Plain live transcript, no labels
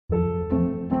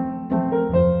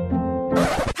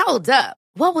Hold up.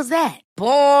 What was that?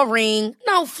 Boring.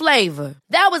 No flavor.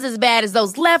 That was as bad as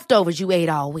those leftovers you ate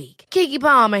all week. Keke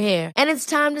Palmer here, and it's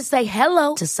time to say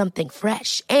hello to something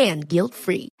fresh and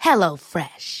guilt-free. Hello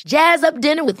Fresh. Jazz up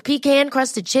dinner with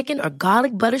pecan-crusted chicken or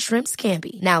garlic butter shrimp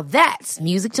scampi. Now that's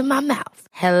music to my mouth.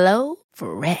 Hello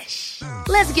Fresh.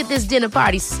 Let's get this dinner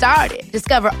party started.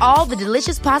 Discover all the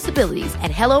delicious possibilities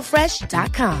at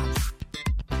hellofresh.com.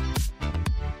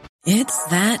 It's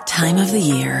that time of the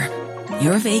year.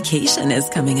 Your vacation is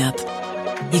coming up.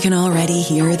 You can already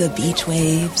hear the beach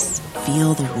waves,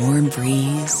 feel the warm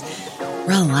breeze,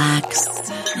 relax,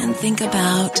 and think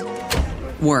about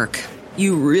work.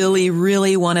 You really,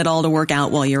 really want it all to work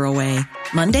out while you're away.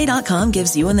 Monday.com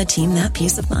gives you and the team that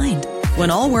peace of mind.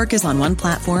 When all work is on one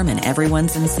platform and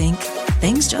everyone's in sync,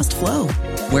 things just flow.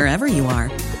 Wherever you are,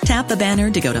 tap the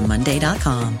banner to go to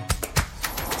Monday.com.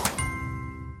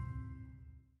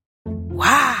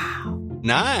 Wow.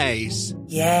 Nice.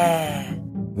 Yeah.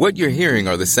 What you're hearing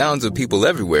are the sounds of people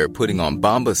everywhere putting on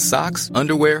Bombas socks,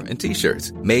 underwear, and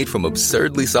T-shirts made from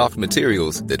absurdly soft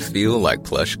materials that feel like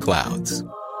plush clouds.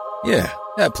 Yeah,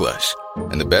 that plush.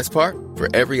 And the best part? For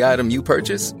every item you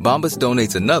purchase, Bombas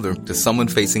donates another to someone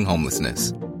facing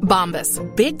homelessness. Bombas.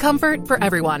 Big comfort for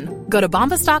everyone. Go to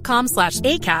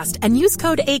bombas.com/ACAST and use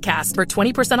code ACAST for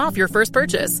 20% off your first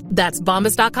purchase. That's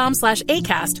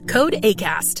bombas.com/ACAST. Code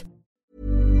ACAST.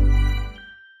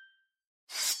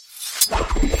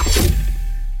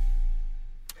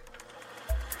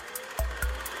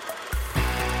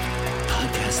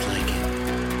 Podcast like it.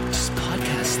 Just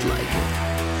podcast like it.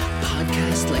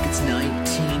 Podcast like it's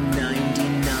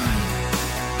 1999.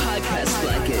 Podcast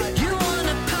like it. You want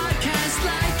a podcast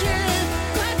like it?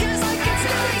 Podcast like it's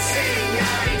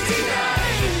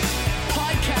 1999.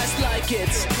 Podcast like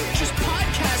it. Just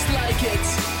podcast like it.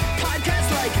 Podcast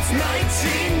like it's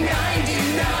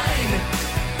 1999.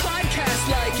 Podcast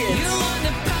like it. You want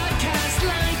a podcast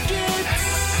like it?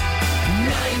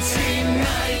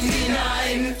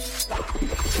 1999.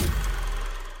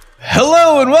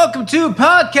 Hello and welcome to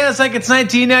Podcast Like It's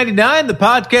 1999, the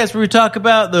podcast where we talk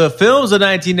about the films of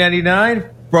 1999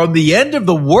 from the end of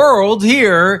the world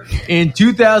here in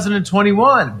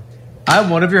 2021. I'm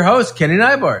one of your hosts, Kenny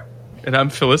Neibart. And I'm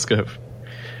Phil Iskov.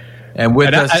 And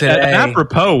with us today... An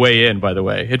apropos way in, by the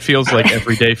way. It feels like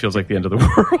every day feels like the end of the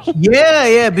world.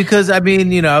 Yeah, because, I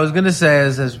mean, you know, I was going to say,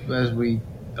 as we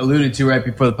alluded to right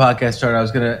before the podcast started, I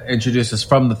was going to introduce us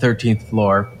from the 13th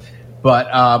floor. But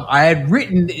I had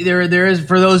written, there is,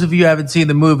 for those of you who haven't seen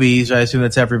the movies, I assume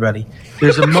that's everybody,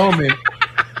 there's a moment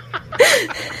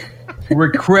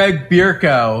where Craig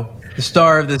Bierko, the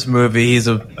star of this movie, he's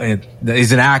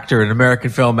an actor, an American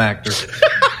film actor,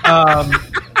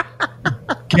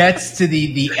 gets to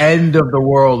the end of the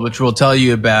world, which we'll tell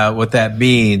you about what that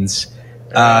means.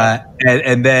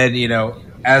 And then, you know,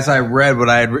 as I read what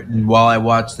I had written while I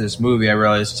watched this movie, I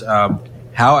realized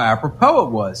how apropos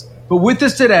it was. But with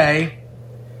us today,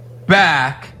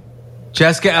 back,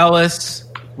 Jessica Ellis,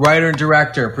 writer and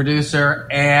director, producer,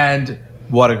 and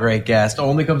what a great guest.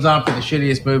 Only comes on for the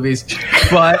shittiest movies.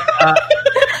 But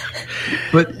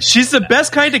she's the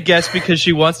best kind of guest because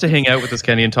she wants to hang out with us,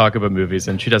 Kenny, and talk about movies,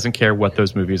 and she doesn't care what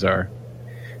those movies are.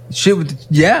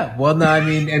 Yeah. Well, no, I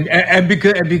mean, and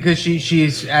because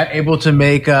she's able to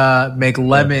make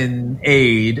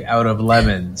lemonade out of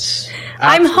lemons.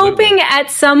 I'm hoping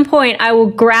at some point I will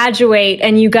graduate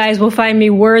and you guys will find me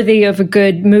worthy of a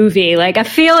good movie. Like, I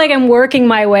feel like I'm working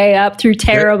my way up through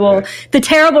the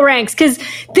terrible ranks, because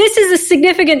this is a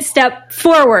significant step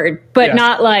forward, but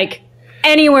not like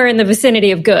anywhere in the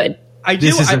vicinity of good.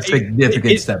 This is a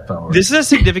significant step forward. This is a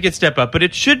significant step up, but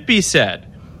it should be said,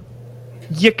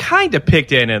 you kind of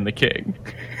picked Anna and the King.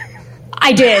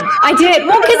 I did. Well, because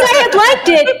I had liked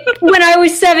it when I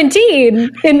was 17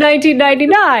 in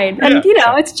 1999. And, you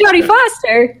know, it's Jodie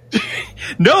Foster.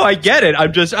 No, I get it. I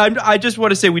just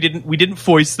want to say we didn't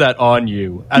foist that on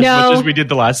you as much as we did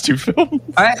the last two films.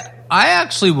 I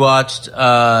actually watched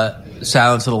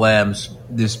Silence of the Lambs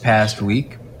this past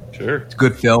week. Sure. It's a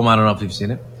good film. I don't know if you've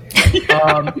seen it.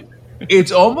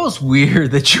 It's almost weird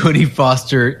that Jodie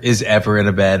Foster is ever in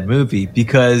a bad movie,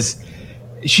 because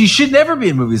she should never be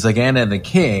in movies like Anna and the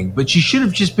King, but she should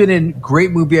have just been in great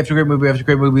movie after great movie after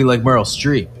great movie like Meryl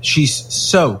Streep. She's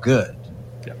so good.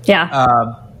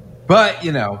 Yeah. But,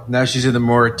 you know, now she's in the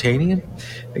Mauritanian.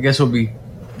 I guess she's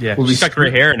got gray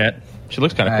hair in it. She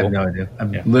looks kind of cool. I have no idea. I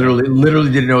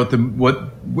literally didn't know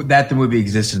that the movie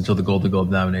existed until the Golden Globe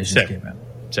nominations came out.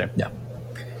 Same. Yeah.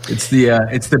 It's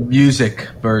the music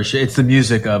version. It's the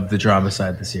music of the drama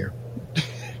side this year.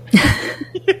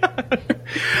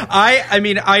 I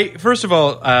mean, first of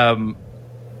all,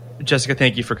 Jessica,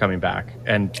 thank you for coming back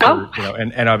and for,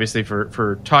 and obviously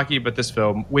for talking about this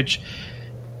film, which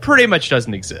pretty much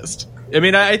doesn't exist. I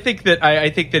mean, I think that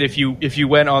if you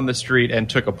went on the street and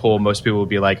took a poll, most people would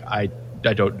be like, I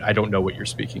don't know what you're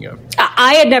speaking of.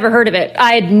 I had never heard of it.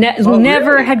 I had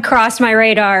never had crossed my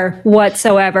radar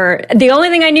whatsoever. The only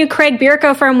thing I knew Craig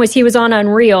Bierko from was he was on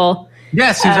Unreal.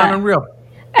 Yes, he's on Unreal.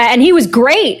 And he was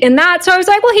great in that. So I was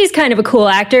like, well, he's kind of a cool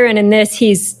actor. And in this,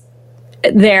 he's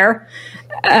there.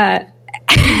 And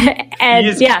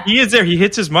he is there. He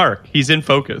hits his mark. He's in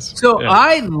focus. So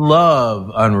I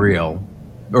love Unreal,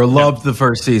 or loved the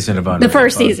first season of Unreal. The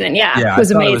first season, it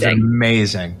was amazing. It was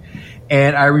amazing.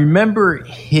 And I remember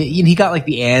he got like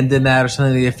the and in that or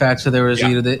something to the effect. So there was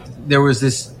there was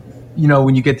this,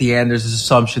 when you get the and, there's this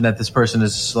assumption that this person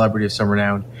is a celebrity of some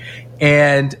renown.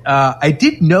 And I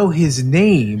didn't know his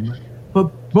name,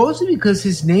 but mostly because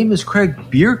his name is Craig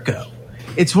Bierko.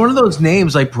 It's one of those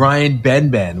names like Brian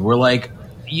Benben, where like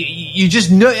you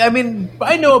just know. I mean,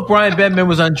 I know Brian Benben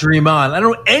was on Dream On. I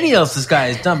don't know any else this guy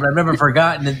has done, but I've never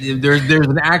forgotten that there's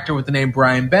an actor with the name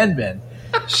Brian Benben.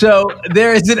 So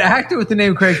there is an actor with the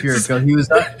name Craig Bierko. He was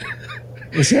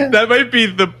that might be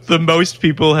the most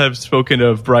people have spoken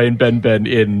of Brian Benben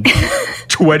in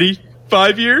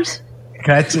 25 years.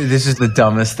 This is the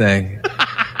dumbest thing.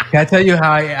 Can I tell you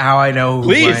how I know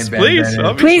who Brian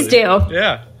Benben is? Please do.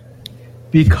 Yeah.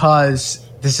 Because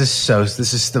this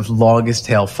is the longest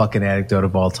tail fucking anecdote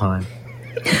of all time.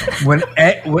 When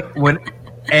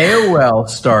AOL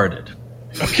started,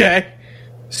 okay,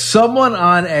 someone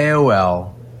on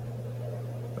AOL,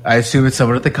 I assume it's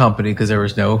someone at the company because there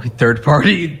was no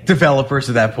third-party developers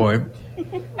at that point,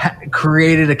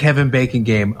 created a Kevin Bacon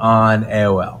game on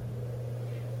AOL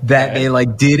that they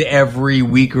like did every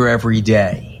week or every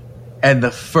day, and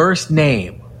the first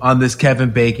name on this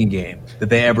Kevin Bacon game that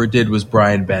they ever did was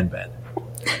Brian Benben,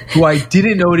 who I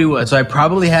didn't know what he was. So I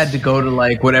probably had to go to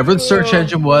like whatever the search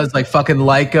engine was, like fucking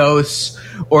Lycos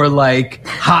or like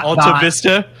Alta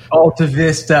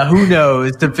Vista, who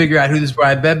knows, to figure out who this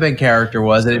Brian Benben character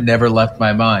was, and it never left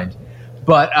my mind.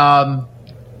 But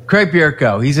Craig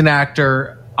Bierko, he's an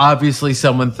actor. Obviously,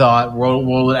 someone thought,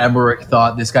 Roland Emmerich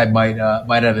thought this guy might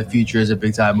have a future as a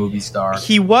big-time movie star.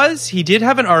 He did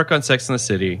have an arc on Sex and the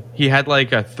City. He had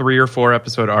like a 3 or 4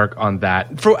 episode arc on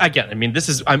that. This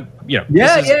is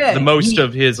the most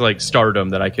of his like stardom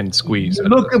that I can squeeze.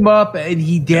 Look him up, and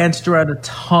he danced around a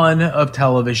ton of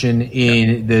television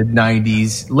in the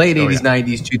 90s, late 80s,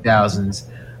 90s,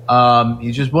 2000s.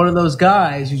 He's just one of those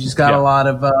guys who just got a lot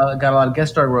of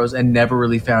guest star roles and never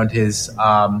really found his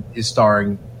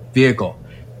starring vehicle.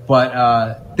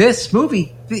 But this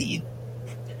movie,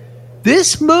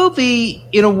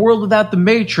 in a world without the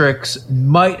Matrix,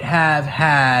 might have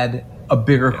had a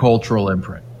bigger cultural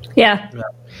imprint. Yeah.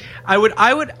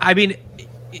 I mean,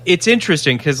 it's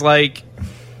interesting because like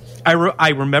I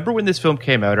remember when this film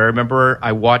came out. I remember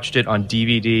I watched it on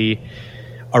DVD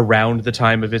around the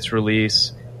time of its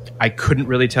release. I couldn't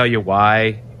really tell you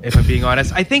why, if I'm being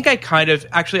honest. I think I kind of...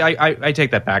 Actually, I take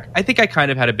that back. I think I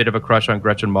kind of had a bit of a crush on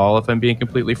Gretchen Mol, if I'm being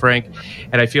completely frank.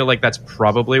 And I feel like that's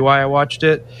probably why I watched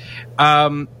it.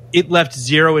 It left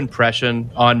zero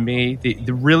impression on me.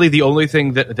 The only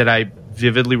thing that I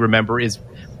vividly remember is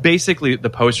basically the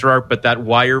poster art, but that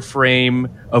wireframe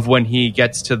of when he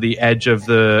gets to the edge of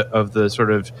the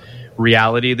sort of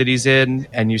reality that he's in,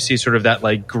 and you see sort of that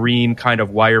like green kind of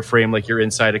wireframe, like you're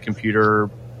inside a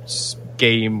computer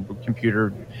game,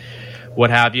 computer,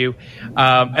 what have you. And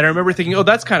I remember thinking, oh,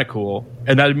 that's kind of cool.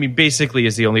 And that, I mean, basically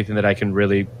is the only thing that I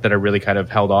really kind of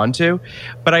held on to.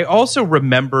 But I also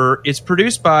remember it's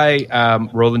produced by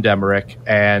Roland Emmerich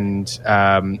and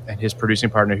his producing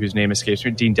partner, whose name escapes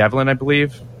me, Dean Devlin, I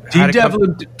believe. Dean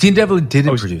Devlin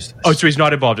didn't produce this. Oh, so he's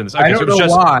not involved in this. Okay, I don't know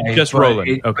just, why. Just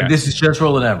Roland. Okay. This is just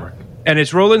Roland Emmerich. And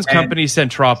it's Roland's company,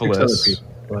 Centropolis.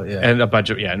 Yeah. And a bunch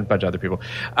of other people.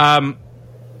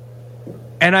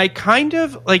 And I kind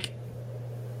of like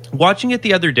watching it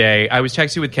the other day. I was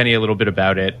texting with Kenny a little bit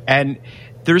about it, and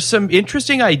there's some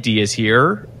interesting ideas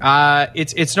here.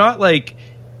 It's not like,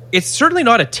 it's certainly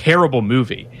not a terrible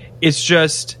movie. It's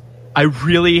just, I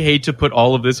really hate to put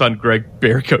all of this on Greg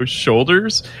Bierko's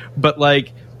shoulders, but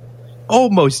like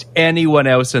almost anyone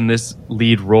else in this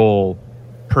lead role,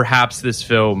 perhaps this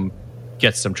film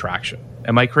gets some traction.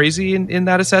 Am I crazy in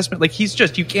that assessment? Like, he's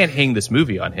just, you can't hang this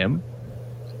movie on him.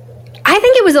 I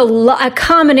think it was a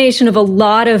combination of a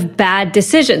lot of bad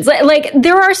decisions. Like,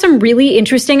 there are some really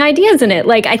interesting ideas in it.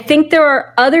 Like, I think there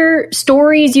are other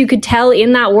stories you could tell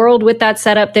in that world with that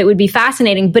setup that would be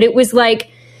fascinating. But it was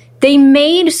like, they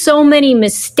made so many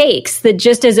mistakes that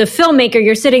just as a filmmaker,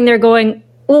 you're sitting there going,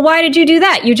 well, why did you do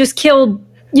that? You just killed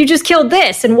you just killed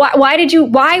this, and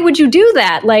why would you do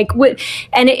that? Like,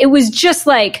 and it was just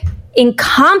like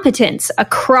incompetence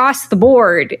across the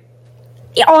board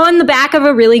on the back of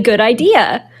a really good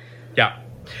idea. Yeah.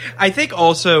 I think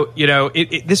also,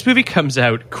 this movie comes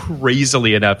out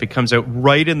crazily enough. It comes out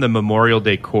right in the Memorial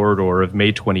Day corridor of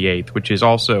May 28th, which is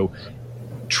also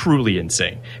truly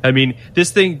insane. I mean,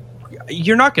 this thing,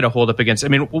 you're not going to hold up against. I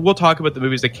mean, we'll talk about the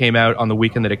movies that came out on the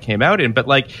weekend that it came out in, but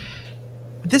like,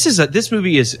 this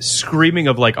movie is screaming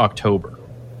of like October.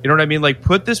 You know what I mean? Like,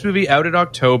 put this movie out in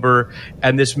October,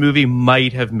 and this movie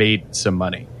might have made some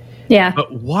money. Yeah.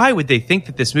 But why would they think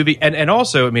that this movie, and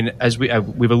also, I mean, as we've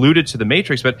alluded to The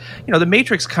Matrix, but The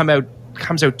Matrix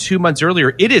comes out 2 months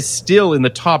earlier. It is still in the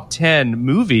top 10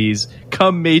 movies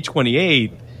come May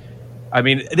 28th. I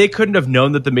mean, they couldn't have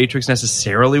known that The Matrix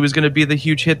necessarily was going to be the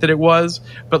huge hit that it was,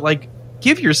 but like,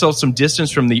 give yourself some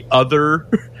distance from the other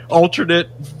alternate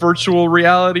virtual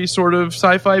reality sort of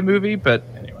sci-fi movie. But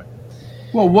anyway.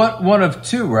 Well, one of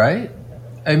two, right?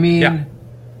 I mean... Yeah.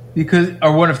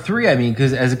 Or one of three, I mean,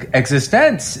 because as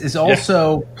Existence is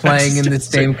also playing in the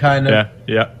same kind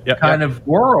of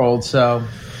world. So,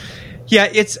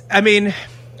 yeah, I mean,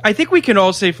 I think we can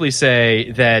all safely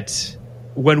say that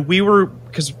when we were,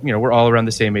 because we're all around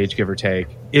the same age, give or take.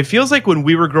 It feels like when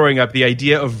we were growing up, the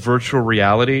idea of virtual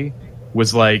reality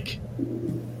was like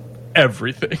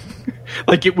everything.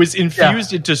 Like, it was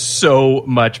infused into so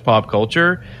much pop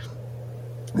culture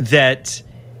that.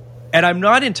 And I'm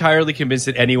not entirely convinced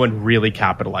that anyone really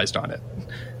capitalized on it.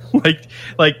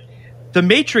 like The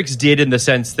Matrix did, in the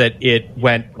sense that it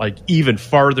went like even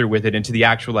farther with it into the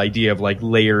actual idea of like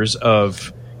layers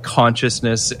of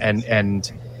consciousness and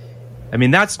I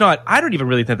mean, that's not, I don't even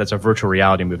really think that's a virtual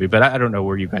reality movie, but I don't know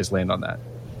where you guys land on that.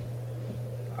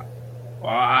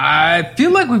 I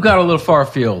feel like we've got a little far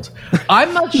afield.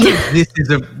 I'm not sure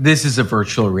this is a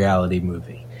virtual reality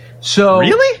movie. So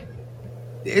really?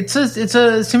 It's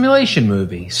a simulation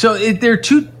movie. So they're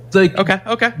two like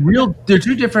they're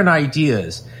two different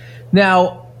ideas.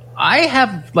 Now, I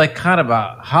have like kind of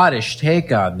a hottish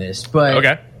take on this,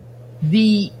 but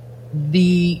the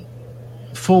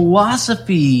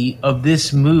philosophy of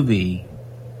this movie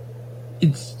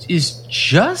is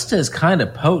just as kind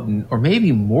of potent, or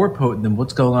maybe more potent, than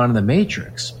what's going on in The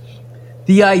Matrix.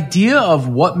 The idea of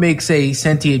what makes a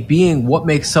sentient being, what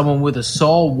makes someone with a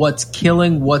soul, what's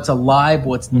killing, what's alive,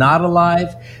 what's not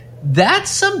alive, that's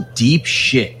some deep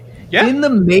shit. Yeah. In The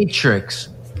Matrix,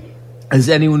 as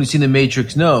anyone who's seen The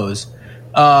Matrix knows,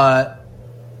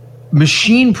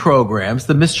 machine programs,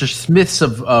 the Mr. Smiths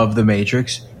of The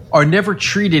Matrix, are never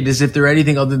treated as if they're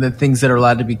anything other than things that are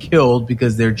allowed to be killed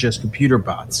because they're just computer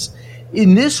bots.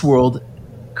 In this world,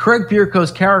 Craig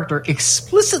Bierko's character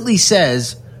explicitly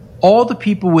says all the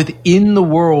people within the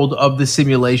world of the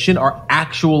simulation are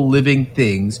actual living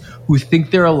things who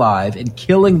think they're alive, and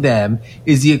killing them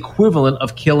is the equivalent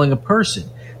of killing a person.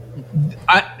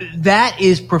 That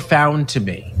is profound to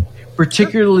me,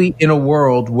 particularly in a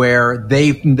world where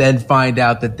they then find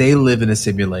out that they live in a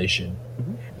simulation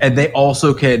and they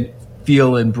also can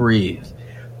feel and breathe.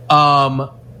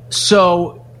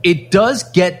 So it does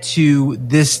get to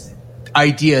this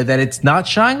idea that it's not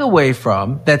shying away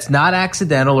from, that's not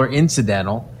accidental or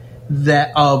incidental,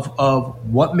 that of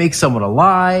what makes someone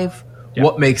alive,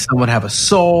 what makes someone have a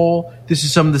soul. This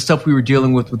is some of the stuff we were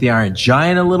dealing with the Iron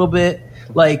Giant a little bit.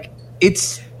 Like,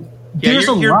 there's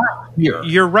a lot here.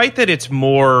 You're right that it's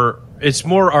more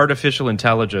artificial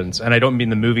intelligence, and I don't mean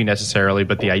the movie necessarily,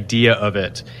 but the idea of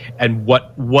it and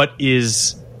what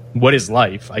is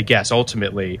life, I guess,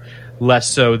 ultimately, less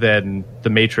so than The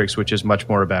Matrix, which is much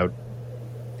more about.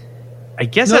 I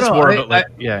guess I'm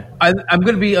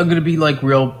gonna be like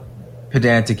real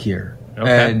pedantic here,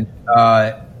 and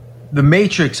The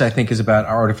Matrix, I think, is about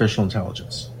artificial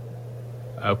intelligence.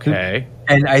 Okay,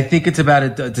 and I think it's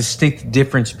about a distinct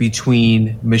difference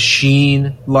between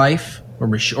machine life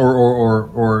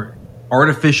or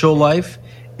artificial life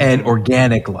and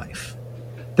organic life.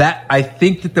 That I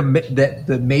think that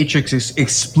the Matrix is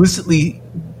explicitly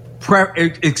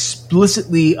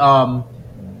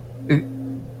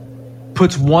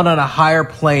puts one on a higher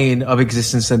plane of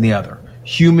existence than the other.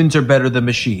 Humans are better than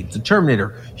machines. The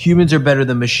Terminator, humans are better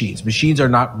than machines. Machines are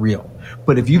not real.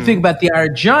 But if you think about the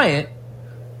Iron Giant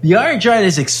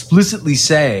is explicitly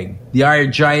saying the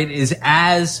Iron Giant is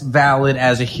as valid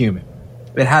as a human.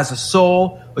 It has a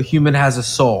soul. A human has a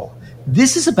soul.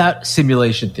 This is about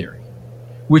simulation theory,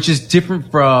 which is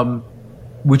different from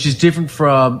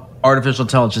artificial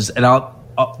intelligence. And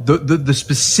the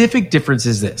specific difference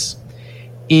is this: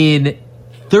 in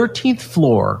 13th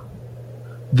Floor,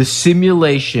 the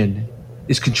simulation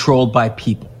is controlled by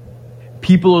people.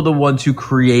 people are the ones who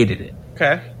created it.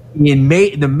 Okay. In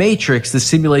the Matrix, the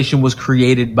simulation was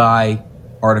created by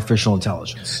artificial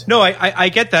intelligence. No, I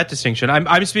get that distinction.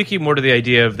 I'm speaking more to the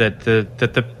idea of that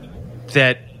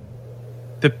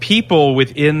the people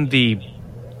within the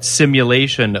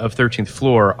simulation of 13th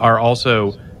Floor are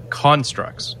also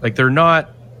constructs. Like, they're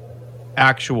not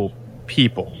actual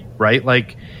people, right?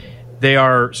 Like, they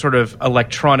are sort of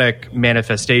electronic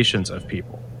manifestations of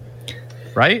people,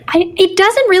 right? It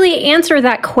doesn't really answer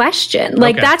that question.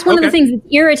 Like, Okay. that's one of the things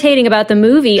that's irritating about the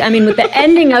movie. I mean, with the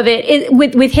ending of it,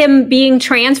 with him being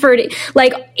transferred,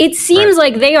 like, it seems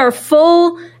like they are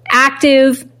full,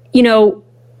 active,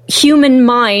 human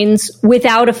minds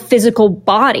without a physical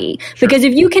body. Sure. Because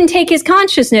if you can take his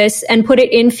consciousness and put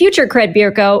it in future Cred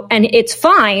Bierko and it's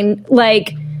fine,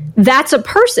 like, that's a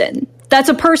person. That's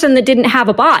a person that didn't have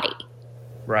a body.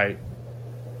 Right.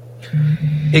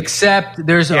 Except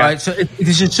there's so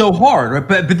it's just so hard, right?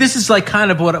 But this is like kind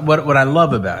of what I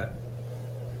love about it.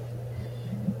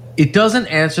 It doesn't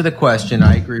answer the question.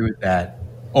 I agree with that,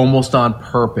 almost on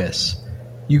purpose.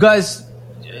 You guys,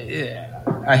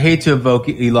 I hate to evoke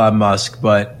Elon Musk,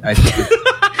 but I think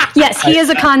yes, he is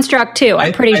a construct too.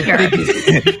 I'm pretty sure.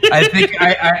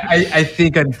 I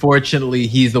think unfortunately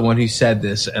he's the one who said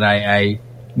this, and I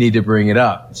need to bring it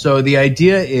up. So the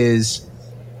idea is,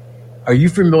 are you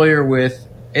familiar with?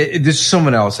 This is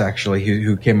someone else actually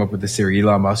who came up with this theory.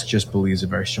 Elon Musk just believes it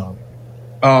very strongly.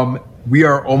 We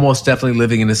are almost definitely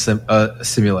living in a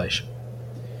simulation,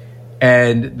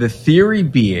 and the theory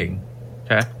being,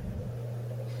 okay,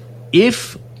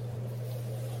 if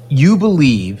you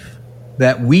believe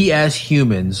that we as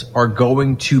humans are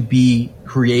going to be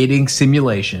creating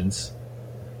simulations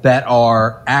that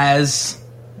are as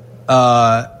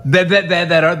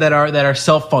that are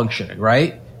self-functioning,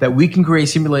 right? That we can create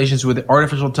simulations with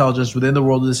artificial intelligence within the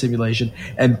world of the simulation,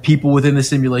 and people within the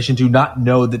simulation do not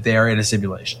know that they are in a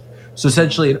simulation. So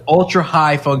essentially an ultra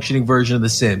high functioning version of The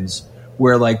Sims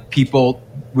where like people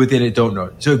within it don't know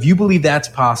it. So if you believe that's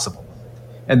possible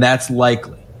and that's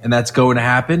likely and that's going to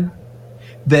happen,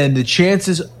 then the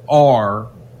chances are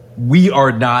we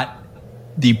are not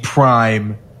the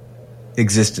prime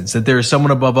existence, that there is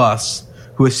someone above us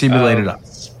who has simulated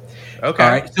us. Okay.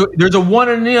 All right. So there's a 1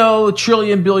 in a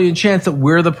trillion billion chance that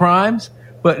we're the primes,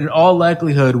 but in all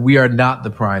likelihood, we are not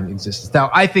the prime existence. Now,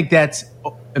 I think that's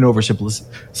an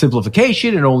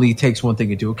oversimplification and only takes one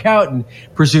thing into account and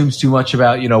presumes too much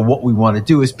about, what we want to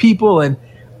do as people. And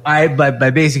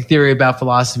my basic theory about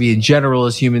philosophy in general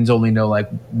is humans only know like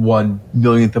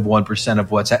 1/1,000,000th of 1% of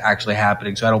what's actually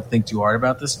happening. So I don't think too hard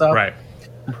about this stuff. Right.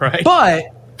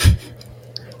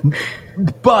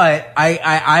 But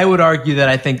I would argue that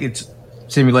I think it's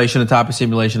simulation on top of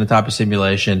simulation on top of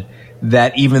simulation,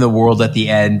 that even the world at the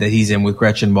end that he's in with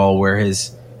Gretchen Mol, where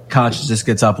his consciousness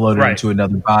gets uploaded into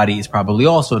another body, is probably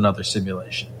also another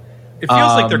simulation. It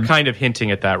feels like they're kind of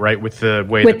hinting at that, right? With the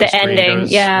way with that the ending,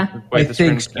 goes, yeah. I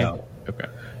think so. Okay.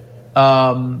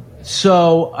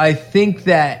 So I think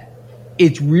that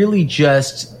it's really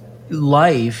just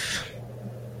life.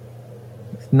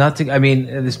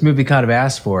 This movie kind of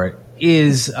asked for it.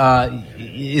 Is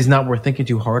not worth thinking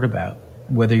too hard about,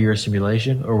 whether you're a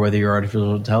simulation or whether you're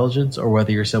artificial intelligence or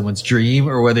whether you're someone's dream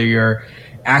or whether you're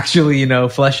actually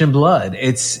flesh and blood.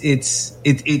 It's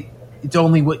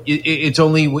only what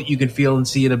you can feel and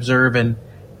see and observe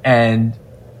and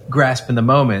grasp in the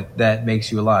moment that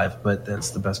makes you alive. But that's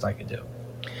the best I can do.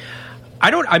 I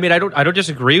don't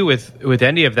disagree with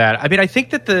any of that. I mean, I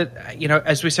think that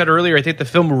as we said earlier, I think the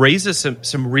film raises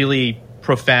some really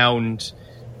profound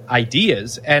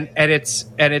ideas, and it's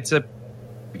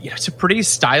a pretty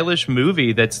stylish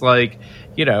movie that's like,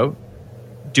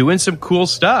 doing some cool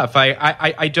stuff.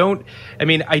 I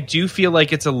do feel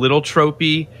like it's a little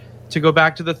tropey to go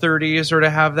back to the 30s or to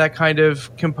have that kind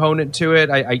of component to it.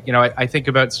 I think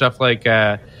about stuff like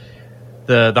the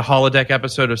holodeck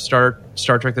episode of Star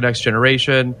Trek: The Next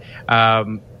Generation. I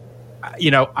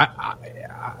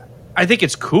think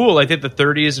it's cool. I think the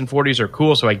 30s and 40s are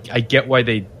cool, so I get why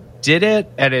they did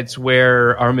it, and it's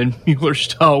where Armin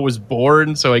Mueller-Stahl was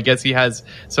born, so I guess he has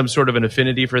some sort of an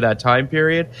affinity for that time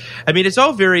period. I mean, it's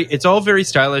all very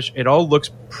stylish. It all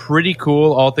looks pretty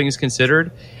cool, all things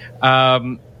considered.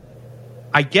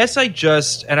 I guess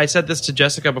and I said this to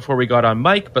Jessica before we got on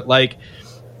mic, but like,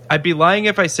 I'd be lying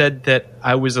if I said that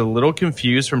I was a little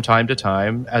confused from time to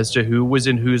time as to who was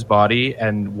in whose body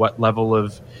and what level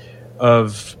of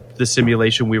the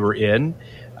simulation we were in.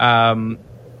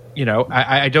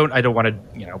 I don't want to,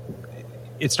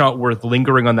 it's not worth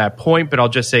lingering on that point, but I'll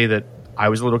just say that I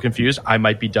was a little confused. I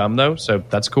might be dumb though, so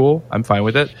that's cool. I'm fine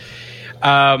with it.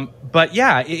 But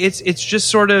yeah, it's just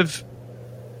sort of,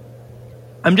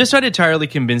 I'm just not entirely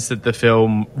convinced that the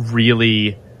film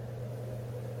really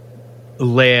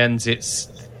lands its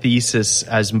thesis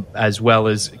as well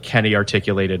as Kenny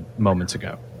articulated moments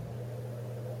ago.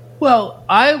 Well,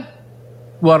 I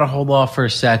want to hold off for a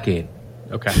second.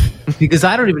 Okay. Because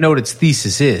I don't even know what its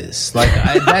thesis is. Like,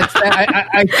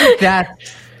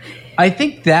 I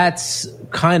think that's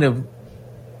kind of,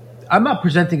 I'm not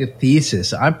presenting a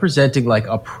thesis. I'm presenting like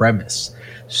a premise.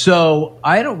 So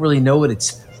I don't really know what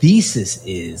its thesis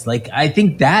is. Like, I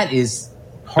think that is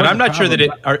part But I'm of the not sure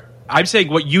that problem. I'm saying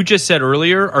what you just said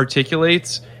earlier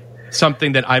articulates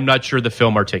something that I'm not sure the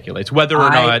film articulates, whether or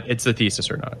not it's a thesis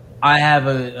or not. I have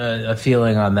a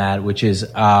feeling on that, which is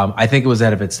I think it was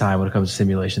ahead of its time when it comes to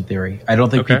simulation theory. I don't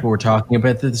think people were talking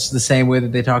about this the same way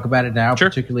that they talk about it now,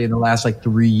 particularly in the last like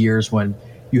 3 years when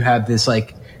you have this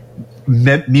like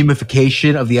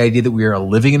memification of the idea that we are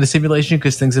living in a simulation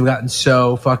because things have gotten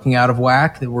so fucking out of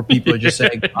whack that where people are just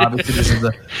saying obviously this is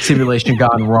a simulation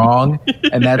gone wrong,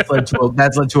 and that's led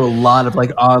to a lot of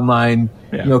like online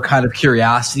kind of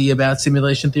curiosity about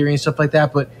simulation theory and stuff like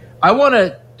that. But I want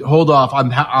to hold off.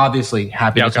 I'm obviously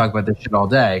happy to talk about this shit all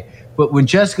day. But when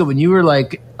Jessica, when you were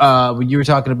like when you were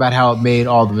talking about how it made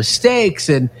all the mistakes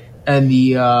and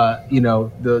the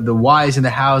the whys and the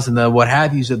hows and the what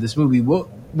have yous of this movie, what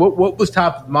was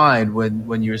top of mind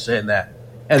when you were saying that?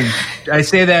 And I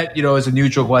say that, as a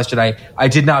neutral question. I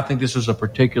did not think this was a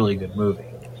particularly good movie.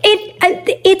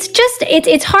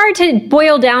 It's hard to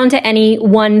boil down to any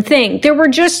one thing. There were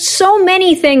just so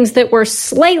many things that were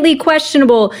slightly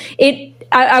questionable.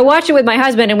 I watched it with my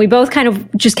husband and we both kind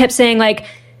of just kept saying like,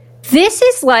 this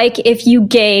is like if you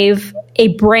gave a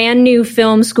brand new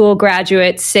film school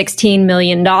graduate $16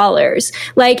 million.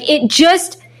 Like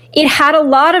it had a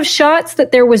lot of shots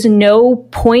that there was no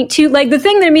point to. Like, the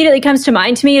thing that immediately comes to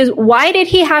mind to me is, why did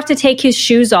he have to take his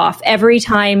shoes off every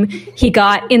time he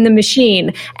got in the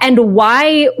machine? And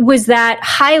why was that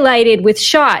highlighted with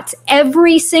shots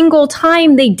every single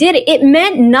time they did it? It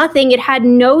meant nothing. It had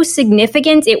no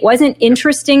significance. It wasn't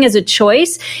interesting as a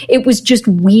choice. It was just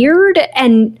weird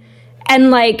and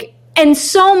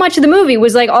so much of the movie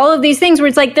was like all of these things where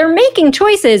it's like they're making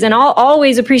choices, and I'll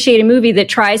always appreciate a movie that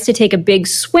tries to take a big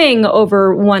swing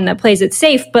over one that plays it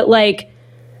safe, but like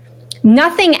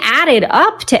nothing added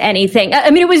up to anything.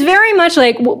 I mean, it was very much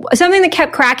like something that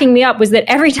kept cracking me up was that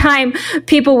every time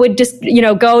people would just,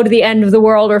 go to the end of the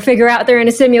world or figure out they're in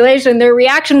a simulation, their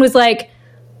reaction was like,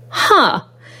 huh.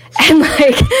 And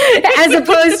like, as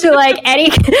opposed to like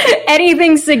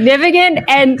anything significant.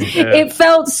 And it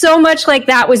felt so much like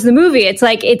that was the movie. It's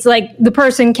like the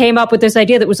person came up with this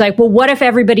idea that was like, well, what if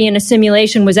everybody in a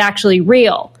simulation was actually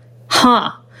real?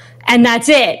 Huh. And that's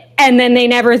it. And then they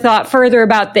never thought further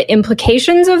about the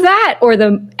implications of that or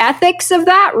the ethics of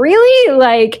that. Really?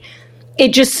 Like, it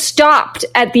just stopped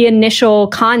at the initial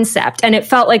concept. And it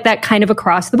felt like that kind of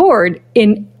across the board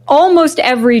in almost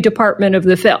every department of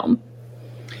the film.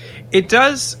 It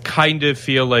does kind of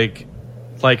feel like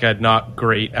a not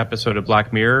great episode of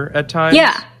Black Mirror at times.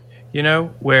 Yeah.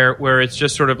 Where it's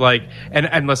just sort of like,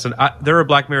 and listen, there are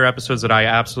Black Mirror episodes that I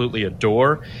absolutely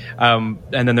adore. And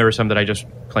then there are some that I just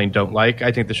plain don't like.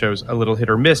 I think the show's a little hit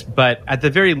or miss, but at the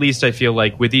very least, I feel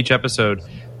like with each episode,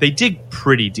 they dig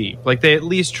pretty deep. Like they at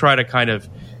least try to kind of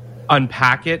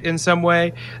unpack it in some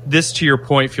way. This, to your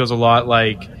point, feels a lot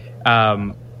like,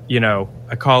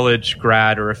 a college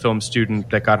grad or a film student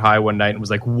that got high one night and was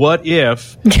like, what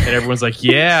if? And everyone's like,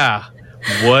 yeah,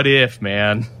 what if,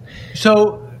 man?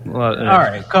 So, all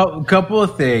right, couple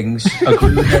of things.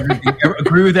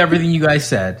 Agree with everything you guys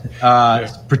said.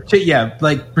 Particularly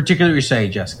what you're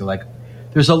saying, Jessica. Like,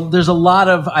 there's a lot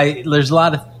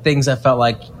of things I felt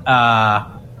like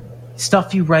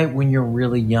stuff you write when you're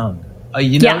really young.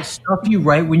 Stuff you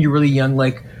write when you're really young.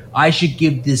 Like, I should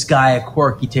give this guy a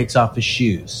quirk. He takes off his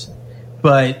shoes.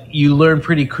 But you learn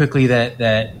pretty quickly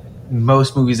that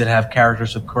most movies that have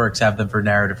characters with quirks have them for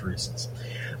narrative reasons.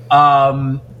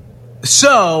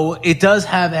 So it does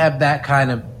have that kind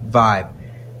of vibe.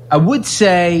 I would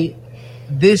say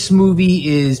this movie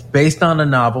is based on a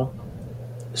novel.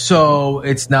 So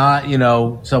it's not,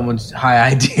 someone's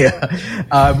high idea.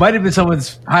 It might have been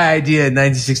someone's high idea in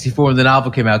 1964 when the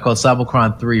novel came out called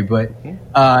Sabelkron 3, but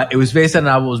it was based on a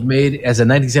novel. It was made as a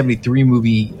 1973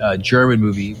 movie, German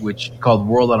movie, which called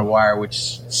World on a Wire,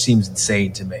 which seems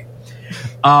insane to me.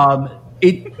 I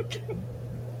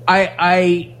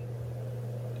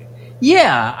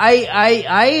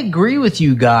agree with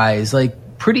you guys,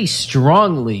 like, pretty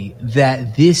strongly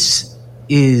that this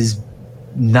is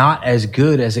not as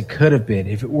good as it could have been.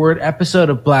 If it were an episode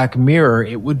of Black Mirror,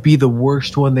 it would be the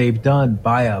worst one they've done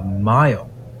by a mile.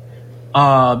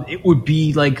 it would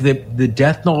be like the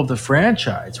death knell of the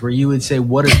franchise, where you would say,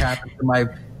 what has happened to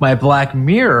my Black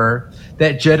Mirror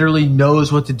that generally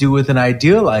knows what to do with an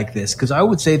idea like this? Because I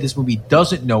would say this movie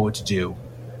doesn't know what to do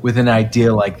with an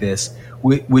idea like this,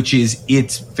 which is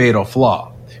its fatal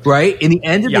flaw, right? In the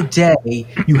end of the day,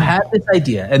 you have this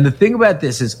idea. And the thing about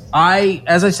this is,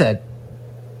 as I said,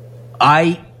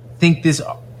 I think this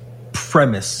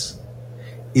premise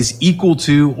is equal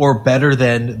to or better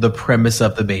than the premise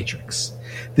of The Matrix.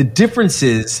 The difference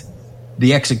is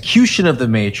the execution of The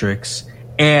Matrix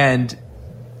and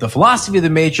the philosophy of The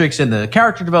Matrix and the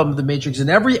character development of The Matrix and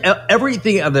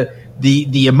everything of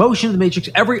the emotion of The Matrix,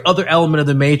 every other element of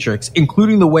The Matrix,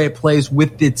 including the way it plays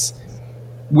with its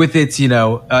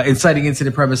inciting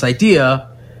incident premise idea,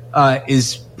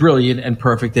 is brilliant and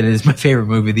perfect, and it is my favorite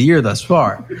movie of the year thus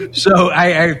far. So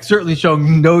I certainly show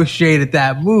no shade at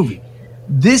that movie.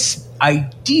 This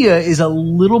idea is a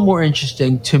little more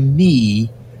interesting to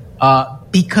me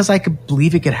because I could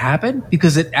believe it could happen,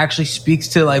 because it actually speaks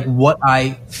to like what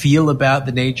I feel about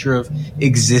the nature of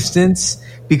existence,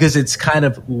 because it's kind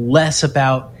of less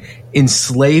about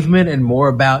enslavement and more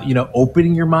about,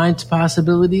 opening your mind to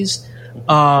possibilities.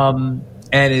 And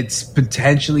it's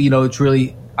potentially, it's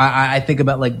really, I think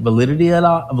about like validity a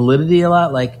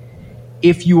lot. Like,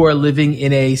 if you are living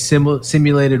in a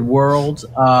simulated world,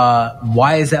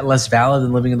 why is that less valid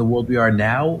than living in the world we are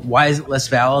now? Why is it less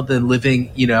valid than living,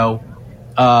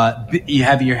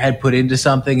 having your head put into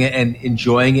something and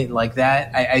enjoying it like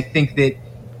that? I think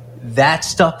that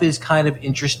stuff is kind of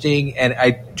interesting, and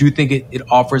I do think it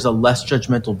offers a less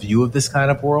judgmental view of this kind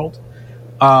of world.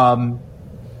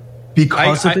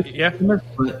 Because of it,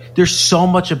 but there's so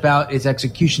much about its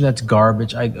execution that's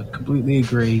garbage. I completely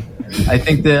agree. I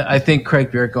think Craig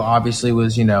Bierko obviously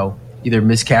was, either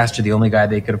miscast or the only guy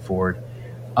they could afford.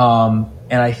 And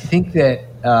I think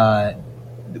that the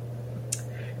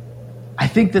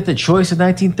choice of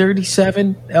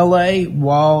 1937 LA,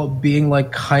 while being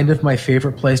like kind of my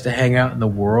favorite place to hang out in the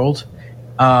world,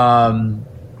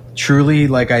 truly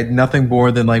like nothing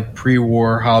more than like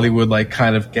pre-war Hollywood like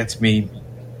kind of gets me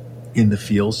in the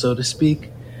field, so to speak.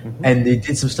 Mm-hmm. And they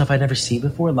did some stuff I'd never seen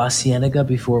before. La Cienega,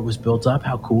 before it was built up.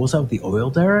 How cool is that with the oil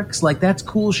derricks? Like, that's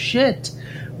cool shit.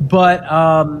 But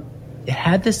it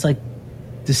had this like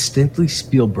distinctly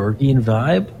Spielbergian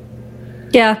vibe.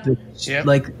 Yeah.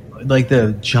 Like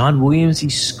the John Williams-y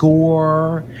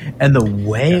score and the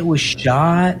way it was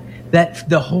shot, that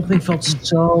the whole thing felt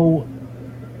so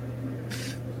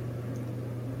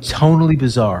tonally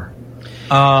bizarre.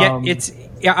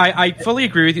 I fully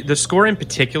agree with you. The score in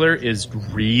particular is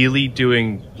really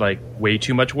doing like way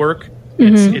too much work.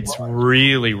 Mm-hmm. It's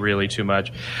really, really too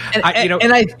much. I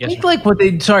think like what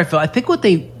they, sorry Phil, I think what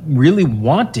they really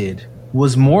wanted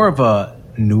was more of a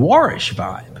noirish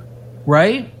vibe,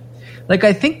 right? Like,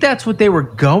 I think that's what they were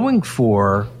going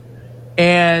for,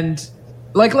 and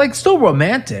like still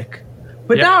romantic,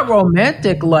 but not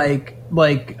romantic like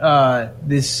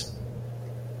this.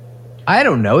 I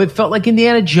don't know. It felt like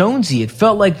Indiana Jonesy. It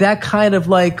felt like that kind of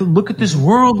like, look at this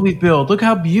world we built. Look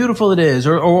how beautiful it is.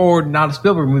 Or not a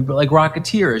Spielberg movie, but like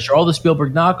Rocketeerish or all the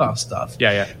Spielberg knockoff stuff.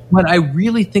 Yeah. But I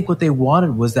really think what they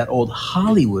wanted was that old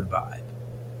Hollywood vibe.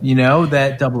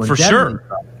 That Double Indemnity vibe,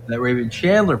 that Raymond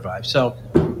Chandler vibe. So,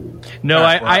 no,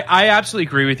 I absolutely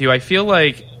agree with you. I feel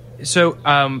like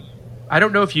I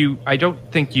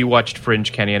don't think you watched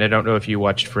Fringe, Kenny, and I don't know if you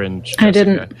watched Fringe, Jessica. I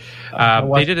didn't.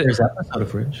 They did an episode of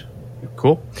Fringe.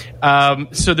 Cool.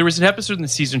 So there was an episode in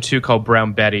season 2 called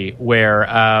Brown Betty where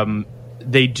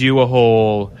they do a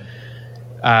whole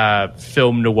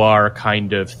film noir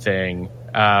kind of thing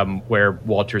where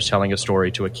Walter's telling a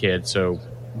story to a kid. So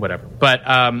whatever. But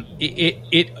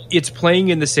it's playing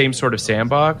in the same sort of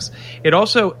sandbox. It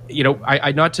also,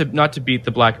 I not to beat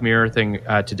the Black Mirror thing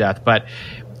to death, but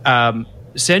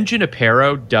San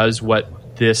Junipero does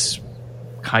what this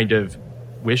kind of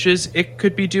wishes it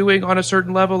could be doing on a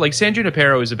certain level. Like, San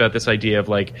Junipero is about this idea of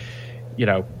like,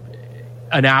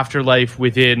 an afterlife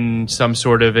within some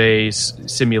sort of a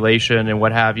simulation and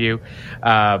what have you.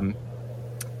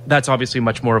 That's obviously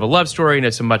much more of a love story, and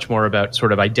it's much more about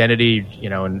sort of identity,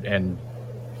 and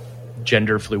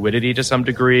gender fluidity to some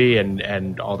degree,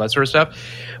 and all that sort of stuff.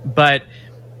 But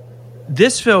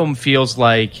this film feels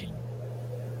like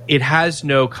it has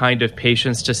no kind of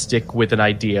patience to stick with an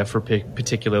idea for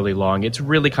particularly long. It's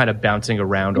really kind of bouncing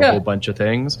around a whole bunch of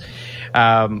things,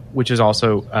 which is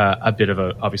also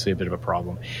obviously a bit of a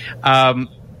problem.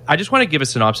 I just want to give a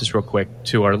synopsis real quick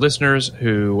to our listeners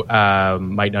who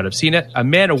might not have seen it. A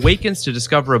man awakens to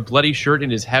discover a bloody shirt in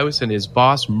his house and his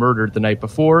boss murdered the night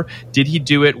before. Did he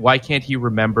do it? Why can't he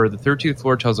remember? The 13th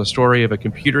Floor tells a story of a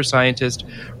computer scientist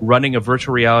running a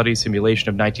virtual reality simulation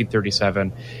of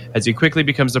 1937 as he quickly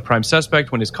becomes the prime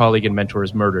suspect when his colleague and mentor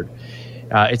is murdered.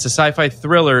 It's a sci-fi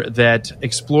thriller that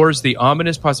explores the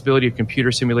ominous possibility of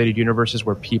computer-simulated universes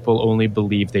where people only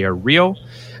believe they are real.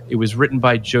 It was written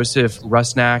by Joseph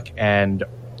Rusnak and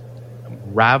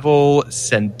Ravel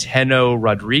Centeno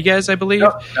Rodriguez, I believe.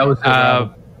 Yep, that was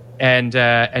and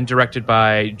directed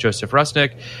by Joseph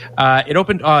Rusnak. It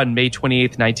opened on May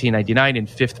 28th, 1999, in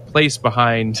fifth place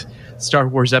behind Star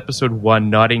Wars Episode 1,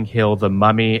 Notting Hill, The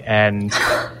Mummy, and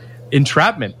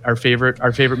Entrapment, our favorite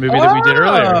movie that we did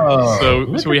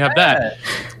earlier. So we have that.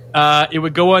 It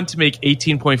would go on to make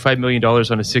 $18.5 million on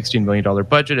a $16 million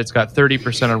budget. It's got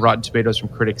 30% on Rotten Tomatoes from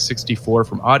critics, 64%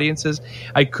 from audiences.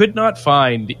 I could not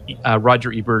find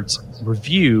Roger Ebert's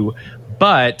review,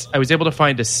 but I was able to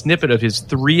find a snippet of his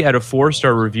 3 out of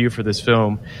 4-star review for this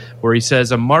film, where he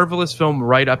says, a marvelous film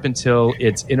right up until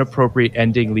its inappropriate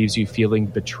ending leaves you feeling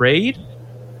betrayed.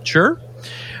 Sure.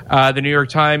 The New York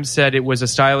Times said it was a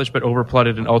stylish but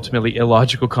overplotted and ultimately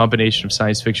illogical combination of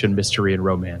science fiction, mystery, and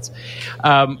romance.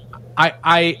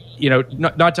 I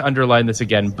not to underline this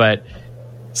again, but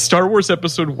Star Wars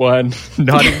Episode 1,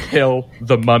 Notting Hill,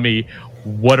 The Mummy,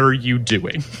 what are you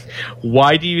doing?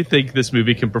 Why do you think this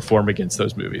movie can perform against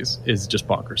those movies? Is just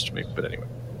bonkers to me. But anyway.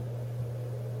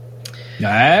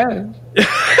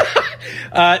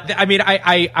 I mean,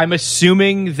 I'm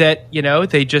assuming that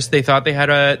they thought they had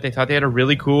a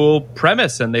really cool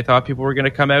premise and they thought people were going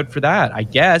to come out for that. I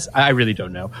guess I really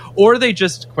don't know, or they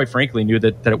just quite frankly knew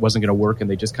that it wasn't going to work and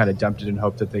they just kind of dumped it in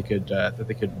hope that they could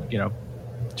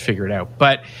figure it out.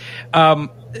 But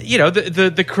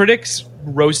the critics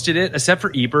roasted it, except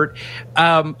for Ebert.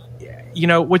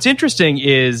 What's interesting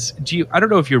is, I don't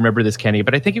know if you remember this, Kenny,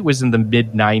 but I think it was in the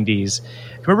mid '90s. Do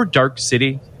you remember Dark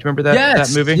City? Do you remember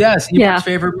that movie? Yes, Ebert's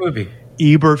favorite movie.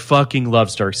 Ebert fucking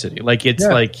loves Dark City. Like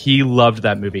like he loved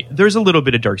that movie. There's a little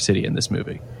bit of Dark City in this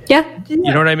movie. Yeah. You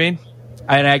know what I mean?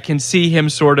 And I can see him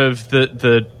sort of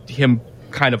him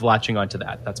kind of latching onto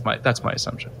that. That's my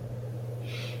assumption.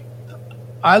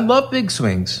 I love big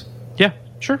swings. Yeah.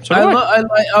 Sure. So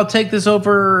I'll take this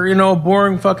over, a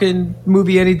boring fucking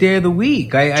movie any day of the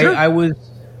week. I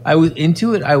was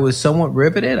into it. I was somewhat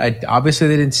riveted. Obviously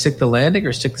they didn't stick the landing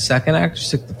or stick the second act or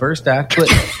stick the first act, but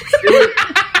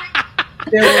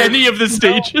there were any of the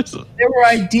stages. There were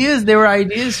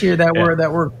ideas here that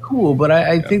were cool. But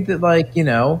I think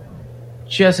that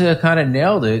Jessica kind of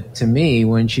nailed it to me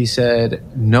when she said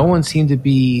no one seemed to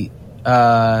be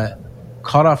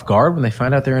caught off guard when they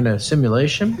find out they're in a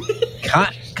simulation.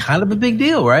 Kind of a big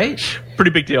deal, right?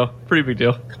 Pretty big deal.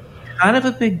 Kind of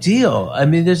a big deal. I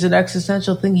mean, there's an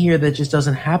existential thing here that just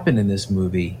doesn't happen in this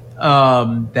movie.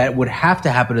 That would have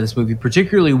to happen in this movie,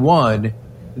 particularly one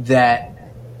that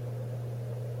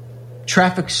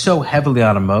traffics so heavily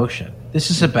on emotion. This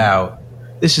is about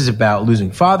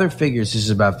losing father figures. This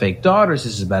is about fake daughters.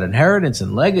 This is about inheritance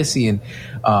and legacy and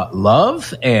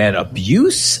love and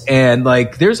abuse. And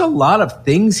there's a lot of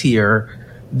things here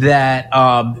that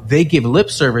they give lip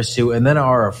service to and then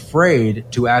are afraid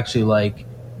to actually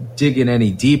dig in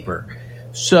any deeper.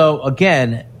 So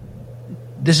again,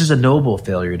 this is a noble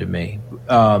failure to me.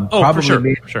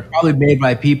 Probably made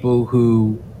by people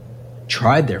who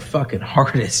tried their fucking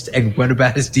hardest and went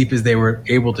about as deep as they were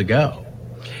able to go.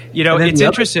 It's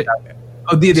interesting.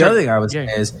 The other thing I was saying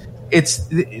is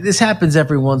this happens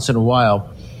every once in a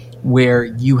while where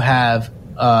you have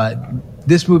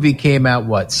this movie came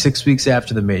out 6 weeks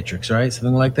after The Matrix, right?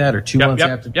 Something like that, or 2 months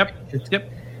after. Yep.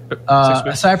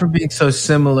 Aside from being so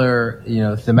similar,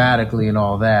 thematically and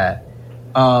all that,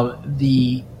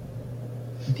 the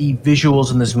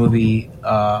visuals in this movie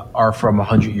are from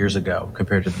 100 years ago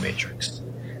compared to The Matrix,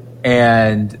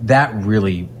 and that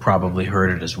really probably hurt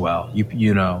it as well.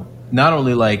 Not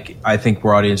only I think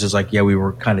we're audiences we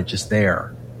were kind of just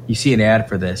there. You see an ad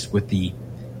for this with the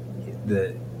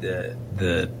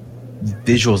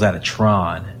visuals out of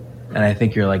Tron, and I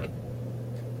think you're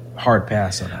hard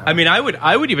pass on that. I mean, I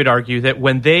would even argue that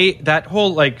when that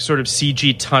whole sort of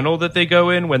CG tunnel that they go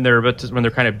in when they're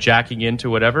kind of jacking into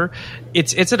whatever,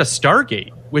 it's at a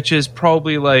Stargate, which is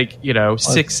probably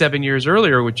 6-7 years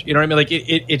earlier, which you know what I mean.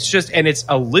 It's just, and it's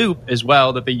a loop as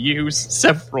well that they use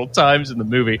several times in the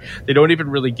movie. They don't even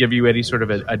really give you any sort of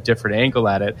a different angle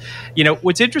at it.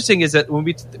 What's interesting is that when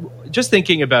we just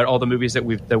thinking about all the movies that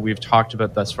we've talked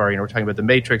about thus far, we're talking about The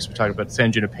Matrix, we're talking about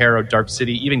San Junipero, Dark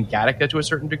City, even Gattaca to a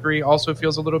certain degree also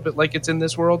feels a little bit like it's in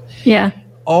this world. Yeah.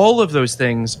 all of those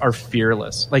things are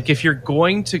fearless. Like if you're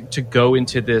going to go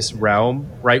into this realm,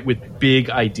 right, with big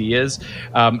ideas,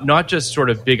 not just sort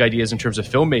of big ideas in terms of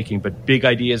filmmaking, but big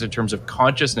ideas in terms of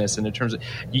consciousness and in terms of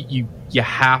you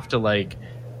have to like,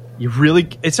 you really,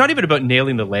 it's not even about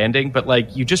nailing the landing, but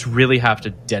like you just really have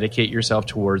to dedicate yourself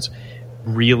towards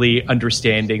really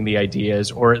understanding the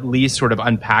ideas, or at least sort of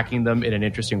unpacking them in an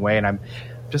interesting way. And I'm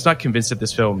just not convinced that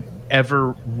this film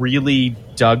ever really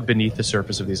dug beneath the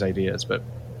surface of these ideas. But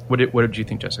what did you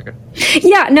think, Jessica?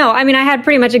 Yeah, no, I mean, I had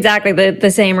pretty much exactly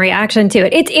the same reaction to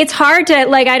it. It's hard to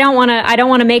like. I don't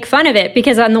want to make fun of it,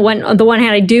 because on the one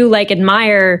hand, I do like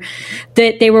admire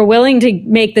that they were willing to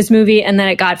make this movie and then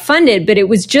it got funded. But it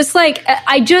was just like,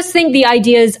 I just think the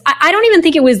ideas. I don't even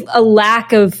think it was a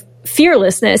lack of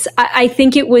fearlessness. I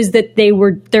think it was that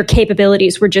their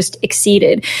capabilities were just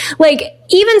exceeded. Like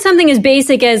even something as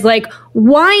basic as like,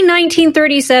 why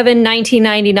 1937,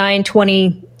 1999,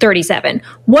 2037?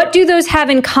 What do those have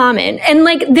in common? And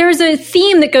like there's a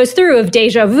theme that goes through of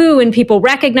deja vu and people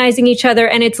recognizing each other,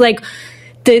 and it's like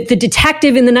the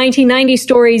detective in the 1990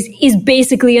 stories is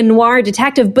basically a noir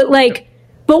detective, but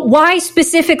why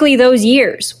specifically those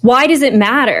years? Why does it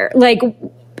matter? Like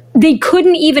they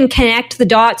couldn't even connect the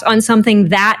dots on something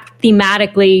that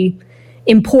thematically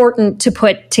important to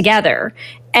put together.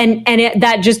 And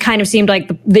that just kind of seemed like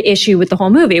the issue with the whole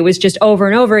movie. It was just over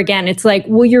and over again. It's like,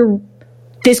 well,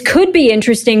 this could be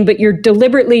interesting, but you're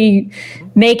deliberately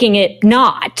making it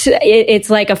not. It's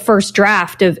like a first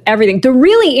draft of everything. The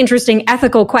really interesting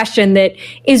ethical question that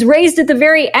is raised at the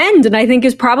very end, and I think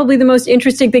is probably the most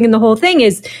interesting thing in the whole thing,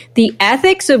 is the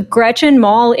ethics of Gretchen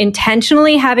Mol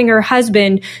intentionally having her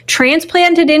husband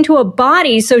transplanted into a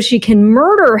body so she can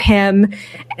murder him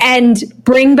and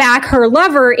bring back her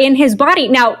lover in his body.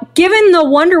 Now, given the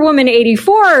Wonder Woman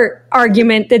 84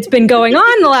 argument that's been going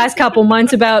on the last couple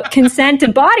months about consent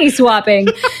and body swapping,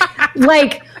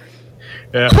 like,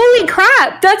 holy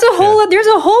crap, that's a whole, there's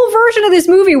a whole version of this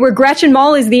movie where Gretchen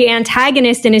Mol is the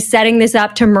antagonist and is setting this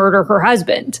up to murder her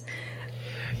husband.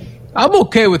 I'm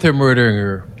okay with her murdering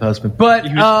her husband, but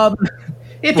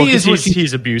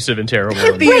he's abusive and terrible.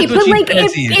 Right, but like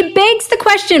it begs the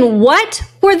question, what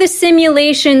were the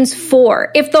simulations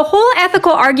for? If the whole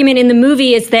ethical argument in the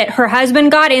movie is that her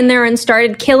husband got in there and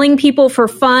started killing people for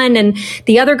fun and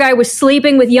the other guy was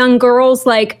sleeping with young girls,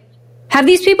 like, have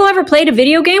these people ever played a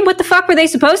video game? What the fuck were they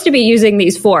supposed to be using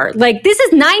these for? Like, this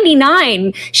is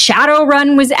 99.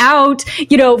 Shadowrun was out.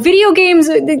 You know, video games,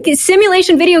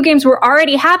 simulation video games were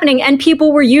already happening and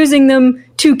people were using them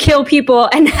to kill people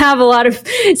and have a lot of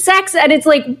sex. And it's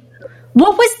like,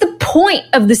 what was the point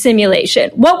of the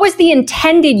simulation? What was the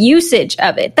intended usage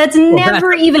of it? That's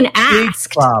never even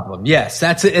asked. Big problem. Yes,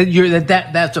 that's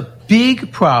a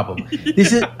big problem.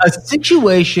 This is a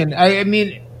situation. I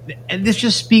mean, and this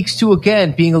just speaks to,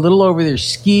 again, being a little over their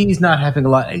skis, not having a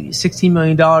lot. $16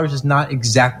 million is not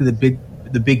exactly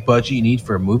the big budget you need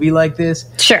for a movie like this.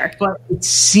 Sure. But it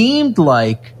seemed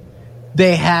like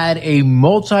they had a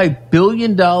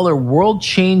multi-billion-dollar,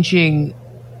 world-changing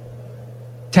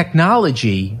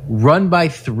technology run by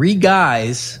three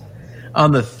guys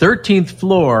on the 13th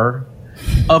floor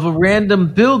of a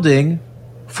random building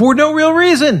for no real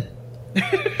reason.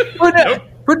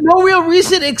 For no real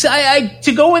reason,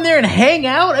 to go in there and hang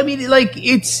out. I mean, like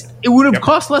it would have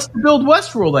cost less to build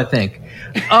Westworld, I think.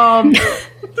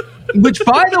 Which,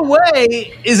 by the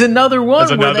way, is another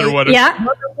one. Another one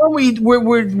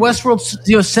where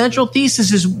Westworld's central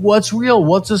thesis is what's real,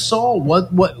 what's a soul,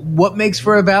 what makes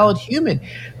for a valid human,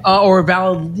 or a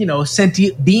valid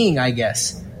sentient being, I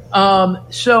guess.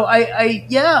 So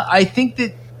I think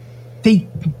that they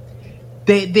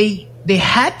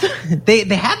had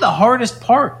the hardest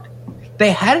part.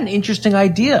 They had an interesting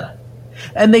idea,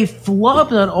 and they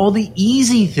flubbed on all the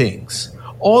easy things,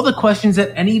 all the questions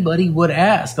that anybody would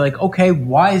ask. Like, okay,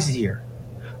 why is it here?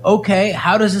 Okay,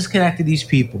 how does this connect to these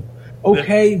people?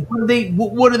 Okay,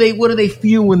 what do they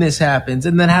feel when this happens?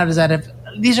 And then how does that have?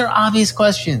 These are obvious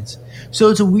questions. So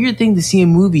it's a weird thing to see a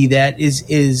movie that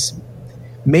is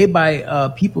made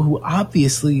by people who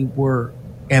obviously were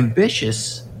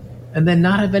ambitious, and then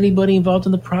not have anybody involved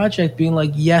in the project being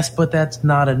like, yes, but that's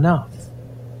not enough.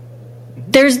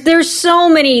 There's so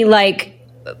many like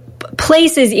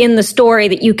places in the story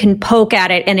that you can poke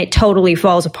at it and it totally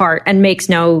falls apart and makes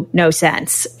no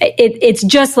sense. It's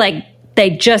just like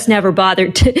they just never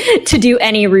bothered to do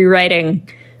any rewriting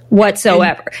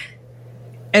whatsoever.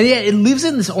 And yeah, it lives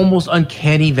in this almost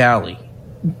uncanny valley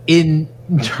in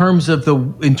terms of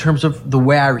the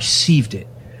way I received it,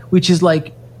 which is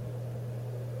like,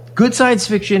 good science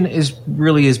fiction is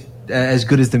really as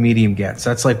good as the medium gets.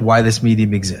 That's like why this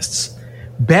medium exists.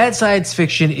 bad science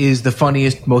fiction is the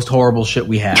funniest, most horrible shit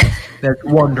we have. That's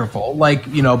wonderful. Like,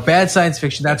 you know, bad science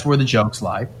fiction, that's where the jokes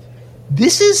lie.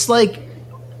 This is like,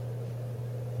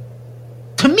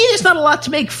 to me, there's not a lot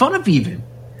to make fun of even.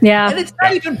 Yeah. And it's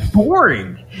not even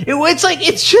boring. It's like,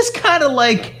 it's just kind of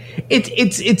like,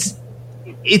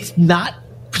 it's not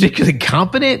particularly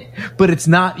competent, but it's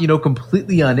not, you know,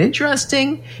 completely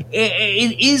uninteresting.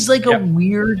 It is like a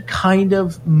weird kind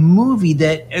of movie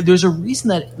that there's a reason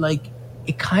that, like,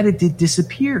 it kind of did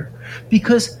disappear,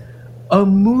 because a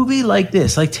movie like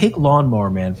this, like take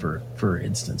Lawnmower Man for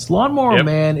instance. Lawnmower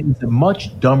Man is a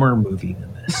much dumber movie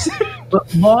than this.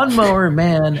 But Lawnmower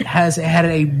Man has had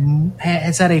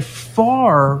a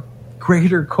far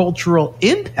greater cultural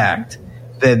impact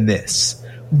than this.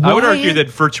 I would argue that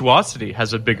Virtuosity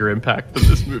has a bigger impact than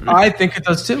this movie. I think it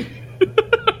does too.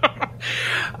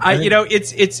 You know,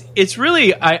 it's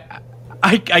really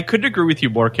I couldn't agree with you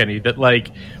more, Kenny. That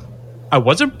like I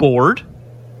wasn't bored.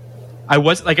 I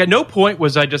was like, at no point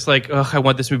was I just like, ugh, I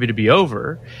want this movie to be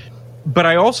over. But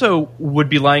I also would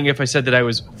be lying if I said that I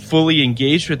was fully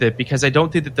engaged with it, because I don't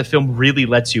think that the film really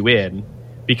lets you in,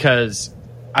 because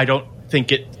I don't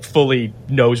think it fully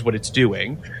knows what it's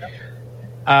doing.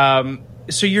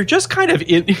 So you're just kind of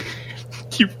in.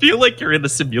 You feel like you're in a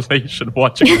simulation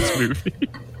watching this movie.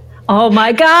 Oh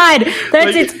my God,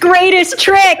 that's its greatest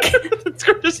trick. Its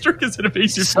greatest trick is that it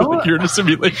makes you feel like you're in a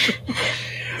simulation.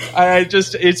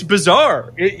 It's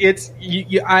bizarre.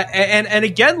 And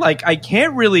again, like I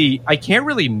can't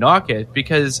really knock it,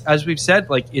 because as we've said,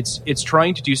 like it's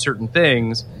trying to do certain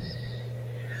things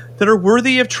that are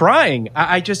worthy of trying.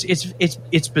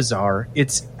 It's bizarre.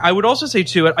 I would also say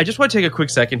too, I just want to take a quick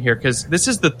second here, because this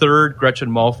is the third Gretchen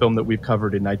Mol film that we've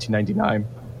covered in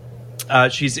 1999.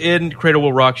 She's in Cradle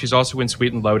Will Rock. She's also in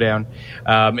Sweet and Lowdown,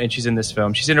 and she's in this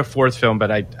film. She's in a fourth film,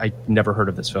 but I never heard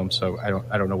of this film, so I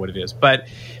don't know what it is. But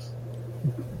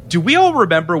do we all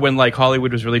remember when like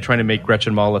Hollywood was really trying to make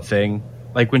Gretchen Mol a thing?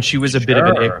 Like when she was a bit of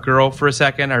an it girl for a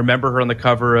second. I remember her on the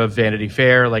cover of Vanity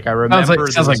Fair. Like I remember.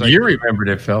 Sounds like you remembered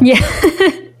it, Phil. Yeah.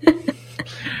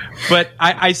 But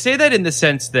I say that in the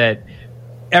sense that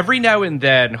every now and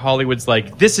then Hollywood's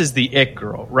like, this is the it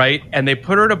girl, right? And they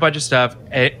put her in a bunch of stuff.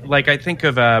 Like I think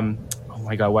of, oh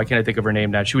my God, why can't I think of her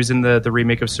name now? She was in the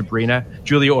remake of Sabrina,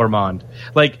 Julia Ormond.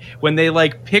 Like when they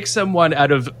like pick someone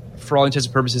out of, for all intents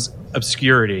and purposes,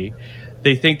 obscurity,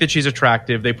 they think that she's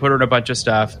attractive. They put her in a bunch of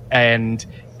stuff, and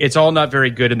it's all not very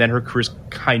good. And then her career's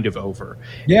kind of over.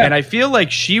 Yeah. And I feel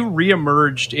like she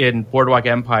reemerged in Boardwalk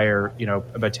Empire, you know,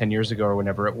 about 10 years ago or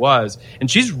whenever it was. And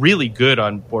she's really good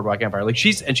on Boardwalk Empire. Like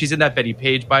she's in that Betty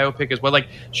Page biopic as well. Like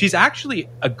she's actually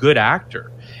a good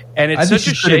actor. And it's such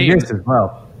a shame. As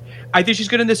well. I think she's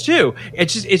good in this too.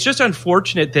 It's just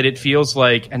unfortunate that it feels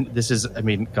like, and this is, I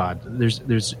mean, God, there's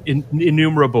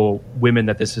innumerable women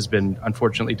that this has been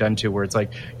unfortunately done to, where it's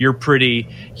like, you're pretty,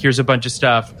 here's a bunch of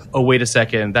stuff. Oh, wait a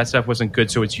second, that stuff wasn't good,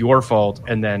 so it's your fault.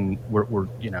 And then we're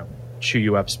you know, chew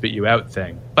you up, spit you out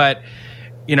thing. But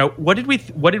you know, what did we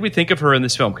think of her in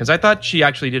this film? Because I thought she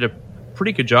actually did a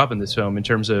pretty good job in this film in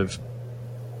terms of,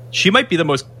 she might be the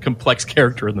most complex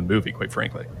character in the movie, quite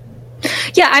frankly.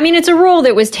 Yeah, I mean, it's a role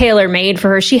that was tailor-made for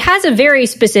her. She has a very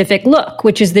specific look,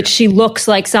 which is that she looks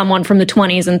like someone from the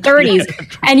 20s and 30s. Yeah.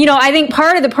 And, you know, I think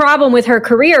part of the problem with her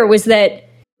career was that...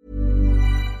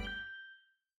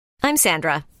 I'm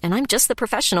Sandra, and I'm just the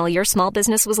professional your small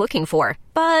business was looking for.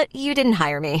 But you didn't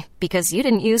hire me, because you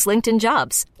didn't use LinkedIn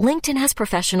Jobs. LinkedIn has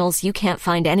professionals you can't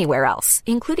find anywhere else,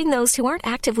 including those who aren't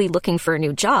actively looking for a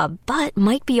new job, but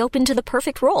might be open to the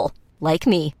perfect role, like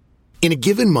me. In a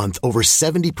given month, over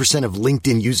 70% of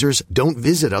LinkedIn users don't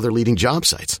visit other leading job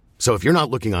sites. So if you're not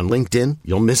looking on LinkedIn,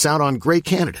 you'll miss out on great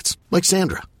candidates like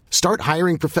Sandra. Start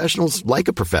hiring professionals like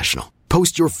a professional.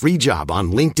 Post your free job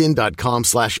on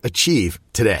linkedin.com/achieve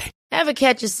today. Ever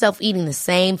catch yourself eating the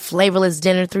same flavorless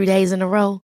dinner 3 days in a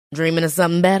row? Dreaming of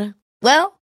something better?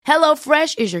 Well,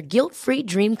 HelloFresh is your guilt-free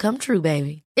dream come true,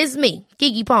 baby. It's me,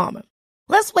 Keke Palmer.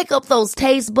 Let's wake up those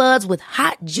taste buds with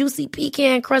hot, juicy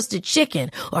pecan-crusted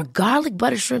chicken or garlic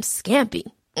butter shrimp scampi.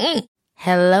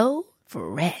 Hello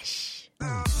Fresh.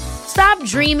 Stop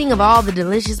dreaming of all the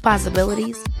delicious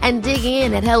possibilities and dig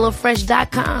in at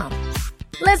HelloFresh.com.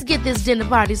 Let's get this dinner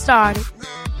party started.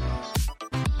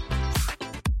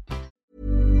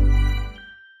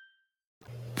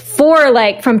 For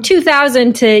like from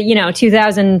 2000 to, you know,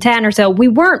 2010 or so, we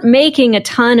weren't making a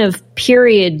ton of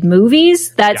period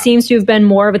movies. That seems to have been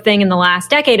more of a thing in the last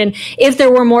decade. And if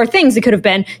there were more things, it could have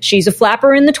been she's a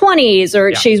flapper in the 20s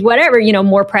or she's whatever, you know,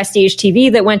 more prestige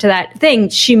TV that went to that thing.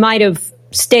 She might have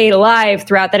stayed alive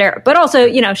throughout that era. But also,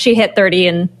 you know, she hit 30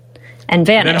 and and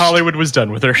vanished. And then Hollywood was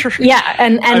done with her. Yeah,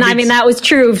 and I mean that was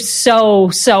true of so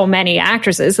many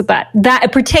actresses that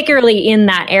particularly in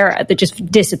that era that just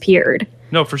disappeared.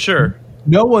 No, for sure.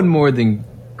 No one more than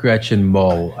Gretchen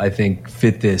Mol, I think,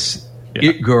 fit this.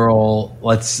 It girl,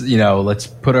 let's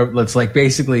put her, let's like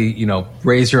basically,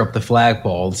 raise her up the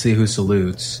flagpole, see who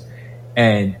salutes.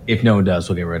 And if no one does,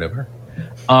 we'll get rid of her.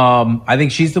 I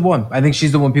think she's the one. I think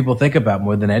she's the one people think about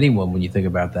more than anyone when you think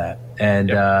about that. And,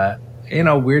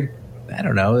 weird, I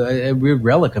don't know, a weird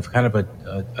relic of kind of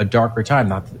a darker time.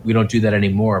 Not that we don't do that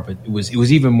anymore, but it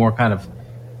was even more kind of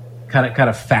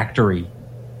factory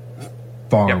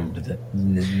farmed.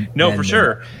 No, for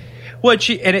sure. Well,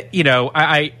 she's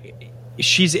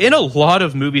in a lot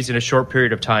of movies in a short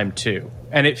period of time too.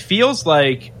 And it feels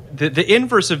like the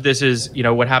inverse of this is,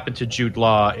 what happened to Jude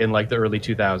Law in like the early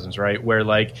 2000s, right? Where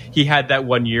like he had that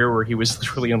one year where he was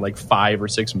literally in like 5 or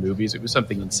 6 movies. It was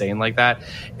something insane like that.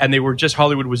 And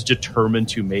Hollywood was determined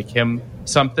to make him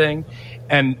something.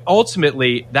 And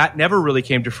ultimately that never really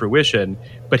came to fruition,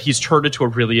 but he's turned into a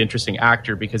really interesting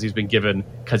actor because he's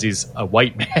a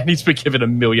white man. He's been given a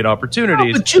million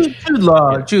opportunities. But Jude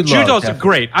Law's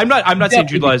great. I'm not saying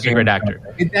Jude Law is a great actor.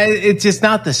 It's just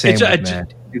not the same.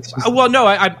 Well, no,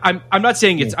 I'm not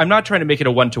saying it's. I'm not trying to make it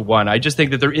a 1-to-1. I just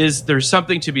think that there's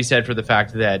something to be said for the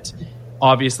fact that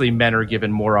obviously men are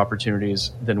given more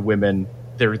opportunities than women.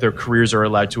 Their careers are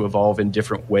allowed to evolve in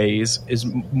different ways is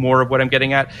more of what I'm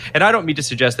getting at. And I don't mean to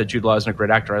suggest that Jude Law isn't a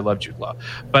great actor. I love Jude Law,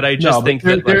 but I just think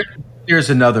there's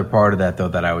another part of that though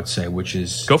that I would say, which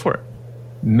is go for it.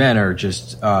 Men are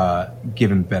just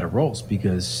given better roles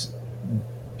because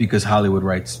Hollywood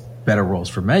writes better roles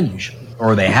for men usually,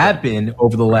 or they have been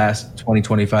over the last 20,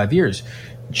 25 years.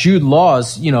 Jude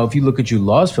Law's, if you look at Jude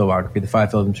Law's filmography, the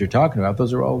 5 films you're talking about,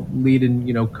 those are all lead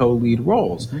and, co-lead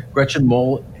roles. Mm-hmm. Gretchen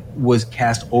Mol was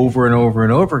cast over and over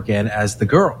and over again as the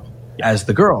girl,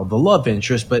 the love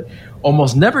interest, but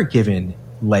almost never given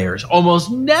layers,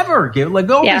 almost never given,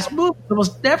 this movie,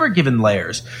 almost never given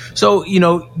layers. So,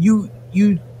 you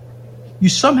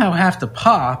somehow have to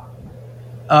pop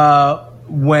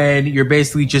when you're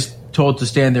basically just told to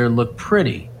stand there and look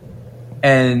pretty.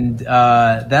 And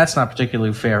that's not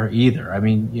particularly fair either. I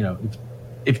mean,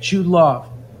 if Jude Law,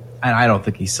 and I don't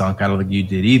think he sunk, I don't think you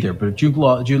did either, but if Jude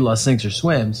Law sinks or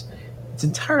swims, it's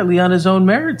entirely on his own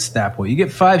merits at that point. You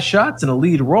get 5 shots in a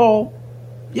lead role,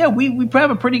 we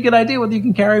have a pretty good idea whether you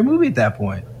can carry a movie at that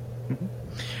point.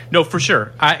 No, for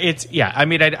sure. I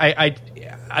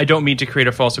don't mean to create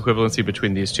a false equivalency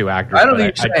between these two actors. I don't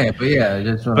think you're saying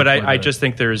it, but I just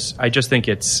think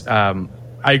it's.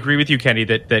 I agree with you, Kenny,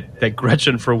 that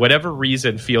Gretchen, for whatever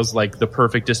reason, feels like the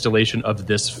perfect distillation of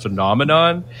this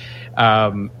phenomenon,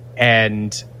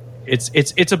 and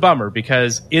it's a bummer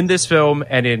because in this film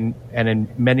and in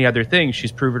many other things,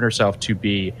 she's proven herself to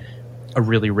be a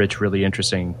really rich, really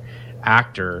interesting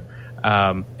actor,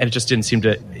 and it just didn't seem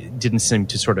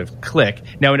to sort of click.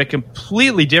 Now, in a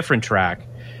completely different track,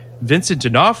 Vincent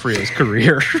D'Onofrio's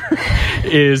career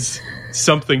is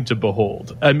something to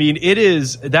behold. I mean, it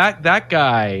is that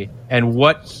guy and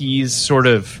what he's sort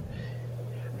of.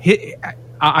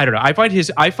 I don't know. I find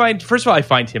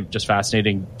him just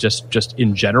fascinating. Just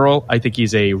in general, I think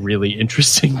he's a really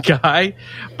interesting guy.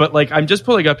 But I'm just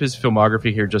pulling up his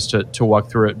filmography here just to walk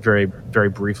through it very, very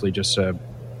briefly, just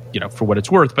for what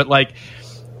it's worth. But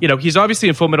he's obviously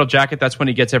in Full Metal Jacket. That's when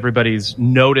he gets everybody's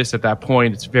notice at that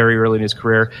point. It's very early in his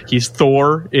career. He's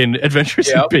Thor in Adventures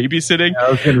in Babysitting.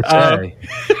 I was going to say.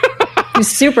 He's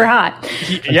super hot.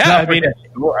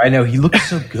 I know. He looks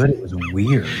so good. It was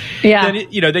weird. Yeah.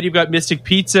 Then you've got Mystic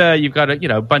Pizza. You've got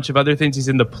a bunch of other things. He's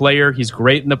in The Player. He's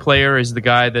great in The Player. He's the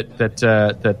guy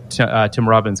that Tim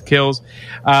Robbins kills.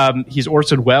 He's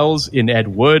Orson Welles in Ed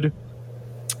Wood.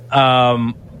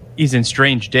 He's in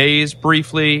Strange Days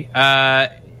briefly.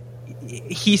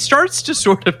 He starts to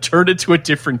sort of turn into a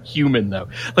different human, though.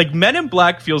 Men in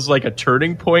Black feels like a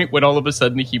turning point when all of a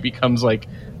sudden he becomes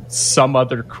some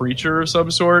other creature of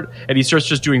some sort, and he starts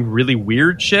just doing really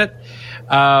weird shit.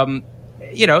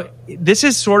 This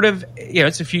is sort of,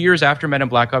 it's a few years after Men in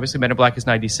Black. Obviously, Men in Black is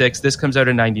 96. This comes out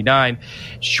in 99.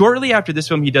 Shortly after this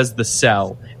film, he does The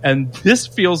Cell, and this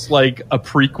feels like a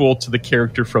prequel to the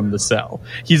character from The Cell.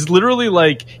 He's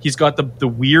literally he's got the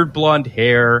weird blonde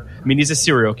hair. I mean, he's a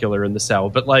serial killer in The Cell,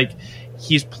 but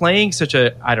he's playing such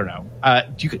a, I don't know.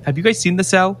 Have you guys seen The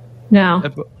Cell? No.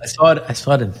 I saw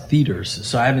it in theaters,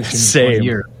 so I haven't seen it in 20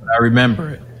 years. I remember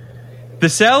it. The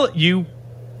Cell, you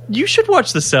should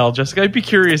watch The Cell, Jessica. I'd be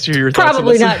curious to hear your thoughts.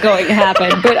 Probably not going to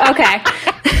happen, but okay.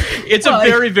 It's a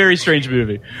very, very strange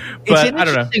movie. But it's an I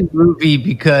don't know. interesting movie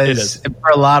because for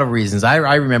a lot of reasons.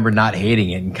 I remember not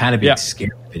hating it and kind of being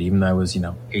scared of it, even though I was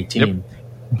 18. Yep.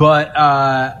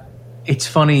 But it's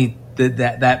funny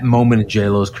that moment in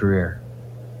J-Lo's career.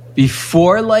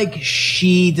 Before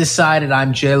she decided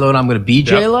I'm J-Lo and I'm going to be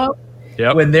J-Lo,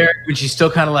 when she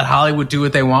still kind of let Hollywood do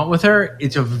what they want with her,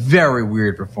 it's a very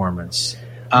weird performance.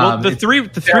 Well, the three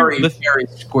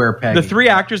square peg. The three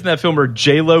actors in that film are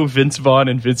J-Lo, Vince Vaughn,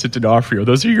 and Vincent D'Onofrio.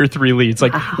 Those are your three leads.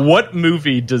 What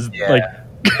movie does that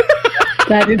makes?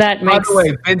 By the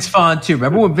way, Vince Vaughn too.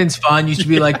 Remember when Vince Vaughn used to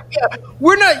be like,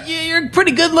 "We're not. You're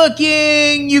pretty good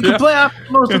looking. You can play off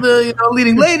most of the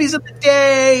leading ladies of the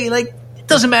day. It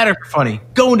doesn't matter if you're funny.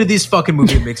 Go into this fucking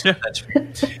movie. It makes sense.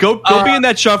 Go be in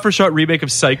that shot-for-shot remake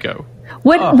of Psycho.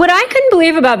 What I couldn't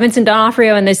believe about Vincent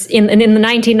D'Onofrio in this in the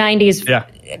 1990s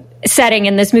setting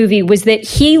in this movie was that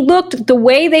he looked, the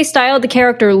way they styled the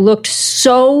character looked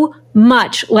so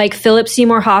much like Philip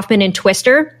Seymour Hoffman in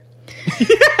Twister.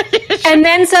 And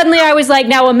then suddenly I was like,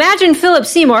 now imagine Philip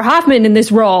Seymour Hoffman in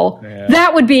this role. Yeah.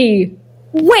 That would be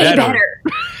way better.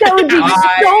 That would be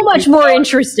so much more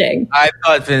interesting. I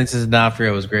thought Vincent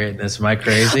D'Onofrio was great in this. Am I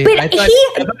crazy? But I thought he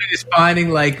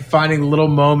was finding little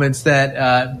moments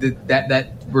that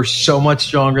were so much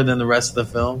stronger than the rest of the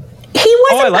film. He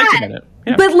wasn't I liked him in it.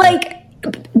 Yeah. But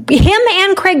him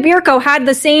and Craig Bierko had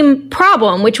the same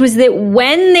problem, which was that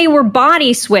when they were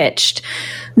body switched,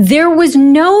 there was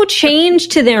no change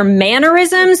to their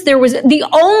mannerisms. There was the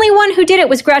only one who did it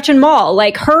was Gretchen Mol.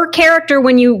 Her character,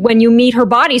 when you meet her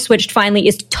body switched finally,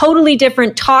 is totally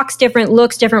different, talks different,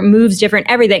 looks different, moves different,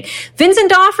 everything. Vincent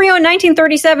D'Onofrio in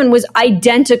 1937 was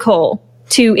identical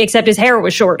to, except his hair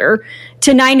was shorter,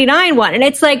 to 99 one. And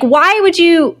it's why would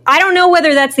you, I don't know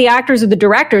whether that's the actors or the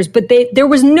directors, but there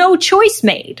was no choice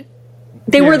made.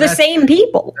 They were the same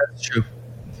people. That's true.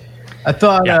 I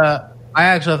thought, I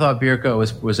actually thought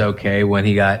Bierko was okay when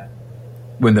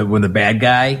when the bad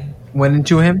guy went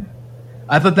into him.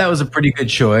 I thought that was a pretty good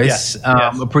choice.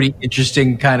 A pretty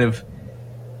interesting kind of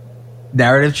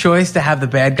narrative choice to have the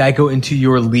bad guy go into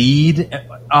your lead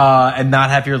and not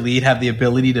have your lead have the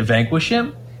ability to vanquish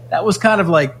him. That was kind of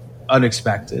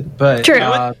unexpected, but true.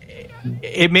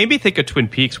 It made me think of Twin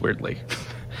Peaks weirdly.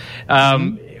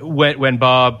 When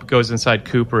Bob goes inside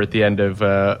Cooper at the end of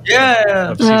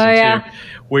season 2,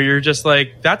 where you're just to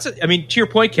your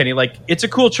point, Kenny, it's a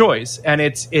cool choice, and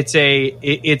it's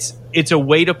a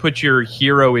way to put your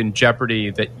hero in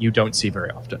jeopardy that you don't see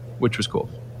very often, which was cool.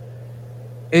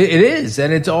 It is,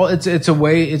 and it's a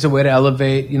way to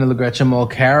elevate the Gretchen Mol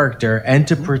character and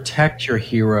to protect your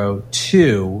hero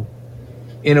too,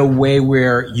 in a way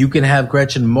where you can have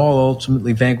Gretchen Mol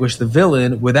ultimately vanquish the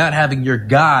villain without having your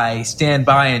guy stand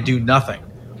by and do nothing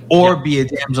or be a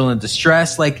damsel in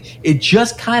distress. It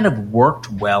just kind of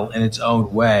worked well in its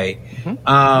own way.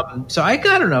 Mm-hmm. So I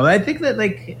don't know. I think that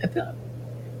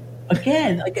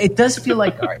it does feel all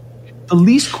right, the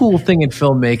least cool thing in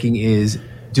filmmaking is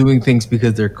doing things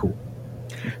because they're cool.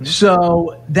 Mm-hmm.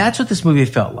 So that's what this movie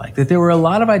felt like. That there were a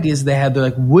lot of ideas they had.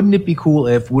 They're wouldn't it be cool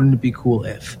if? Wouldn't it be cool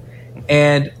if?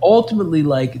 And ultimately,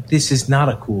 this is not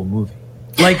a cool movie.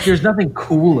 There's nothing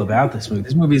cool about this movie.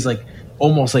 This movie is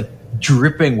almost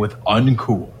dripping with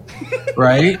uncool,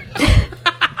 right?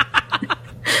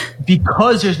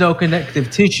 Because there's no connective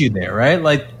tissue there, right?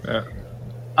 But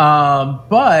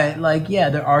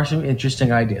there are some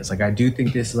interesting ideas. I do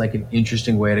think this is an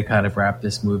interesting way to kind of wrap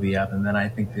this movie up. And then I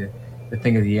think the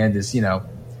thing at the end is,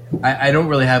 I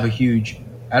don't have a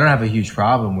huge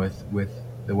problem with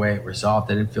the way it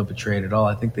resolved. I didn't feel betrayed at all.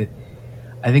 I think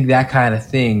that kind of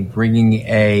thing, bringing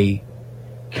a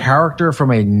character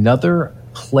from another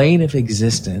plane of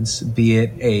existence, be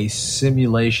it a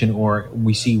simulation or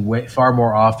we see far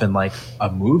more often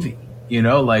a movie,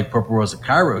 Purple Rose of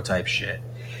Cairo type shit,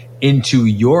 into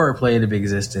your plane of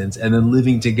existence and then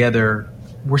living together.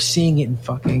 We're seeing it in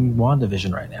fucking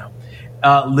WandaVision right now.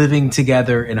 Living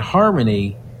together in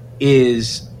harmony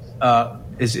is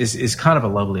kind of a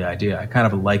lovely idea. I kind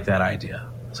of like that idea.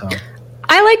 So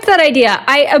I liked that idea.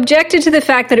 I objected to the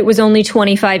fact that it was only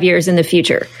 25 years in the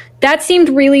future. That seemed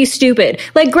really stupid.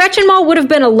 Gretchen Mol would have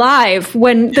been alive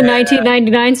when the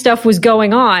 1999 stuff was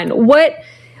going on.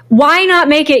 Why not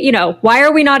make it, why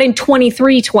are we not in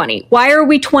 2320? Why are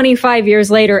we 25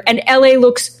 years later and LA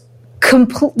looks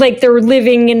they're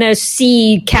living in a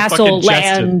sea castle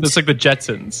land? It's like the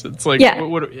Jetsons. It's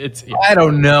I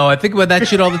don't know. I think about that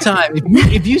shit all the time.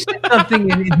 If you said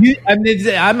something,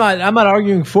 I'm not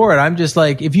arguing for it. I'm just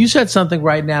if you said something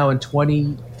right now in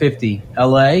 2050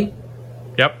 LA,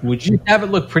 would you have it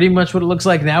look pretty much what it looks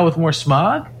like now with more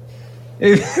smog?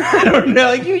 I don't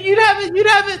know. You'd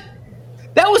have it.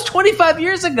 That was 25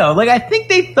 years ago. Like, I think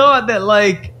they thought that,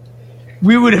 like,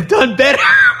 we would have done better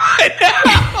by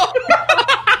now.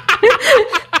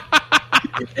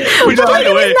 It was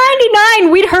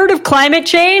 99. We'd heard of climate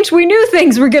change. We knew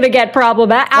things were going to get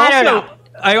problematic.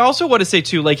 I also want to say,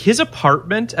 too, like, his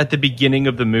apartment at the beginning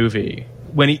of the movie,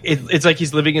 when it's like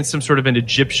he's living in some sort of an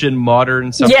Egyptian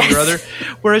modern something or other,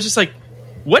 where it's just like,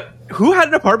 what? Who had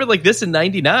an apartment like this in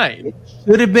 99? It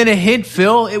should have been a hint,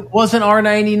 Phil. It wasn't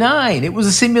R99. It was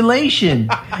a simulation.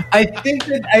 I think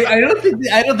that I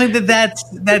don't think that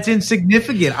that's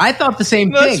insignificant. I thought the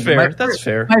same thing. That's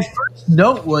fair. My first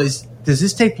note was, does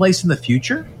this take place in the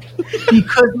future?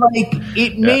 Because like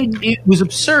it was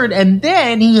absurd. And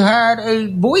then he had a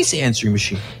voice answering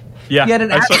machine. Yeah, he had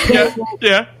an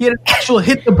actual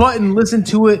hit the button, listen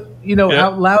to it,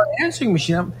 out loud answering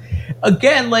machine.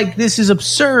 Again, like, this is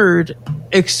absurd,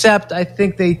 except I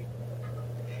think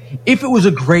if it was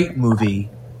a great movie,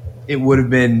 it would have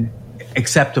been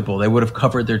acceptable. They would have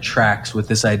covered their tracks with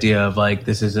this idea of, like,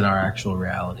 this isn't our actual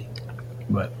reality.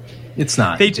 But it's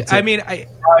not. I just think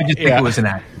it was an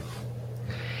act.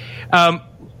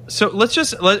 So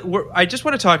I just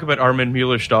want to talk about Armin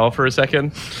Mueller-Stahl for a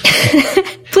second.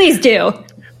 Please do.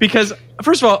 Because,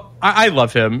 first of all, I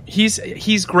love him.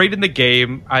 He's great in the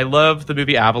game. I love the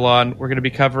movie Avalon. We're going to be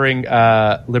covering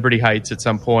Liberty Heights at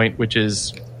some point, which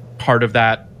is part of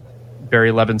that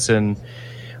Barry Levinson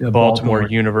Baltimore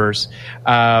universe.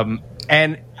 I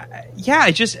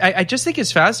just think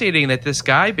it's fascinating that this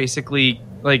guy basically,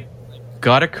 like,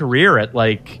 got a career at,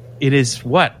 like, it is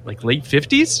what, like, late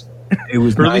 50s? It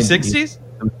was early 60s?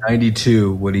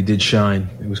 92 when he did Shine.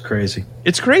 It was crazy.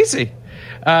 It's crazy.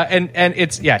 And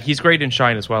it's, he's great in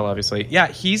Shine as well, obviously. Yeah,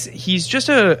 he's just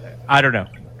I don't know.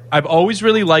 I've always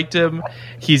really liked him.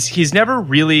 He's never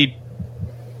really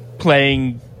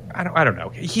playing, I don't know.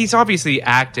 He's obviously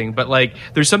acting, but, like,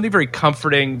 there's something very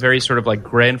comforting, very sort of, like,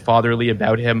 grandfatherly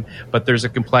about him, but there's a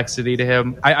complexity to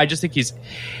him. I just think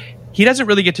he doesn't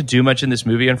really get to do much in this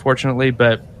movie, unfortunately,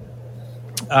 but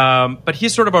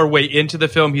he's sort of our way into the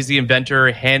film. He's the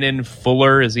inventor. Hannon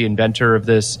Fuller is the inventor of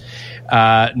this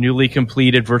newly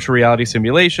completed virtual reality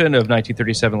simulation of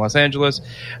 1937 Los Angeles.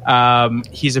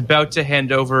 He's about to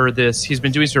hand over this. He's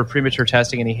been doing sort of premature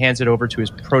testing, and he hands it over to his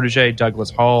protege,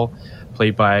 Douglas Hall,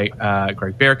 played by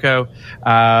Greg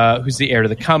Berko, who's the heir to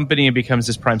the company and becomes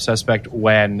this prime suspect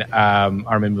when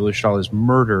Armin Mueller-Stahl is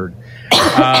murdered.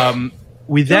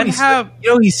 We then have...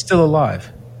 he's still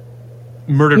alive.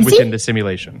 Murdered within the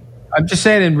simulation. I'm just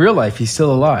saying, in real life, he's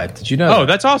still alive. Did you know? Oh,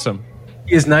 that's awesome.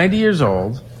 He is 90 years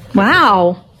old.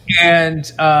 Wow.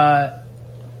 And I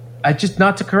just,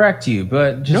 not to correct you,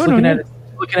 but just looking at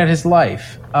his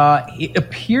life, it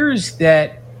appears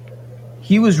that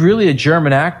he was really a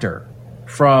German actor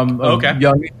from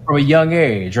a young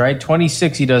age, right?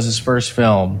 26, he does his first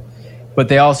film, but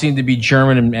they all seem to be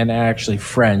German and actually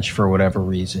French for whatever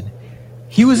reason.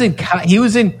 He was in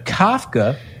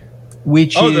Kafka,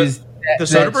 which is the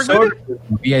Soderbergh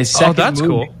movie? Yeah, that's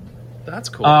movie. Cool. That's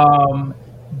cool.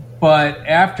 But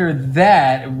after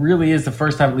that, it really is the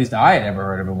first time, at least I had ever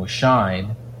heard of him, was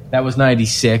Shine. That was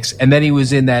 96. And then he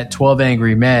was in that 12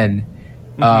 Angry Men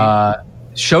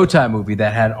Showtime movie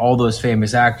that had all those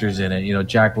famous actors in it.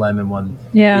 Jack Lemmon won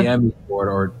the Emmy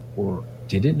Award, or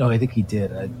didn't? No, I think he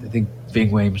did. I think Ving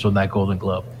Rhames won that Golden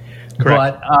Globe.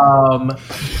 Correct.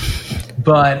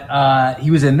 But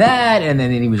he was in that, and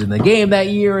then he was in The Game that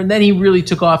year, and then he really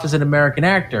took off as an American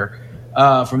actor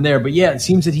from there. But yeah, it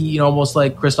seems that he, almost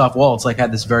like Christoph Waltz, like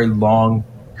had this very long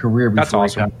career before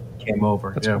he came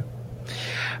over. That's cool.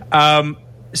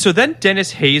 So then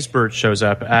Dennis Haysbert shows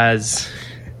up as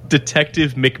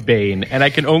Detective McBain, and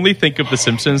I can only think of The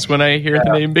Simpsons when I hear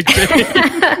the name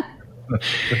McBain.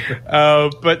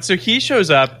 But so he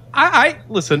shows up. I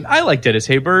listen. I like Dennis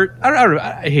Haysbert.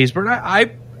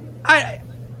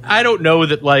 I don't know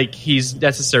that, like, he's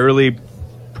necessarily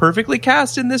perfectly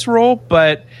cast in this role,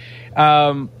 but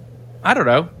I don't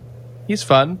know. He's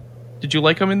fun. Did you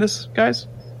like him in this, guys?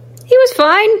 He was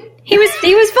fine. He was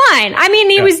fine. I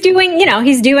mean, he was doing,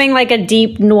 he's doing like a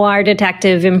deep noir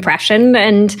detective impression,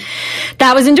 and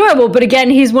that was enjoyable. But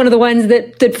again, he's one of the ones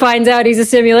that finds out he's a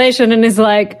simulation and is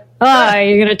like, "Oh, are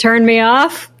you going to turn me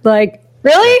off? Like,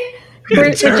 really?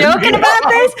 We're joking about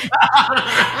this?"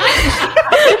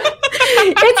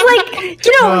 It's like,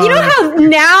 you know how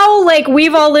now, like,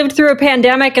 we've all lived through a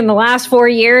pandemic in the last 4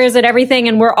 years and everything,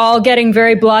 and we're all getting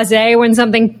very blasé when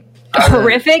something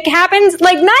horrific happens.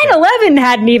 Like, 9/11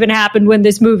 hadn't even happened when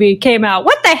this movie came out.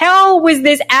 What the hell was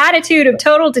this attitude of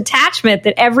total detachment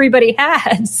that everybody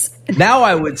has? Now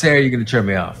I would say, are you going to turn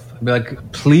me off? I'd be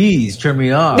like, please turn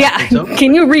me off. Yeah,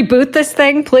 can you reboot this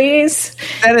thing, please?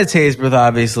 Dennis Haysbert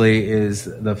obviously is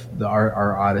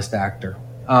our oddest actor.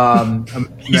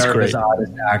 He's America's great.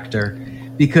 oddest actor,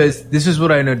 because this is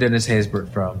what I know Dennis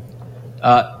Haysbert from.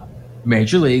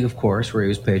 Major League, of course, where he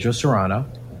was Pedro Serrano,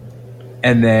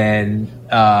 and then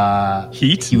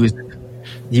Heat. He was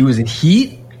in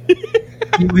Heat.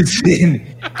 he was in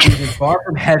Far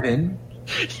From Heaven.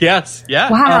 Yes,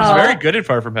 yeah. Wow. He was very good in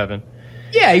Far From Heaven.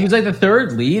 Yeah, he was like the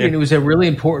third lead, and it was a really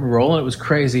important role, and it was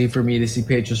crazy for me to see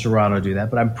Pedro Serrano do that.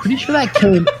 But I'm pretty sure that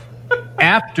came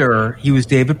after he was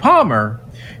David Palmer,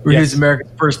 where he was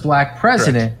America's first black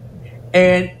president. Correct.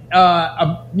 And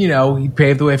he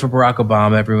paved the way for Barack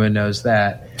Obama. Everyone knows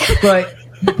that. But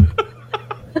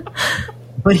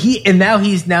now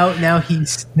he's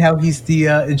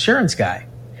the insurance guy.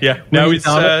 Yeah, now he's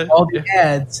on all the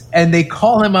ads, and they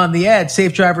call him on the ad,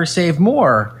 "Safe Driver, Save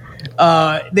More."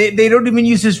 They don't even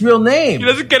use his real name. He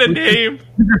doesn't get a name.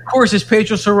 Of course, it's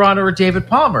Pedro Serrano or David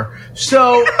Palmer.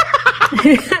 So, or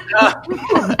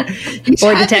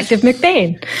Detective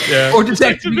McBain. Yeah. Or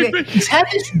Detective McBain. He's had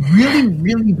this really,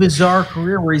 really bizarre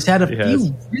career where he's had a few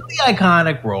really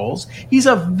iconic roles. He's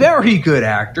a very good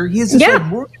actor. He has this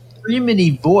Morgan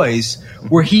Freeman-y voice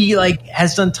where he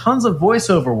has done tons of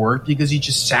voiceover work because he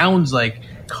just sounds like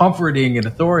comforting and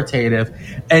authoritative,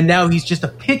 and now he's just a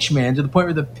pitch man to the point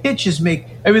where the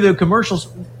commercials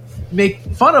make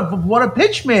fun of what a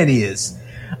pitch man he is.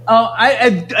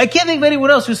 I can't think of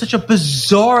anyone else who's such a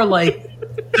bizarre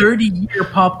 30-year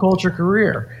pop culture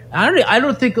career. I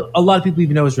don't think a lot of people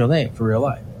even know his real name for real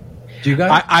life. Do you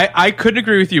guys? I couldn't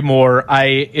agree with you more.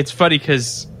 It's funny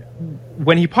because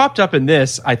when he popped up in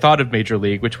this, I thought of Major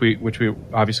League, which we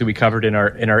obviously we covered in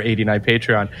our 89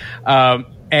 Patreon,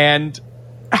 and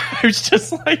I was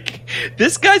just like,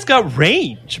 this guy's got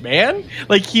range, man.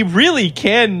 He really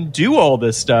can do all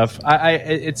this stuff.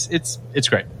 It's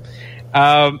great.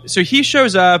 So he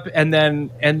shows up, and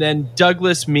then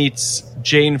Douglas meets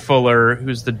Jane Fuller,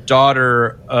 who's the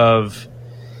daughter of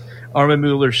Armin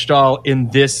Mueller-Stahl in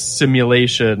this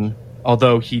simulation,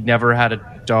 although he never had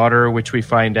a daughter, which we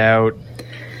find out.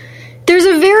 There's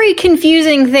a very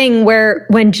confusing thing where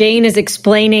when Jane is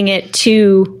explaining it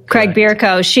to Craig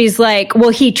Bierko, she's like,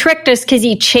 well, he tricked us because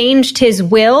he changed his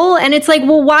will. And it's like,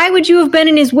 well, why would you have been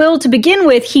in his will to begin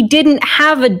with? He didn't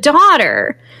have a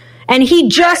daughter. And he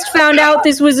just found out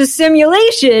this was a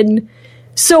simulation.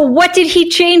 So what did he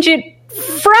change it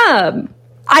from?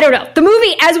 I don't know. The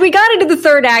movie, as we got into the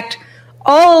third act,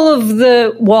 all of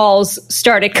the walls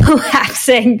started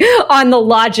collapsing on the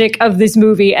logic of this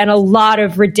movie, and a lot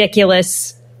of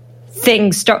ridiculous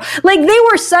things they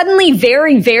were suddenly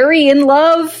very, very in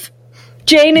love,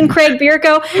 Jane and Craig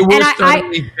Bierko.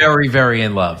 Suddenly very, very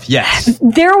in love. Yes.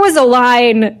 There was a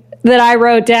line that I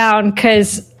wrote down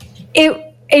because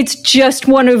it's just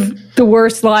one of the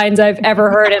worst lines I've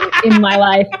ever heard in my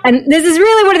life. And this is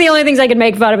really one of the only things I can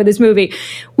make fun of in this movie,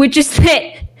 which is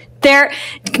that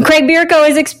Craig Bierko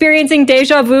is experiencing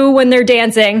deja vu when they're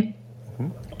dancing.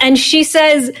 And she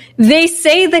says, they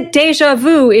say that deja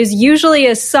vu is usually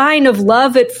a sign of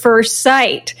love at first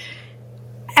sight.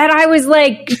 And I was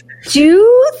like,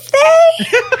 do they?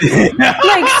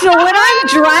 So when I'm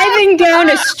driving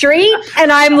down a street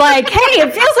and I'm like, hey,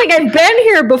 it feels like I've been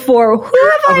here before. Who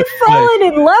have I fallen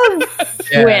in love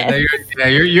with?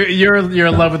 You're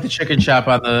in love with the chicken shop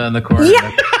on the corner. Yeah,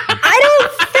 I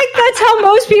don't think that's how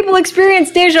most people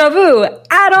experience deja vu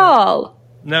at all.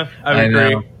 No, I would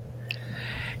agree. Know.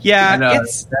 Yeah,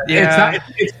 it's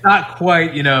not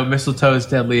quite, mistletoe's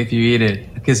deadly if you eat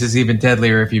it, because it's even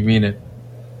deadlier if you mean it.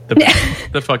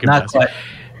 The fucking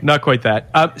not quite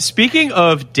that. Speaking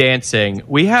of dancing,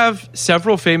 we have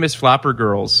several famous flapper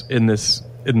girls in this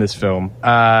film.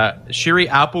 Shiri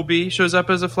Appleby shows up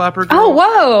as a flapper girl. Oh,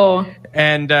 whoa!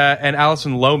 And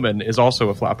Alison Lohman is also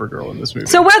a flapper girl in this movie.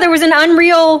 So there was an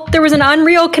unreal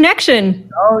connection.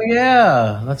 Oh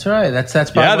yeah, that's right. That's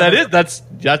that's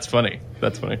funny.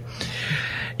 That's funny.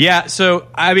 Yeah. So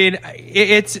I mean,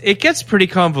 it gets pretty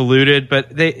convoluted, but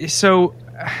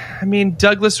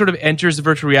Douglas sort of enters the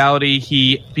virtual reality.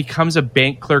 He becomes a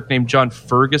bank clerk named John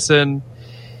Ferguson.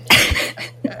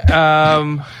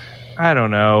 I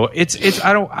don't know. It's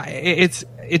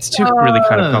too really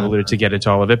kind of convoluted to get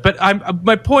into all of it. But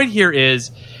my point here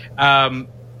is,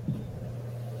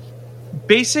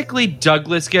 basically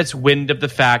Douglas gets wind of the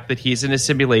fact that he's in a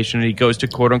simulation and he goes to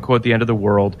quote unquote the end of the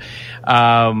world.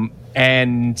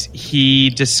 And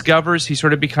he discovers, he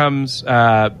sort of becomes,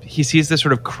 he sees this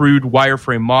sort of crude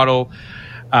wireframe model,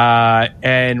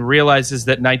 and realizes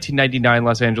that 1999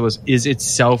 Los Angeles is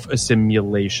itself a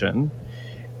simulation.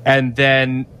 And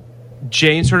then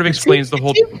Jane sort of explains the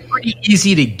whole. It's pretty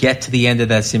easy to get to the end of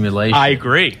that simulation. I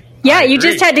agree. Yeah, you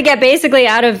just had to get basically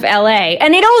out of LA.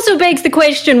 And it also begs the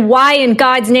question, why in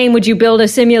God's name would you build a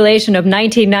simulation of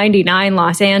 1999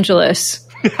 Los Angeles?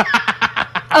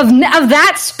 of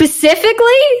that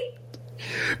specifically?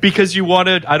 Because you want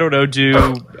to, I don't know,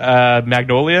 do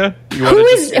Magnolia? Who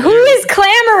is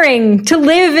clamoring to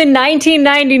live in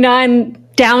 1999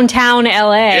 downtown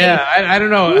LA? Yeah, I don't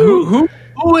know.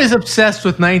 Who is obsessed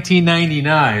with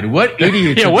 1999? What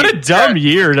idiot? Yeah, what a dumb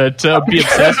year to be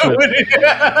obsessed with.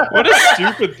 What a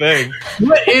stupid thing.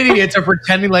 What idiots are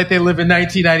pretending like they live in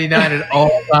 1999 at all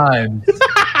times?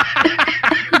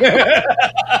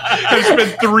 I've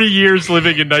spent 3 years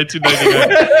living in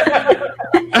 1999.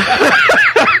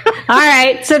 All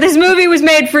right, so this movie was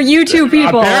made for you two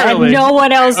people and no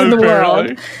one else in the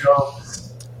world.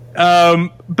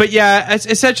 But yeah,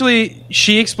 essentially,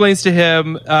 she explains to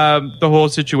him the whole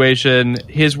situation.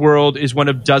 His world is one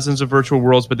of dozens of virtual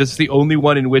worlds, but this is the only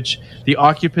one in which the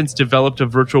occupants developed a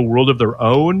virtual world of their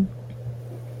own.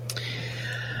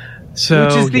 So,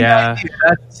 which is the idea.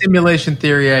 That's simulation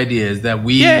theory idea, is that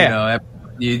we,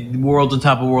 worlds on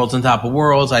top of worlds on top of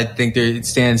worlds. I think it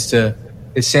stands to,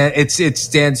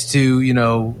 you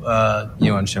know, understand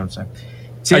what I'm saying.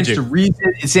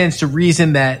 It stands to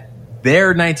reason that their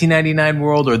 1999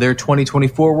 world or their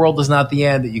 2024 world is not the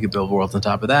end, that you could build worlds on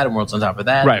top of that and worlds on top of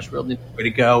that. Right. There's really no way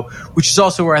to go, which is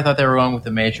also where I thought they were going with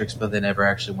the Matrix, but they never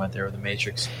actually went there with the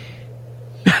Matrix.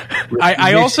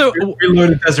 I also...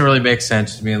 It doesn't really make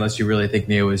sense to me unless you really think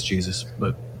Neo is Jesus.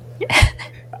 But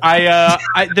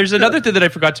there's another thing that I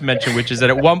forgot to mention, which is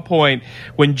that at one point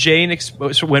when when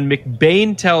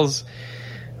McBain tells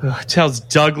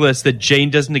Douglas that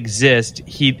Jane doesn't exist,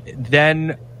 he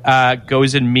then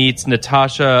goes and meets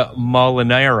Natasha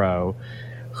Molinaro,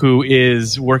 who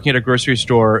is working at a grocery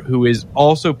store, who is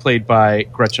also played by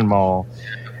Gretchen Mol.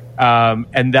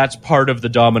 And that's part of the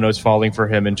dominoes falling for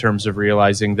him in terms of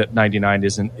realizing that 99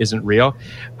 isn't real.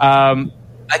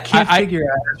 I can't figure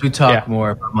out as we talk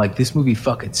more if I'm like, this movie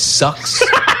fucking sucks.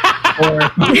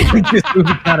 Or this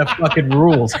movie kind of fucking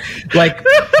rules. Like,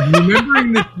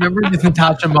 remember this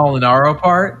Natasha Molinaro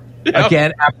part? Yep.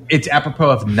 Again, it's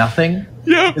apropos of nothing.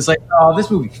 Yeah. It's like, oh,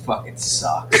 this movie fucking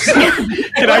sucks.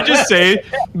 Can I just say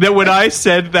that when I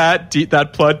said that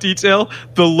plot detail,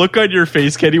 the look on your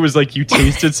face, Kenny, was like you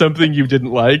tasted something you didn't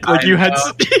like. Like you had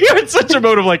such a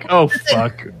mode of like, oh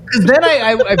fuck. Because then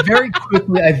I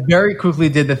very quickly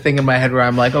did the thing in my head where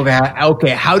I'm like, okay,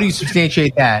 how do you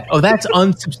substantiate that? Oh, that's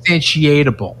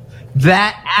unsubstantiatable.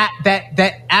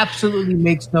 That absolutely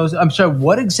makes no sense. I'm sorry.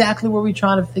 What exactly were we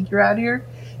trying to figure out here?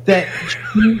 That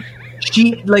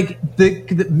she like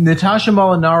the Natasha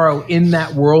Molinaro in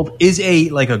that world is a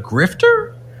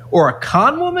grifter or a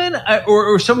con woman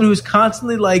or someone who's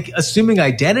constantly like assuming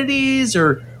identities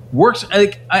or works.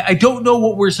 Like I don't know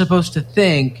what we're supposed to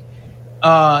think.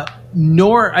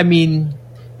 Nor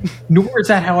is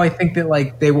that how I think that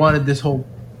like they wanted this whole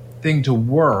thing to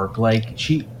work. Like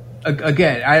she.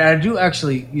 Again, I do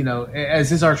actually, you know,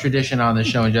 as is our tradition on this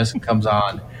show, and Jessica comes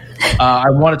on,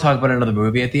 I want to talk about another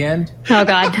movie at the end. Oh,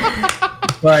 God.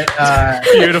 But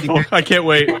beautiful. I can't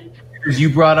wait. Because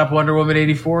you brought up Wonder Woman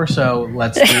 84, so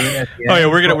let's do it at the end. Oh, yeah,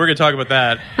 we're gonna talk about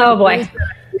that. Oh, boy.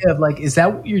 Like, is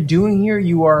that what you're doing here?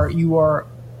 You are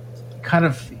kind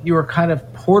of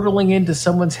portaling into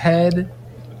someone's head,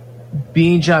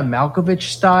 being John Malkovich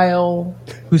style,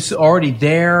 who's already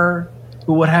there.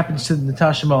 But what happens to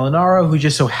Natasha Molinaro, who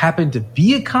just so happened to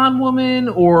be a con woman,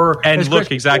 and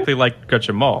look exactly like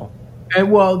Gretchen Mol?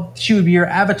 And well, she would be your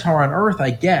avatar on Earth,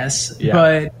 I guess. Yeah.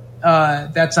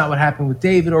 But that's not what happened with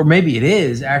David, or maybe it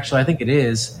is. Actually, I think it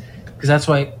is, because that's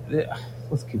why.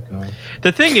 Let's keep going.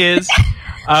 The thing is,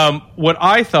 what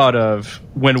I thought of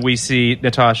when we see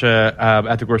Natasha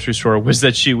at the grocery store was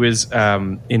that she was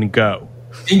in Go.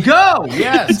 In Go,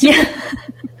 yes. Yeah.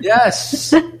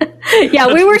 Yes. Yeah,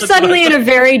 we were suddenly in a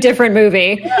very different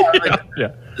movie.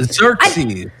 Yeah.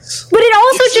 Xerxes. But it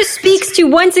also just speaks to,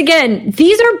 once again,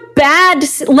 these are bad.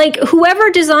 Like,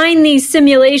 whoever designed these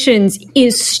simulations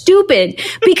is stupid.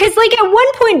 Because, like, at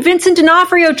one point, Vincent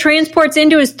D'Onofrio transports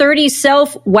into his 30s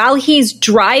self while he's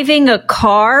driving a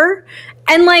car.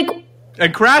 And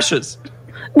crashes.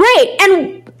 Right.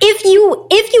 And if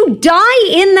you die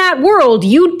in that world,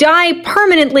 you die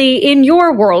permanently in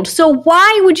your world. So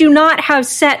why would you not have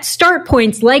set start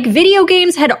points like video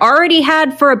games had already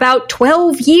had for about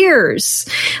 12 years?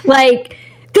 Like,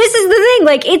 this is the thing.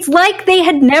 Like, it's like they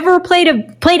had never played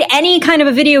any kind of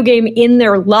a video game in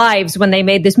their lives when they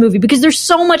made this movie, because there's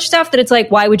so much stuff that it's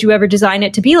like, why would you ever design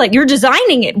it to be like? You're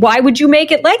designing it. Why would you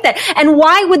make it like that? And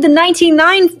why would the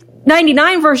 99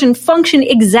 99 version function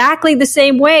exactly the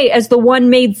same way as the one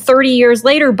made 30 years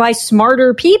later by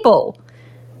smarter people?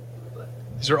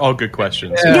 These are all good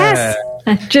questions. Yes.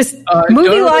 Just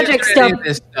movie logic stuff.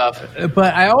 This stuff.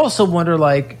 But I also wonder,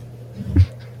 like,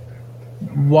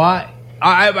 why?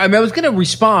 I was going to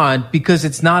respond because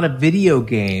it's not a video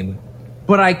game,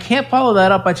 but I can't follow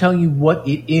that up by telling you what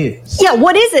it is. Yeah,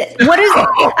 what is it? What is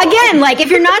it? Again, like,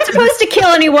 if you're not supposed to kill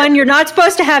anyone, you're not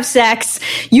supposed to have sex,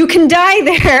 you can die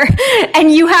there,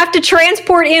 and you have to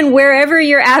transport in wherever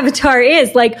your avatar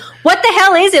is. Like, what the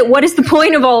hell is it? What is the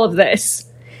point of all of this?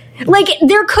 Like,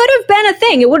 there could have been a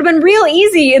thing. It would have been real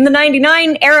easy in the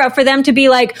 99 era for them to be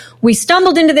like, we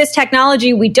stumbled into this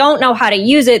technology. We don't know how to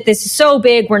use it. This is so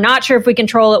big. We're not sure if we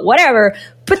control it, whatever.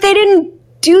 But they didn't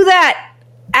do that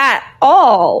at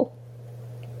all.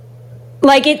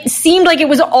 Like, it seemed like it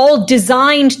was all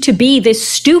designed to be this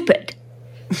stupid.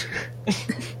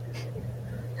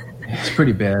 It's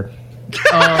pretty bad.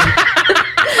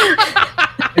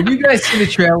 Have you guys seen the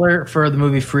trailer for the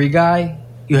movie Free Guy?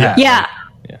 You have. Yeah.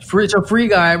 Free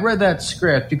Guy, I read that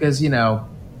script because, you know,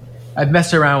 I've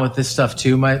messed around with this stuff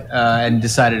too, and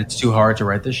decided it's too hard to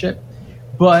write this shit.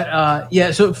 But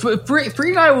so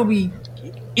Free Guy will be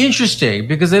interesting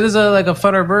because it is a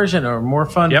funner version or more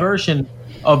fun version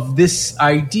of this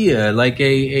idea, like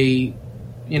a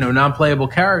non-playable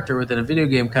character within a video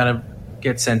game kind of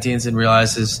gets sentience and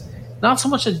realizes not so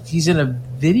much that he's in a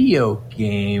video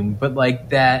game, but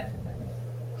like that.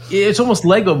 It's almost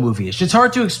Lego Movie-ish. It's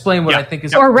hard to explain what I think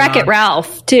is... Or Wreck-It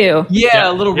Ralph, too. Yeah,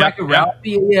 a little Wreck-It Ralph.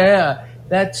 Yeah,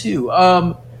 that too.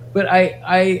 But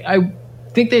I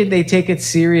think they take it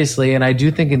seriously, and I do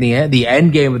think in the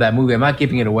end game of that movie, I'm not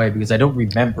giving it away because I don't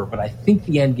remember, but I think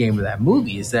the end game of that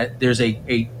movie is that there's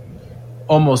a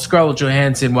almost Scarlett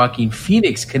Johansson, Joaquin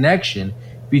Phoenix connection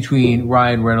between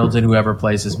Ryan Reynolds and whoever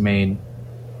plays his main...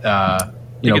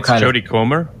 Jodie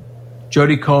Comer?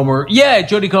 Jodie Comer. Yeah,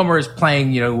 Jodie Comer is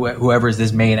playing, whoever is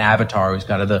this main avatar who's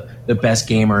kind of the best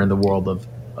gamer in the world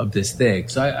of this thing.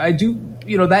 So I do,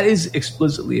 that is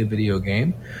explicitly a video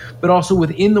game. But also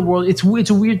within the world, it's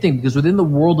a weird thing because within the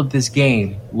world of this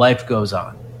game, life goes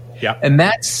on. Yeah. And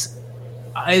that's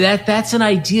an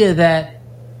idea that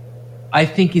I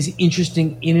think is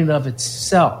interesting in and of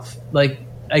itself. Like,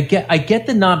 I get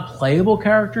the non-playable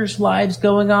characters' lives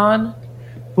going on,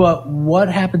 but what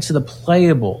happens to the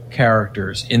playable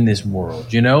characters in this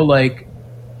world? Like,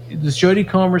 does Jodie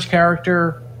Comer's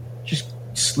character just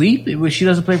sleep? She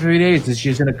doesn't play for 3 days. Is she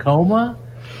just in a coma?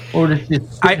 Or does she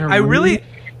sit in her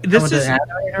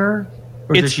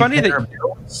room?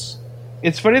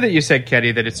 It's funny that you said,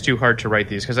 Kenny, that it's too hard to write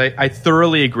these, because I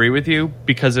thoroughly agree with you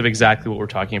because of exactly what we're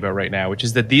talking about right now, which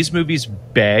is that these movies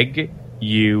beg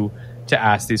you to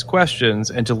ask these questions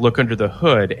and to look under the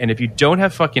hood. And if you don't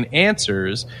have fucking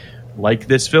answers, like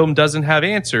this film doesn't have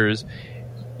answers,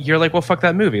 you're like, well, fuck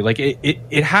that movie. Like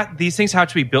these things have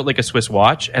to be built like a Swiss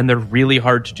watch, and they're really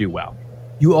hard to do well.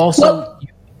 You also...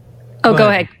 go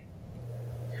ahead.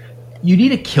 You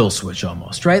need a kill switch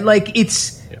almost, right? Like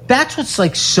that's what's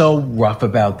like so rough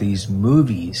about these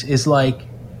movies is like,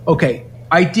 okay,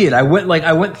 I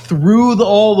went through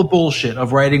all the bullshit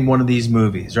of writing one of these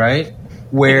movies, right?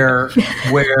 Where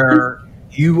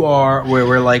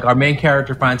like our main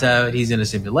character finds out he's in a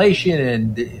simulation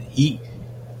and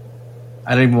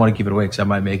I don't even want to give it away because I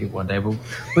might make it one day, but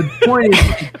the point is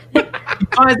he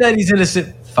finds out he's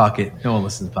innocent. Fuck it, no one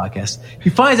listens to the podcast. He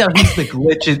finds out he's the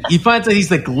glitch in the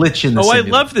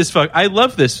simulation. I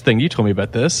love this thing. You told me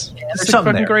about this. Yeah, it's a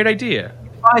fucking great idea. He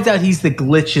finds out he's the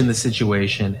glitch in the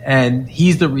situation, and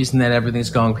he's the reason that everything's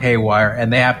going haywire,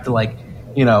 and they have to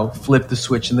flip the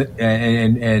switch and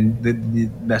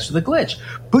mess with the glitch.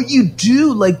 But you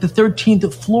do, like the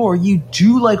 13th floor, you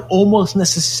do like almost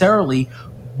necessarily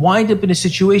wind up in a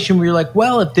situation where you're like,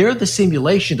 well, if they're the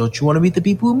simulation, don't you want to meet the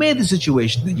people who made the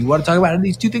situation? Then you want to talk about how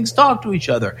these two things talk to each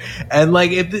other. And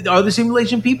like, are the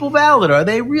simulation people valid? Are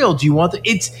they real? Do you want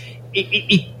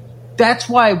that's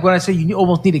why when I say you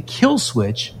almost need a kill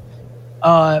switch,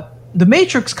 the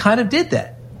Matrix kind of did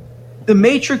that. The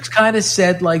Matrix kind of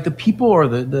said like the people or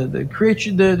the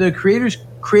creators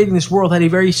creating this world had a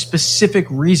very specific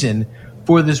reason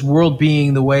for this world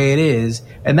being the way it is,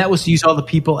 and that was to use all the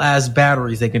people as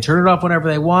batteries. They can turn it off whenever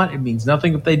they want. It means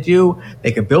nothing if they do.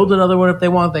 They can build another one if they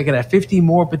want. They can have 50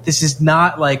 more, but this is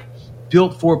not like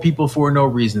built for people for no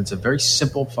reason. It's a very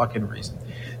simple fucking reason.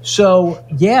 So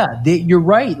yeah, you're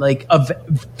right. Like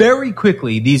very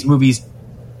quickly, these movies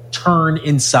turn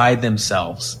inside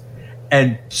themselves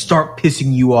and start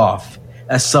pissing you off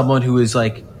as someone who is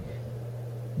like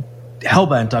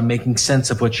hellbent on making sense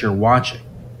of what you're watching.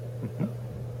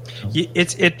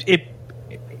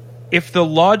 if the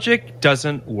logic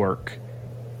doesn't work,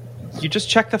 you just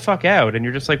check the fuck out, and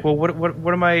you're just like, well,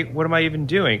 what am I even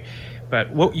doing?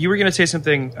 But you were going to say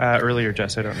something earlier,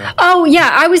 Jess. I don't know. Oh, yeah.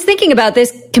 I was thinking about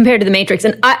this compared to The Matrix.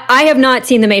 And I have not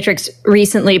seen The Matrix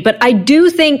recently, but I do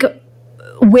think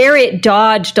where it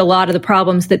dodged a lot of the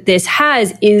problems that this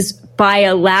has is by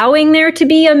allowing there to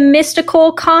be a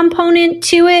mystical component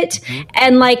to it,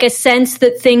 and like a sense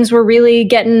that things were really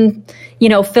getting,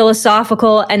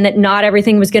 philosophical, and that not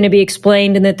everything was going to be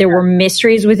explained, and that there were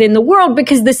mysteries within the world.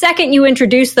 Because the second you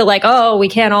introduce the we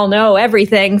can't all know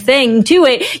everything thing to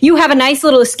it, you have a nice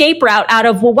little escape route out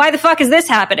of, well, why the fuck is this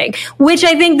happening? Which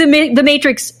I think the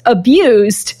Matrix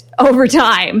abused over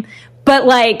time. But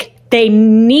they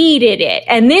needed it.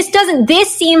 And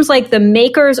this seems like the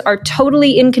makers are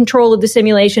totally in control of the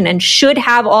simulation and should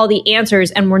have all the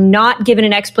answers, and we're not given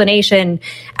an explanation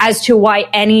as to why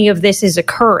any of this is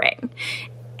occurring.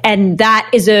 And that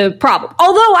is a problem.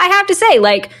 Although I have to say,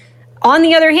 on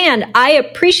the other hand, I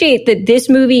appreciate that this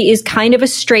movie is kind of a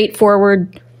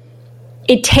straightforward,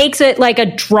 it takes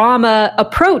a drama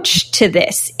approach to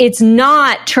this. It's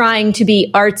not trying to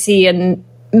be artsy and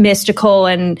mystical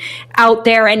and out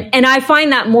there, and I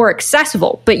find that more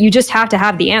accessible, but you just have to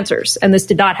have the answers, and this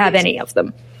did not have any of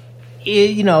them.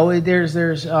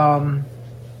 There's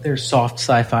soft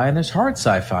sci-fi and there's hard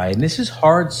sci-fi, and this is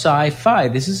hard sci-fi.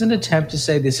 This is an attempt to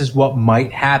say this is what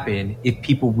might happen if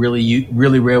people really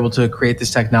were able to create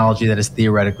this technology that is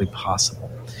theoretically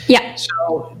possible. Yeah.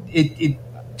 So it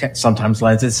sometimes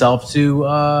lends itself to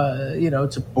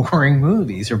to boring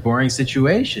movies or boring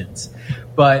situations.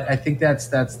 But I think that's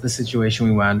the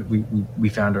situation we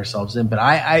found ourselves in. But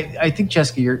I think,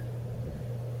 Jessica,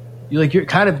 you're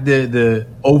kind of the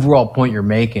overall point you're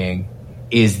making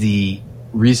is the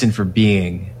reason for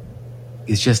being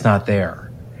is just not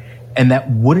there, and that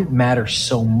wouldn't matter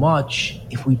so much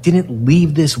if we didn't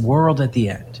leave this world at the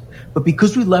end. But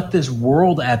because we left this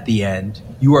world at the end,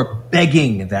 you are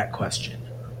begging that question,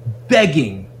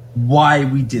 begging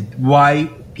why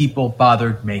people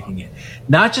bothered making it.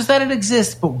 Not just that it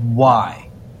exists, but why.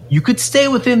 You could stay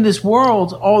within this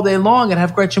world all day long and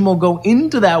have Gretchen Mol go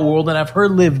into that world and have her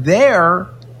live there,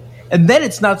 and then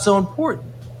it's not so important.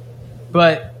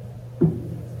 But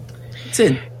it's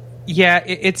in. Yeah,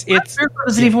 it's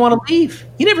doesn't even want to leave.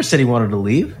 He never said he wanted to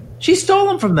leave. She stole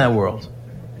him from that world.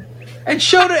 And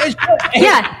showed it.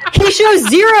 Yeah, he shows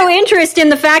zero interest in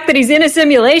the fact that he's in a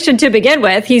simulation to begin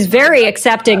with. He's very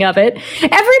accepting of it.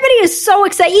 Everybody is so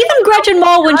excited. Even Gretchen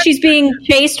Mol, when she's being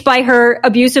chased by her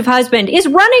abusive husband, is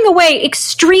running away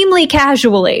extremely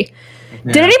casually.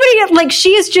 Yeah. Did anybody get,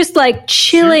 she is just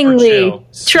chillingly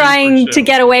trying to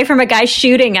get away from a guy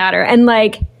shooting at her. And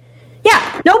nobody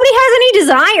has any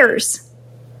desires.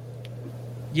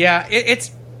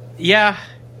 Yeah,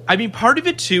 I mean, part of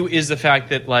it too is the fact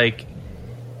that I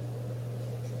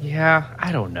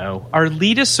don't know. Our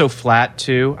lead is so flat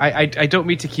too. I don't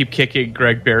mean to keep kicking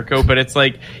Greg Berko, but it's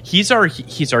he's our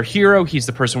hero. He's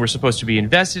the person we're supposed to be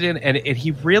invested in, and he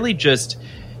really just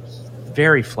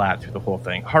very flat through the whole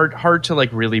thing. Hard to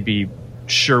really be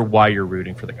sure why you're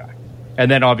rooting for the guy,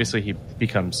 and then obviously he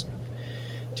becomes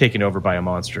taken over by a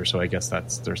monster. So I guess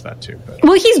there's that too. But.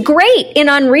 Well, he's great in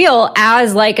Unreal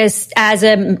as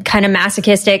a kind of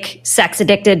masochistic, sex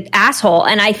addicted asshole,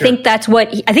 and I think that's what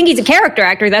I think he's a character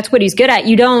actor. That's what he's good at.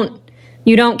 You don't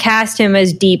cast him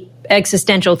as deep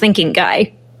existential thinking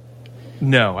guy.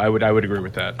 No, I would agree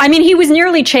with that. I mean, he was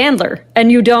nearly Chandler, and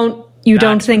you don't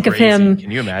think crazy. of him. Can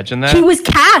you imagine that? He was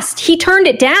cast. He turned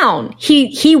it down.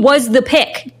 He was the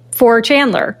pick for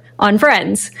Chandler on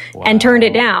Friends and turned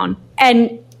it down.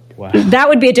 And that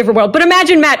would be a different world. But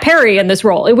imagine Matt Perry in this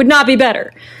role. It would not be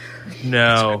better.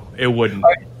 No, it wouldn't.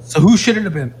 Right, so who should it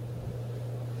have been?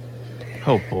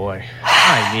 Oh, boy.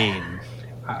 I mean...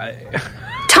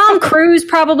 Tom Cruise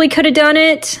probably could have done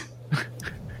it.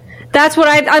 That's what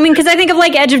I mean, because I think of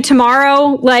Edge of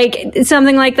Tomorrow,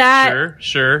 something like that.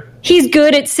 Sure. He's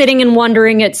good at sitting and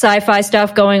wondering at sci-fi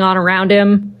stuff going on around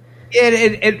him.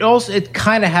 It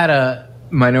kind of had a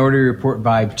Minority Report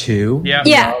vibe too.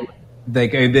 Yeah.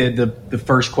 The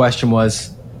first question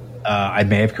was, I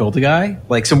may have killed a guy.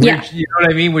 Some weird, you know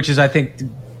what I mean? Which is, I think,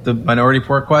 the Minority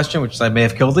Report question, which is, I may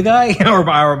have killed a guy,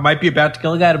 or might be about to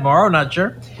kill a guy tomorrow. Not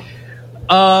sure.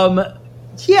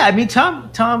 Yeah, I mean,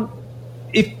 Tom.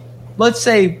 If let's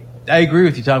say I agree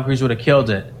with you, Tom Cruise would have killed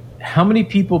it. How many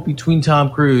people between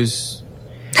Tom Cruise?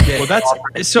 Well,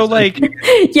 that's so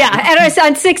yeah, and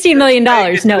on $16 million,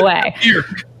 no way.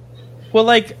 Well,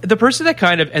 the person that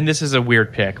kind of, and this is a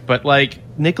weird pick, but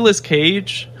Nicolas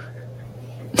Cage.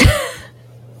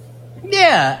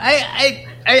 Yeah,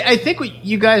 I think what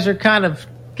you guys are kind of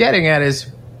getting at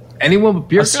is Anyone but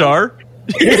Bierko? A star?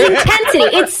 It's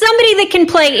intensity. It's somebody that can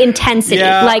play intensity,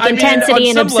 intensity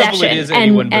and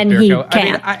obsession, and he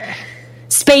can't.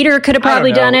 Spader could have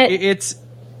probably done it.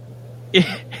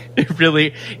 It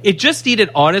really, it just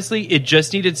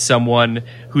needed someone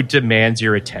who demands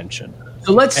your attention.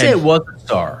 So let's say it was a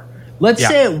star. Let's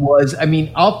say it was, I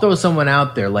mean, I'll throw someone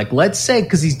out there. Like, let's say,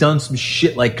 because he's done some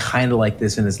shit like kind of like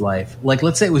this in his life. Like,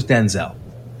 let's say it was Denzel.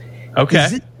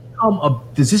 Okay.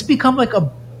 Does this become like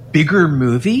a bigger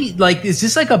movie? Like, is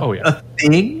this like a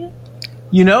thing?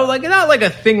 You know, like not like a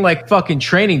thing like fucking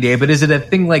Training Day, but is it a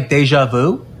thing like Deja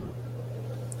Vu?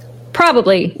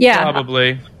 Probably, yeah.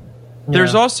 Probably.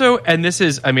 There's also, and this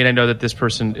is, I mean, I know that this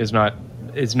person is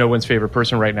no one's favorite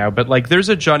person right now, but like there's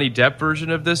a Johnny Depp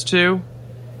version of this too.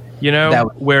 You know,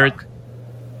 that'd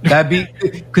be like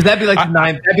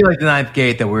the ninth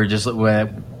gate that we're just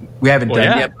we haven't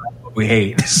done yet, but we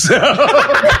hate. So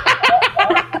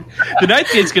the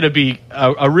ninth gate's going to be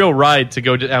a real ride to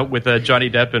go out with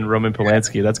Johnny Depp and Roman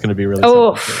Polanski. That's going to be really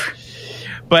something.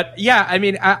 But yeah, I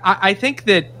mean, I think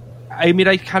that, I mean,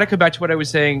 I kind of come back to what I was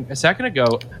saying a second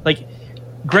ago. Like,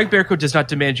 Greg Berko does not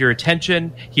demand your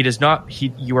attention. He does not.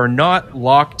 You are not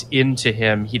locked into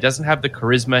him. He doesn't have the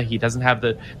charisma. He doesn't have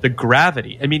the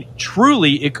gravity. I mean,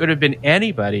 truly, it could have been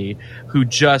anybody who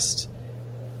just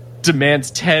demands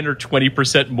 10 or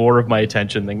 20% more of my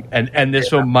attention, and this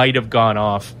film might have gone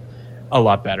off a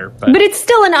lot better. But it's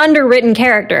still an underwritten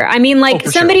character. I mean, like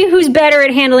somebody who's better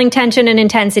at handling tension and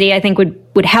intensity, I think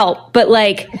would help. But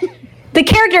like. The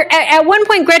character, at one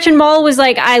point, Gretchen Mol was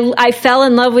like, I fell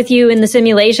in love with you in the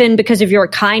simulation because of your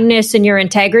kindness and your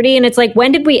integrity. And it's like,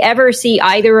 when did we ever see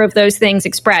either of those things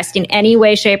expressed in any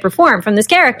way, shape, or form from this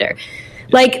character?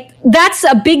 Like, that's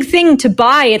a big thing to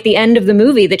buy at the end of the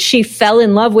movie, that she fell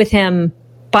in love with him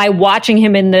by watching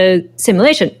him in the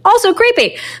simulation. Also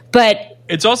creepy, but...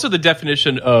 It's also the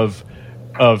definition of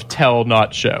tell,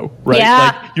 not show, right?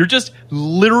 Yeah. Like, you're just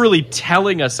literally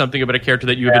telling us something about a character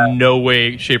that you have in no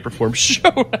way, shape, or form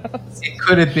shown us. It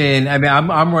could have been, I mean,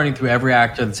 I'm running through every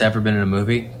actor that's ever been in a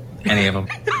movie. Any of them.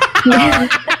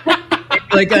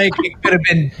 like it could have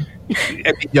been,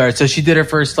 so she did her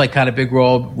first, like, kind of big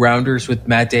role, Rounders, with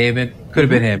Matt Damon. Could have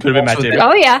been him. Could have been Matt Damon.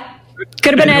 Oh, yeah.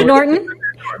 Could have been Ed Norton.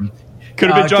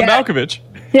 Could have been John Malkovich.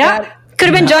 Yeah. Could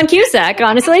have been John Cusack,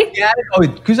 honestly. Yeah,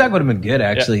 Cusack would have been good,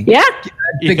 actually. Yeah.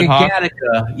 Ethan Hawke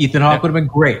would have been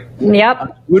great.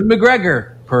 Yep. Ewan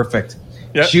McGregor, perfect.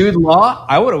 Yep. Jude Law,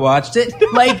 I would have watched it.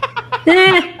 Like,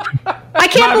 I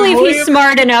can't believe he's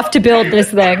smart enough to build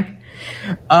this thing.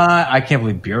 I can't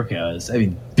believe Bierko is. I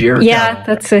mean, Bierko. Yeah,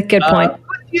 that's a good point.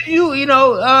 You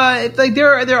know, like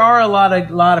there are a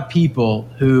lot of people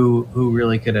who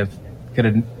really could have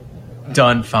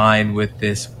done fine with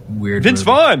this weird Vince movie.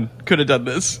 Vaughn could have done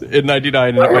this in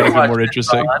 99 and it might have been more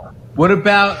interesting. What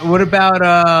about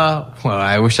well,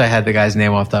 I wish I had the guy's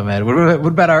name off the top of my head. What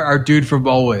about our dude from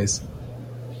Always?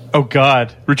 Oh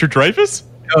God, Richard Dreyfuss?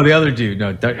 No, the other dude.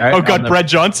 No. Brad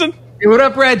Johnson? Hey, what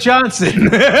up, Brad Johnson?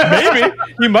 Maybe.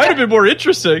 He might have been more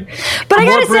interesting. But I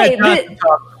gotta say,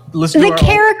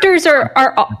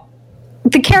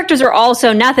 the characters are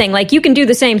also nothing. Like, you can do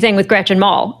the same thing with Gretchen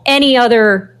Mol. Any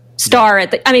other star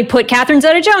put Catherine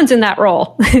Zeta-Jones in that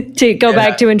role to go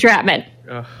back to Entrapment.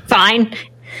 Fine.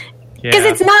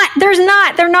 Because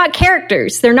they're not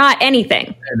characters. They're not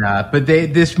anything. They're not. But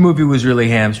this movie was really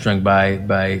hamstrung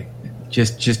by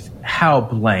just how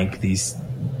blank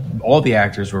all the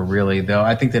actors were, really, though.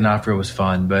 I think D'Onofrio was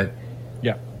fun, but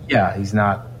yeah, he's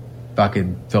not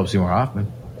fucking Philip Seymour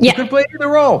Hoffman. Yeah. He could play the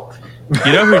role.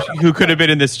 You know who could have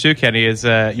been in this too, Kenny, is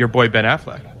your boy Ben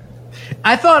Affleck.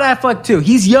 I thought Affleck too.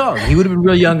 He's young. He would have been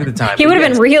real young at the time. He would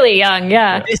have been really young,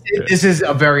 yeah. This is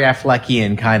a very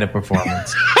Affleckian kind of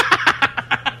performance.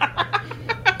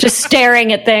 Just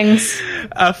staring at things.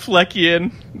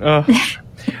 Affleckian. Well,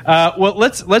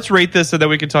 let's rate this so that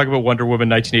we can talk about Wonder Woman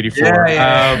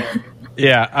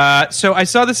 1984. So I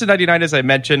saw this in 99, as I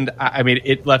mentioned. I mean,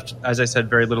 it left, as I said,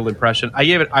 very little impression.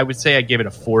 I would say I gave it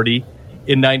a 40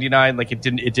 in 99. Like, it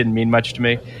didn't mean much to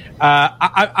me.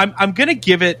 I'm gonna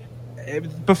give it,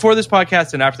 before this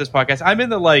podcast and after this podcast, I'm in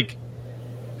the low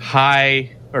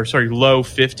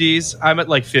 50s. I'm at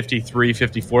like 53,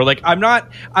 54. Like,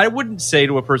 I wouldn't say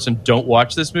to a person, don't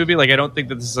watch this movie. Like, I don't think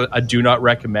that this is a do not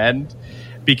recommend,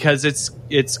 because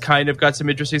it's kind of got some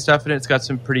interesting stuff in it. It's got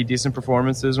some pretty decent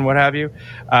performances and what have you.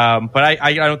 But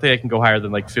I don't think I can go higher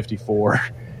than like 54.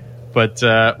 But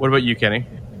what about you, Kenny?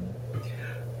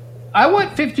 I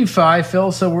went 55,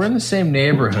 Phil, so we're in the same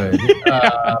neighborhood.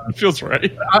 Feels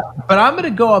right. But I'm going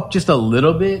to go up just a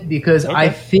little bit, because I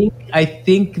think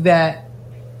that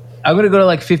I'm going to go to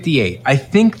like 58. I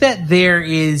think that there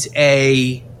is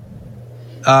a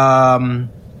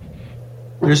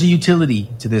there's a utility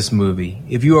to this movie.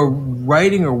 If you are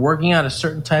writing or working on a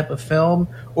certain type of film,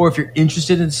 or if you're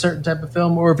interested in a certain type of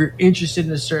film, or if you're interested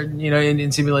in a certain,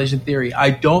 in simulation theory,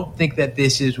 I don't think that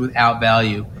this is without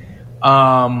value.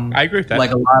 I agree with that.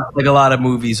 Like a lot of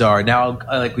movies are. Now,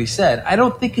 like we said, I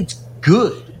don't think it's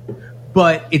good,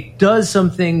 but it does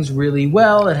some things really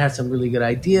well. It has some really good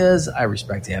ideas. I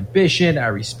respect ambition. I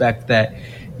respect that,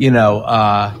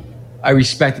 I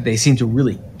respect that they seem to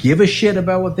really give a shit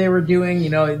about what they were doing.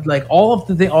 Like all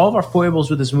of our foibles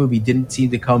with this movie didn't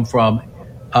seem to come from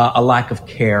a lack of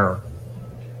care.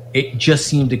 It just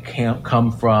seemed to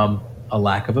come from a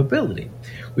lack of ability,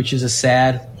 which is a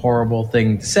sad, horrible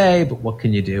thing to say. But what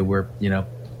can you do? We're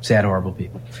sad, horrible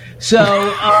people. So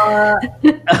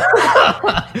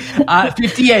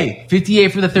 58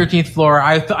 for the 13th floor.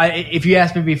 If you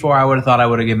asked me before, I would have thought I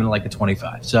would have given it like a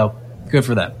 25. So good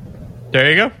for them. There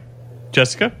you go.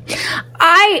 Jessica?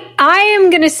 I am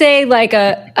going to say like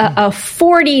a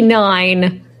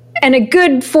 49, and a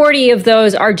good 40 of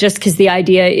those are just because the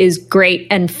idea is great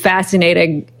and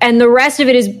fascinating. And the rest of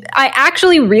it is, I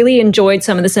actually really enjoyed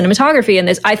some of the cinematography in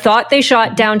this. I thought they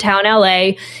shot downtown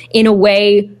LA in a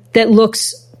way that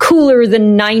looks cooler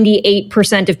than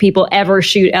 98% of people ever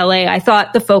shoot LA. I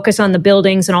thought the focus on the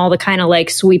buildings and all the kind of like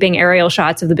sweeping aerial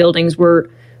shots of the buildings were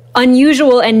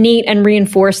unusual and neat and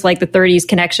reinforced like the 30s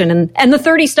connection, and the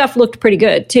 30s stuff looked pretty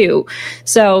good too.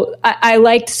 So I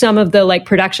liked some of the like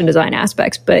production design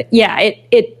aspects, but yeah,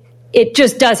 it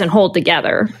just doesn't hold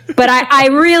together. But I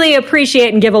really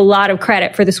appreciate and give a lot of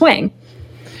credit for the swing.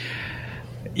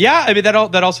 Yeah, I mean that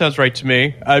all sounds right to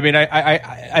me. I mean,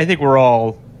 I think we're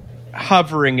all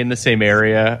hovering in the same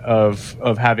area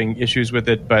of having issues with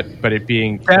it, but it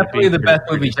being definitely the best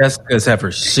movie Jessica's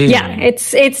ever seen. Yeah,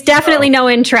 it's definitely no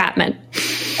entrapment.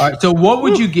 All right, so what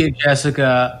would you give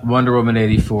Jessica Wonder Woman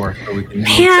 84 so we can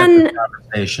set the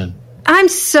conversation? I'm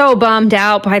so bummed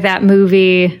out by that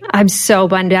movie. Like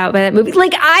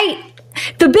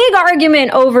the big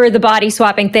argument over the body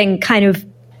swapping thing kind of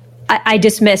I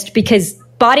dismissed because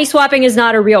body swapping is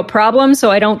not a real problem,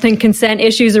 so I don't think consent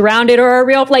issues around it are a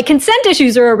real... Like, consent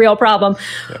issues are a real problem,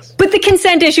 yes. But the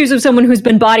consent issues of someone who's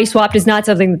been body swapped is not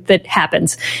something that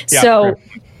happens. Yeah, so fair.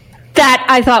 That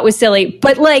I thought was silly.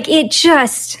 But, like, I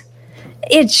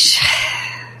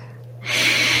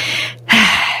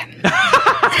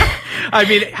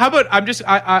mean, how about...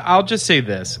 I'll just say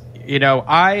this.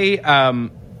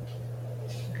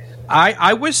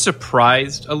 I was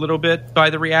surprised a little bit by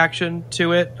the reaction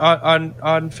to it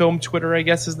on film Twitter, I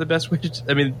guess is the best way to...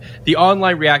 I mean, the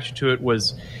online reaction to it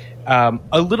was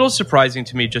a little surprising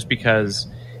to me just because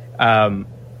I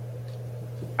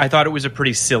thought it was a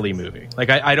pretty silly movie. Like,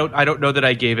 I don't know that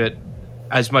I gave it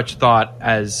as much thought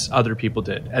as other people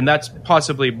did. And that's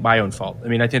possibly my own fault. I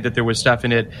mean, I think that there was stuff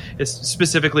in it,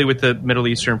 specifically with the Middle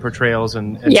Eastern portrayals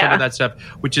and some of that stuff,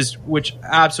 which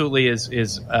absolutely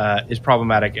is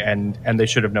problematic, and they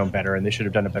should have known better, and they should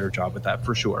have done a better job with that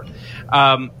for sure.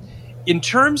 In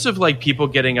terms of like people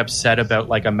getting upset about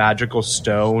like a magical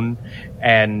stone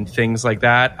and things like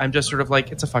that, I'm just sort of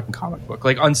like, it's a fucking comic book.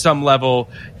 Like on some level,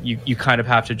 you kind of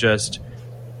have to just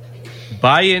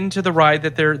buy into the ride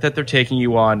that they're taking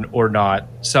you on or not.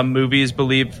 Some movies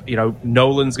believe,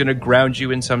 Nolan's going to ground you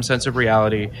in some sense of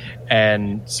reality,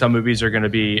 and some movies are going to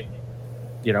be,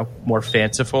 more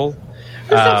fanciful.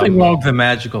 There's nothing wrong with the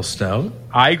magical stone.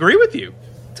 I agree with you.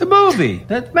 It's a movie.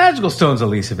 That magical stone's the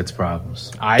least of its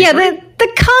problems. The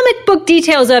comic book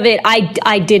details of it,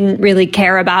 I didn't really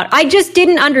care about. I just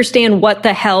didn't understand what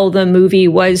the hell the movie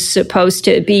was supposed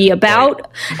to be about.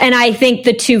 Right. And I think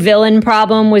the two villain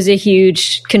problem was a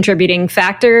huge contributing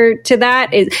factor to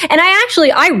that. And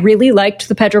I really liked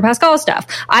the Pedro Pascal stuff.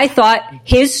 I thought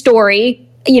his story,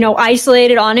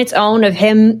 isolated on its own of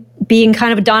him being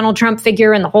kind of a Donald Trump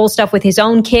figure and the whole stuff with his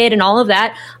own kid and all of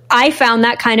that, I found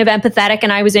that kind of empathetic,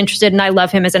 and I was interested, and I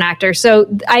love him as an actor. So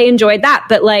I enjoyed that.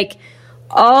 But like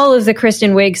all of the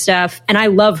Kristen Wiig stuff, and I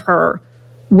love her,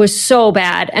 was so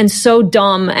bad and so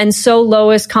dumb and so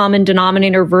lowest common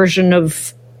denominator version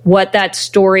of what that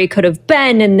story could have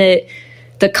been, and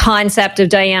the concept of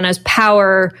Diana's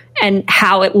power and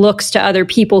how it looks to other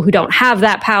people who don't have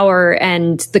that power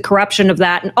and the corruption of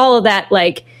that and all of that.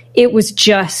 Like, it was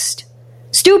just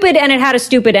stupid, and it had a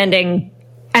stupid ending,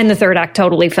 and the third act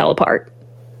totally fell apart.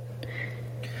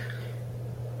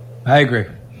 I agree.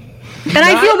 And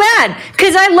I feel bad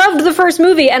because I loved the first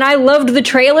movie, and I loved the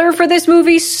trailer for this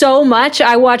movie so much.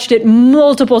 I watched it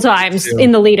multiple times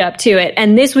in the lead up to it.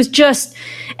 And this was just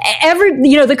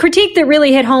the critique that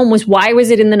really hit home was, why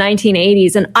was it in the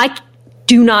 1980s? And I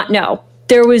do not know.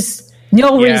 There was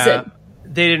no reason.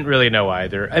 They didn't really know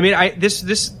either. I mean,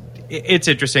 it's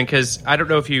interesting because I don't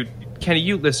know if Kenny,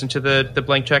 you listened to the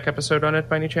Blank Check episode on it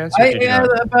by any chance? Yeah,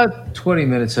 about 20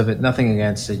 minutes of it. Nothing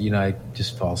against it. I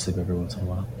just fall asleep every once in a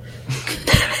while.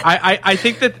 I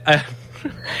think that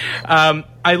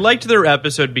I liked their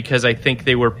episode because I think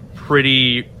they were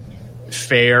pretty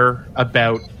fair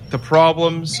about the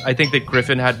problems. I think that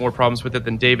Griffin had more problems with it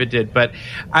than David did, but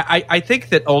I think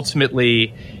that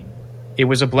ultimately it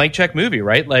was a blank check movie,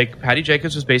 right? Like Patty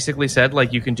Jenkins was basically said,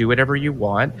 like, you can do whatever you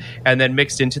want, and then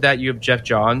mixed into that you have Jeff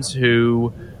Johns,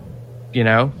 who,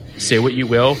 say what you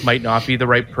will, might not be the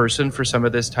right person for some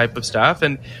of this type of stuff.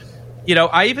 And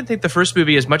I even think the first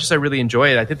movie, as much as I really enjoy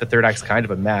it, I think the third act's kind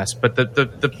of a mess. But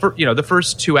the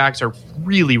first two acts are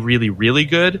really, really, really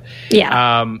good.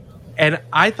 Yeah. And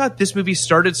I thought this movie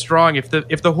started strong. If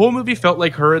the whole movie felt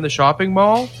like her in the shopping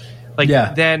mall,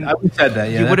 then I would said that.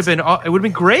 Yeah, it would have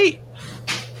been great.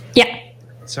 Yeah.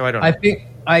 So I don't know.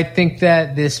 I think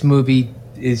that this movie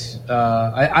is.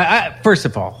 I first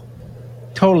of all,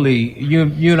 totally. You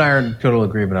and I are in total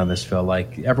agreement on this, Phil.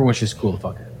 Like, everyone should just cool the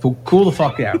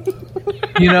fuck out.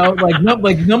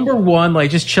 Like number one, like,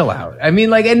 just chill out. I mean,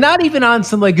 like, and not even on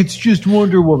some, like, it's just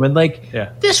Wonder Woman. Like,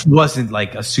 This wasn't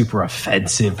like a super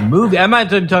offensive movie. I'm not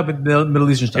talking about Middle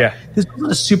Eastern stuff. Yeah. This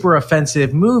wasn't a super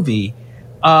offensive movie.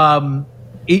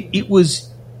 It was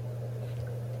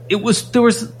there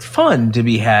was fun to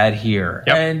be had here,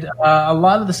 and a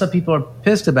lot of the stuff people are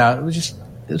pissed about, it was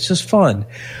just fun.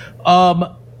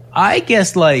 I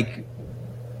guess, like,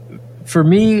 for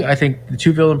me, I think the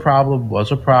two villain problem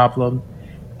was a problem,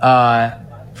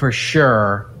 for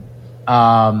sure.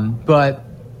 But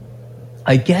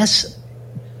I guess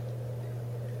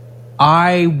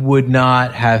I would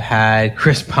not have had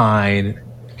Chris Pine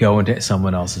go into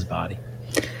someone else's body.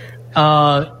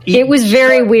 It was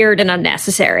very weird and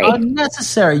unnecessary.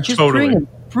 Just totally.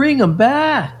 bring him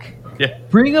back. Yeah.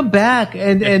 Bring him back,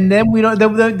 and then we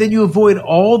don't. Then you avoid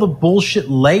all the bullshit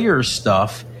layer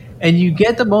stuff, and you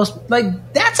get the most.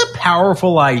 Like, that's a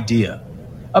powerful idea.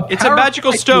 It's a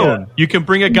magical stone. You can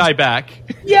bring a guy back.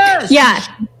 Yes. Yeah.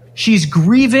 She's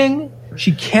grieving.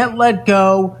 She can't let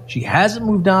go. She hasn't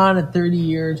moved on in 30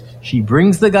 years. She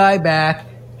brings the guy back.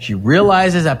 She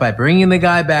realizes that by bringing the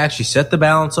guy back, she set the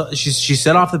balance. She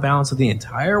set off the balance of the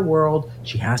entire world.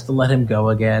 She has to let him go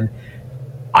again.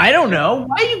 I don't know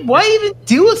why even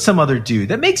do it with some other dude.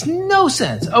 That makes no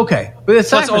sense. Okay, but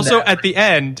plus also at the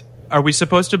end, are we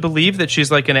supposed to believe that she's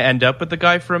like going to end up with the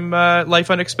guy from Life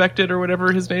Unexpected or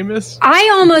whatever his name is? I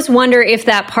almost wonder if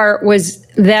that part was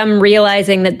them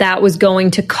realizing that was going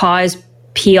to cause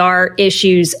PR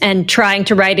issues and trying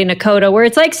to write in a coda where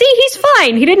it's like, see, he's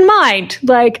fine. He didn't mind.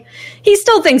 Like, he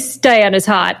still thinks Diana's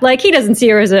hot. Like, he doesn't see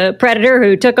her as a predator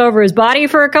who took over his body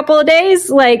for a couple of days.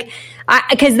 Like,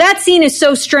 because that scene is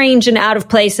so strange and out of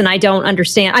place, and I don't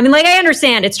understand. I mean, like, I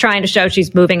understand it's trying to show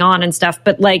she's moving on and stuff,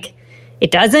 but, like,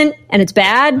 it doesn't, and it's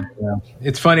bad. Yeah.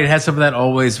 It's funny. It has some of that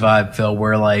Always vibe, Phil,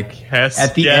 where, like, yes,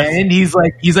 at the end, he's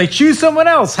like, choose someone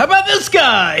else. How about this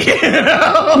guy? You can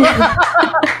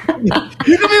be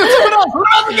with someone else. What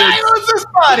about the guy who owns this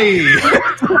body?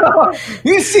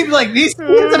 He seems like he's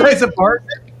a nice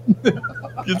apartment.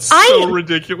 It's so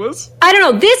ridiculous. I don't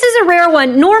know. This is a rare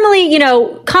one. Normally,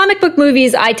 comic book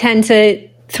movies, I tend to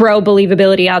throw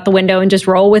believability out the window and just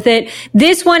roll with it.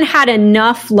 This one had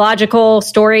enough logical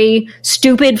story,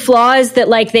 stupid flaws that,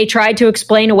 like, they tried to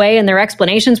explain away and their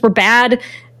explanations were bad,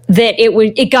 that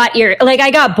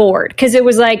I got bored because it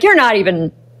was like, you're not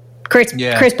even Chris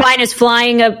Pine is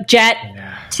flying a jet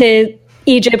to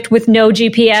Egypt with no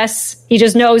GPS. He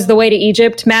just knows the way to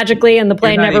Egypt magically, and the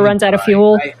plane never runs out of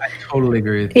fuel. I totally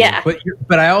agree with you. Yeah.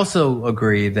 But I also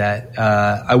agree that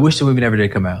I wish the movie never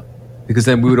did come out, because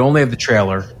then we would only have the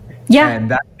trailer. Yeah.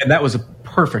 And that was a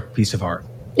perfect piece of art.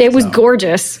 It was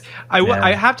gorgeous.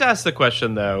 I have to ask the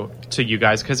question, though, to you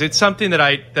guys, because it's something that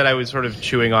I was sort of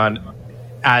chewing on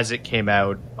as it came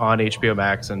out on HBO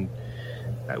Max, and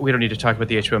we don't need to talk about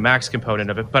the HBO Max component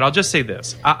of it, but I'll just say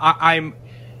this.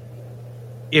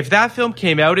 If that film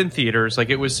came out in theaters like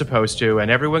it was supposed to, and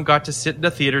everyone got to sit in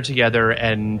a theater together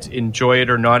and enjoy it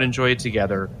or not enjoy it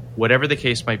together, whatever the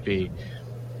case might be,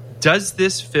 does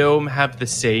this film have the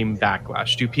same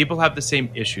backlash? Do people have the same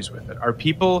issues with it? Are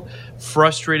people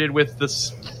frustrated with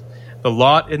the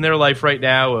lot in their life right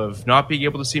now of not being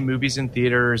able to see movies in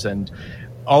theaters, and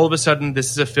all of a sudden this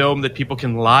is a film that people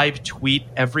can live tweet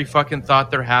every fucking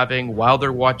thought they're having while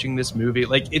they're watching this movie?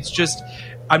 Like, it's just,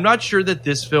 I'm not sure that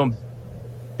this film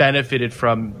benefited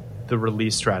from the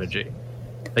release strategy.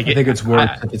 Like, I think it's worse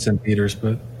if it's in theaters,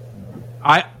 but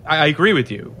I agree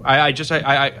with you. I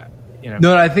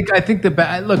No, I think I think that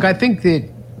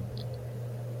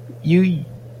you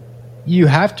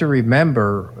have to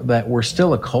remember that we're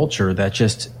still a culture that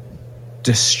just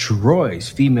destroys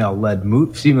female-led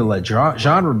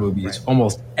genre movies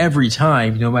almost every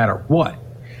time, no matter what. Yeah.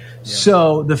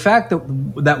 So the fact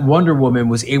that Wonder Woman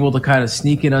was able to kind of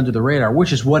sneak in under the radar,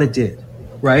 which is what it did,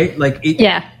 right? Like,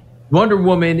 Wonder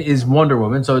Woman is Wonder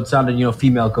Woman, so it's not a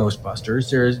female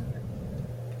Ghostbusters.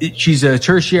 She's a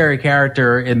tertiary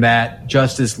character in that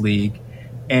Justice League,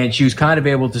 and she was kind of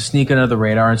able to sneak under the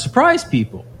radar and surprise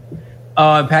people.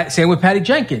 Same with Patty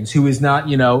Jenkins, who is not,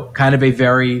 kind of a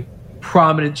very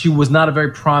prominent. She was not a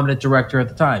very prominent director at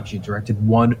the time. She directed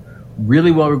one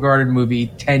really well-regarded movie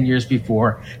 10 years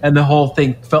before, and the whole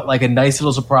thing felt like a nice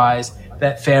little surprise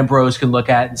that fan bros can look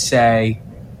at and say,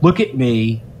 look at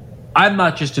me, I'm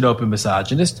not just an open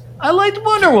misogynist, I liked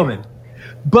Wonder Woman.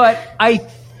 But I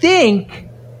think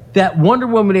that Wonder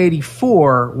Woman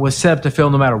 84 was set up to fail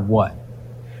no matter what,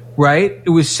 right? It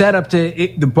was set up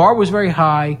to, the bar was very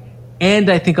high, and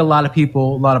I think a lot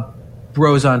of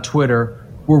bros on Twitter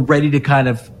were ready to kind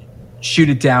of shoot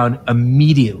it down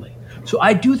immediately. So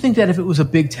I do think that if it was a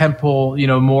big tentpole,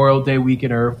 Memorial Day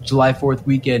weekend or July 4th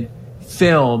weekend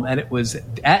film, and it was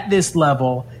at this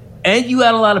level, and you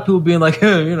had a lot of people being like,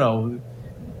 hey, you're not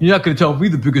going to tell me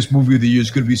the biggest movie of the year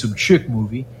is going to be some chick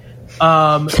movie.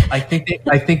 I think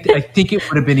it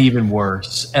would have been even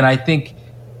worse. And I think,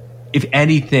 if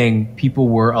anything, people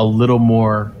were a little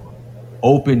more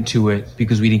open to it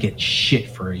because we didn't get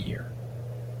shit for a year.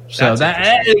 So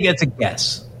I think that's a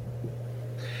guess.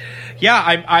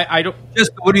 Yeah, I don't.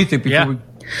 Just what do you think? I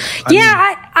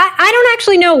don't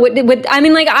actually know what I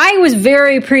mean. Like, I was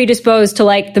very predisposed to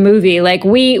like the movie. Like,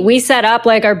 we set up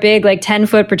like our big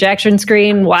 10-foot projection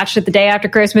screen, watched it the day after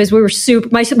Christmas. We were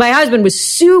my husband was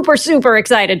super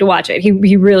excited to watch it. He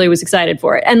really was excited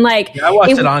for it. And I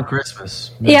watched it on Christmas.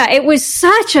 Yeah, it was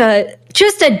such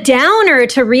just a downer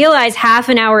to realize half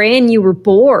an hour in you were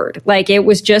bored. Like, it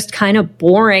was just kind of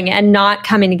boring and not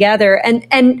coming together. And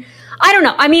I don't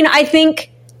know. I mean, I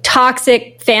think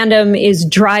toxic fandom is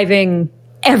driving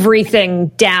everything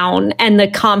down, and the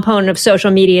component of social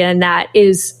media and that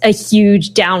is a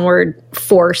huge downward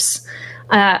force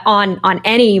on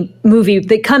any movie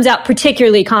that comes out,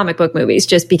 particularly comic book movies,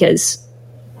 just because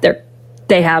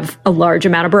they have a large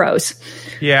amount of bros.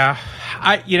 Yeah,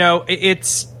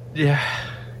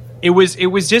 it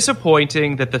was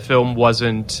disappointing that the film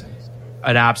wasn't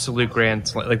an absolute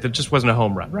grand, like, that just wasn't a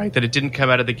home run, right? That it didn't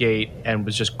come out of the gate and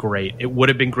was just great. It would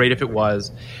have been great if it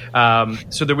was.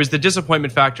 So there was the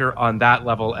disappointment factor on that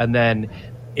level, and then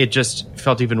it just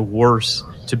felt even worse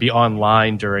to be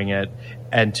online during it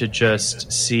and to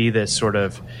just see this sort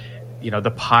of,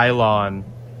 the pylon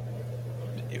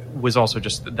was also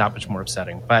just that much more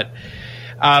upsetting. But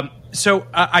so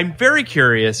I'm very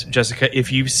curious, Jessica,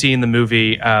 if you've seen the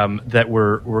movie that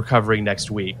we're covering next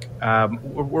week.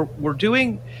 We're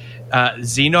doing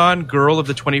Xenon, Girl of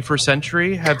the 21st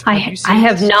Century. Have you seen I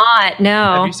have not,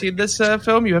 no. Have you seen this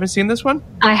film? You haven't seen this one?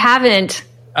 I haven't.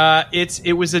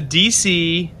 It was a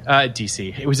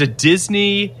It was a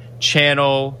Disney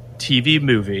Channel TV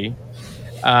movie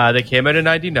that came out in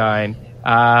 1999.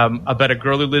 About a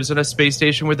girl who lives on a space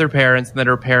station with her parents, and then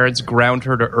her parents ground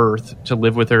her to Earth to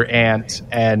live with her aunt.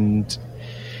 And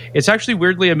it's actually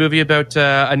weirdly a movie about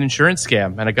an insurance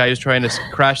scam and a guy who's trying to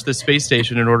crash the space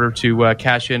station in order to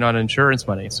cash in on insurance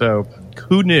money. So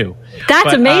who knew?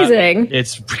 That's amazing.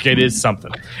 It is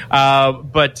something.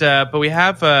 But we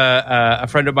have a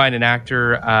friend of mine, an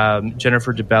actor,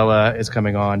 Jennifer DeBella, is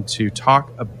coming on to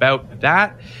talk about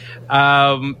that.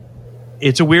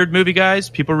 It's a weird movie,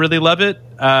 guys. People really love it.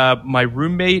 My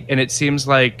roommate, and it seems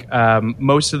like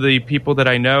most of the people that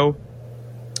I know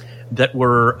that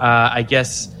were, I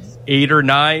guess, 8 or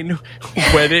 9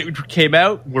 when it came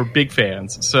out were big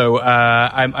fans. So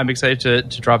I'm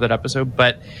excited to drop that episode.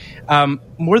 But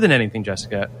more than anything,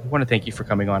 Jessica, I want to thank you for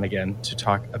coming on again to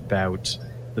talk about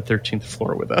the 13th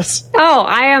Floor with us. Oh,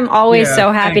 I am always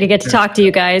so happy to get to talk to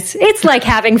you guys. It's like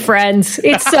having friends.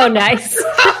 It's so nice.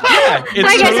 I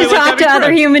get to talk to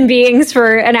other human beings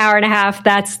for an hour and a half.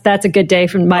 That's a good day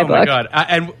from my book. Oh my God.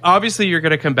 And obviously you're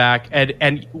going to come back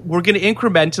and we're going to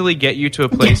incrementally get you to a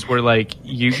place where like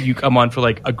you come on for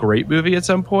like a great movie at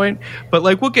some point, but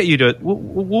like we'll get you to it.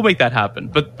 We'll make that happen.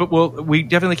 But we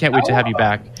definitely can't wait to have you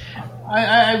back.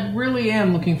 I really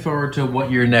am looking forward to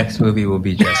what your next movie will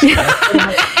be, Jessica.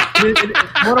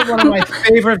 One of my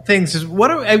favorite things is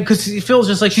because Phil's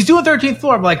just like, she's doing 13th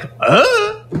Floor. I'm like,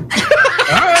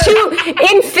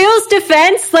 In Phil's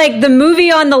defense, like the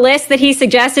movie on the list that he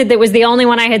suggested that was the only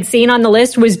one I had seen on the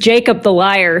list was Jacob the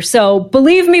Liar. So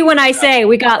believe me when I say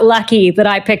we got lucky that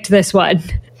I picked this one.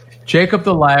 Jacob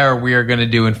the Liar, we are going to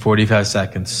do in 45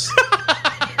 seconds.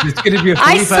 It's going to be a 45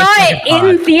 I saw it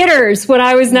in theaters when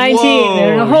I was 19.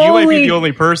 Whoa, you might be the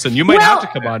only person. You might have to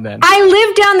come on then. I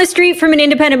lived down the street from an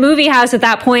independent movie house at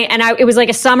that point, and it was like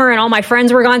a summer and all my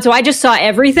friends were gone, so I just saw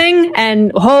everything,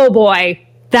 and oh boy,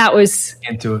 that was...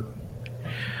 Into it.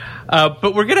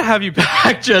 But we're going to have you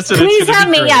back, Jess. Please have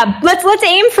me, yeah. Let's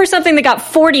aim for something that got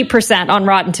 40% on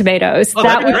Rotten Tomatoes. Oh,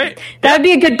 that'd be great. That would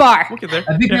be a good bar. We'll get there.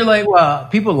 I think you're like, well,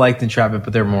 people liked Entrapment,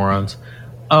 but they're morons.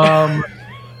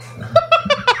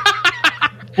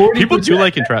 People do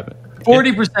like Entrapment.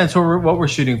 40% is what we're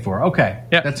shooting for. Okay.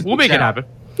 Yeah, we'll make it happen.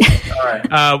 All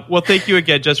right. Well, thank you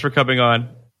again, Jess, for coming on.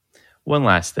 One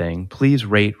last thing, please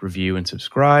rate, review, and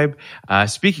subscribe.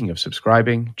 Speaking of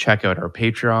subscribing, check out our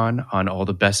Patreon on all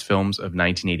the best films of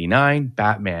 1989,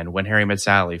 Batman, When Harry Met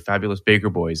Sally, Fabulous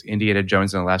Baker Boys, Indiana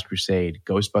Jones and the Last Crusade,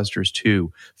 Ghostbusters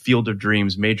 2, Field of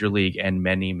Dreams, Major League, and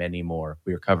many, many more.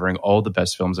 We are covering all the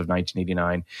best films of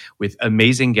 1989 with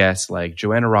amazing guests like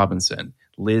Joanna Robinson,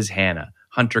 Liz Hanna,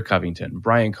 Hunter Covington,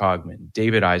 Brian Cogman,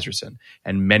 David Iserson,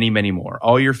 and many, many more.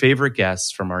 All your favorite guests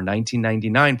from our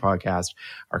 1999 podcast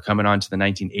are coming on to the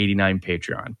 1989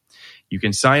 Patreon. You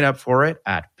can sign up for it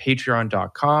at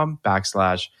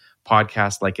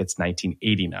patreon.com/podcast like it's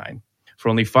 1989. For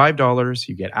only $5,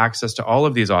 you get access to all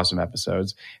of these awesome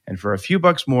episodes. And for a few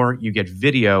bucks more, you get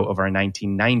video of our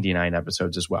 1999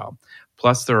 episodes as well.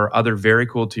 Plus, there are other very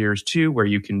cool tiers too, where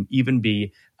you can even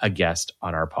be a guest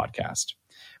on our podcast.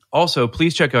 Also,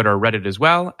 please check out our Reddit as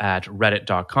well at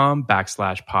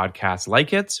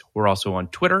reddit.com/podcastlikeits. We're also on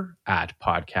Twitter at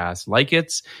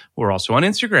podcastlikeits. We're also on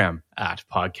Instagram at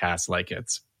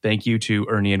podcastlikeits. Thank you to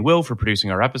Ernie and Will for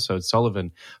producing our episodes,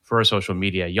 Sullivan for our social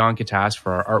media, Jan Katas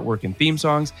for our artwork and theme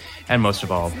songs, and most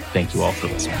of all, thank you all for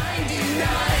listening.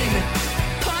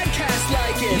 Podcast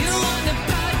like it. You want a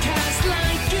podcast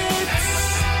like it?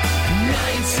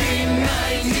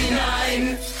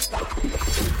 1999.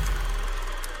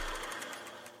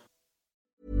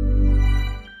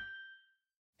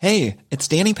 Hey, it's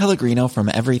Danny Pellegrino from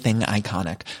Everything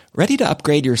Iconic. Ready to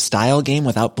upgrade your style game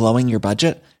without blowing your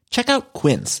budget? Check out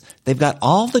Quince. They've got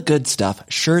all the good stuff,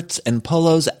 shirts and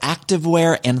polos,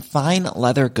 activewear, and fine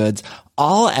leather goods,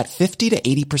 all at 50 to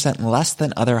 80% less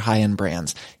than other high-end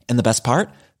brands. And the best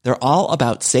part? They're all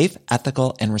about safe,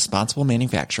 ethical, and responsible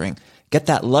manufacturing. Get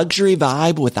that luxury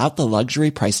vibe without the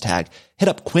luxury price tag. Hit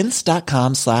up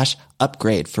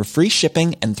quince.com/upgrade for free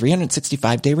shipping and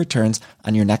 365-day returns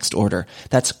on your next order.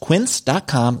 That's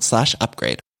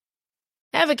quince.com/upgrade.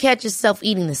 Ever catch yourself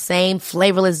eating the same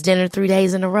flavorless dinner 3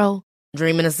 days in a row?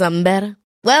 Dreaming of something better?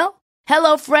 Well,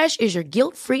 HelloFresh is your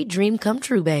guilt-free dream come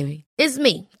true, baby. It's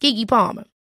me, Keke Palmer.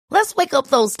 Let's wake up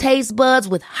those taste buds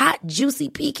with hot, juicy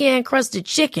pecan-crusted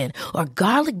chicken or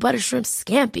garlic butter shrimp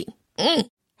scampi.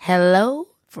 Hello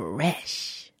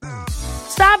Fresh.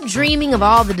 Stop dreaming of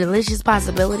all the delicious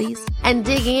possibilities and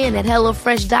dig in at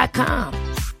HelloFresh.com.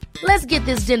 Let's get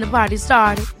this dinner party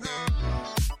started.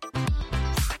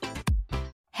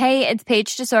 Hey, it's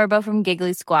Paige DeSorbo from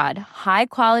Giggly Squad. High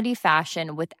quality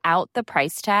fashion without the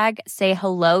price tag. Say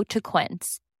hello to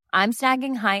Quince. I'm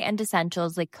snagging high-end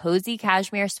essentials like cozy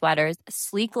cashmere sweaters,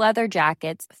 sleek leather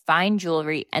jackets, fine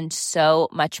jewelry, and so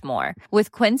much more.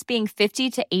 With Quince being 50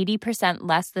 to 80%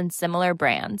 less than similar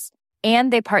brands.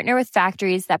 And they partner with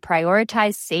factories that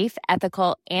prioritize safe,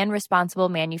 ethical, and responsible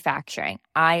manufacturing.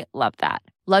 I love that.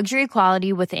 Luxury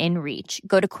quality within reach.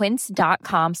 Go to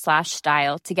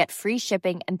quince.com/style to get free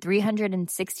shipping and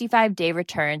 365-day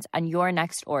returns on your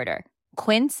next order.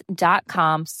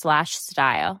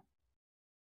 Quince.com/style.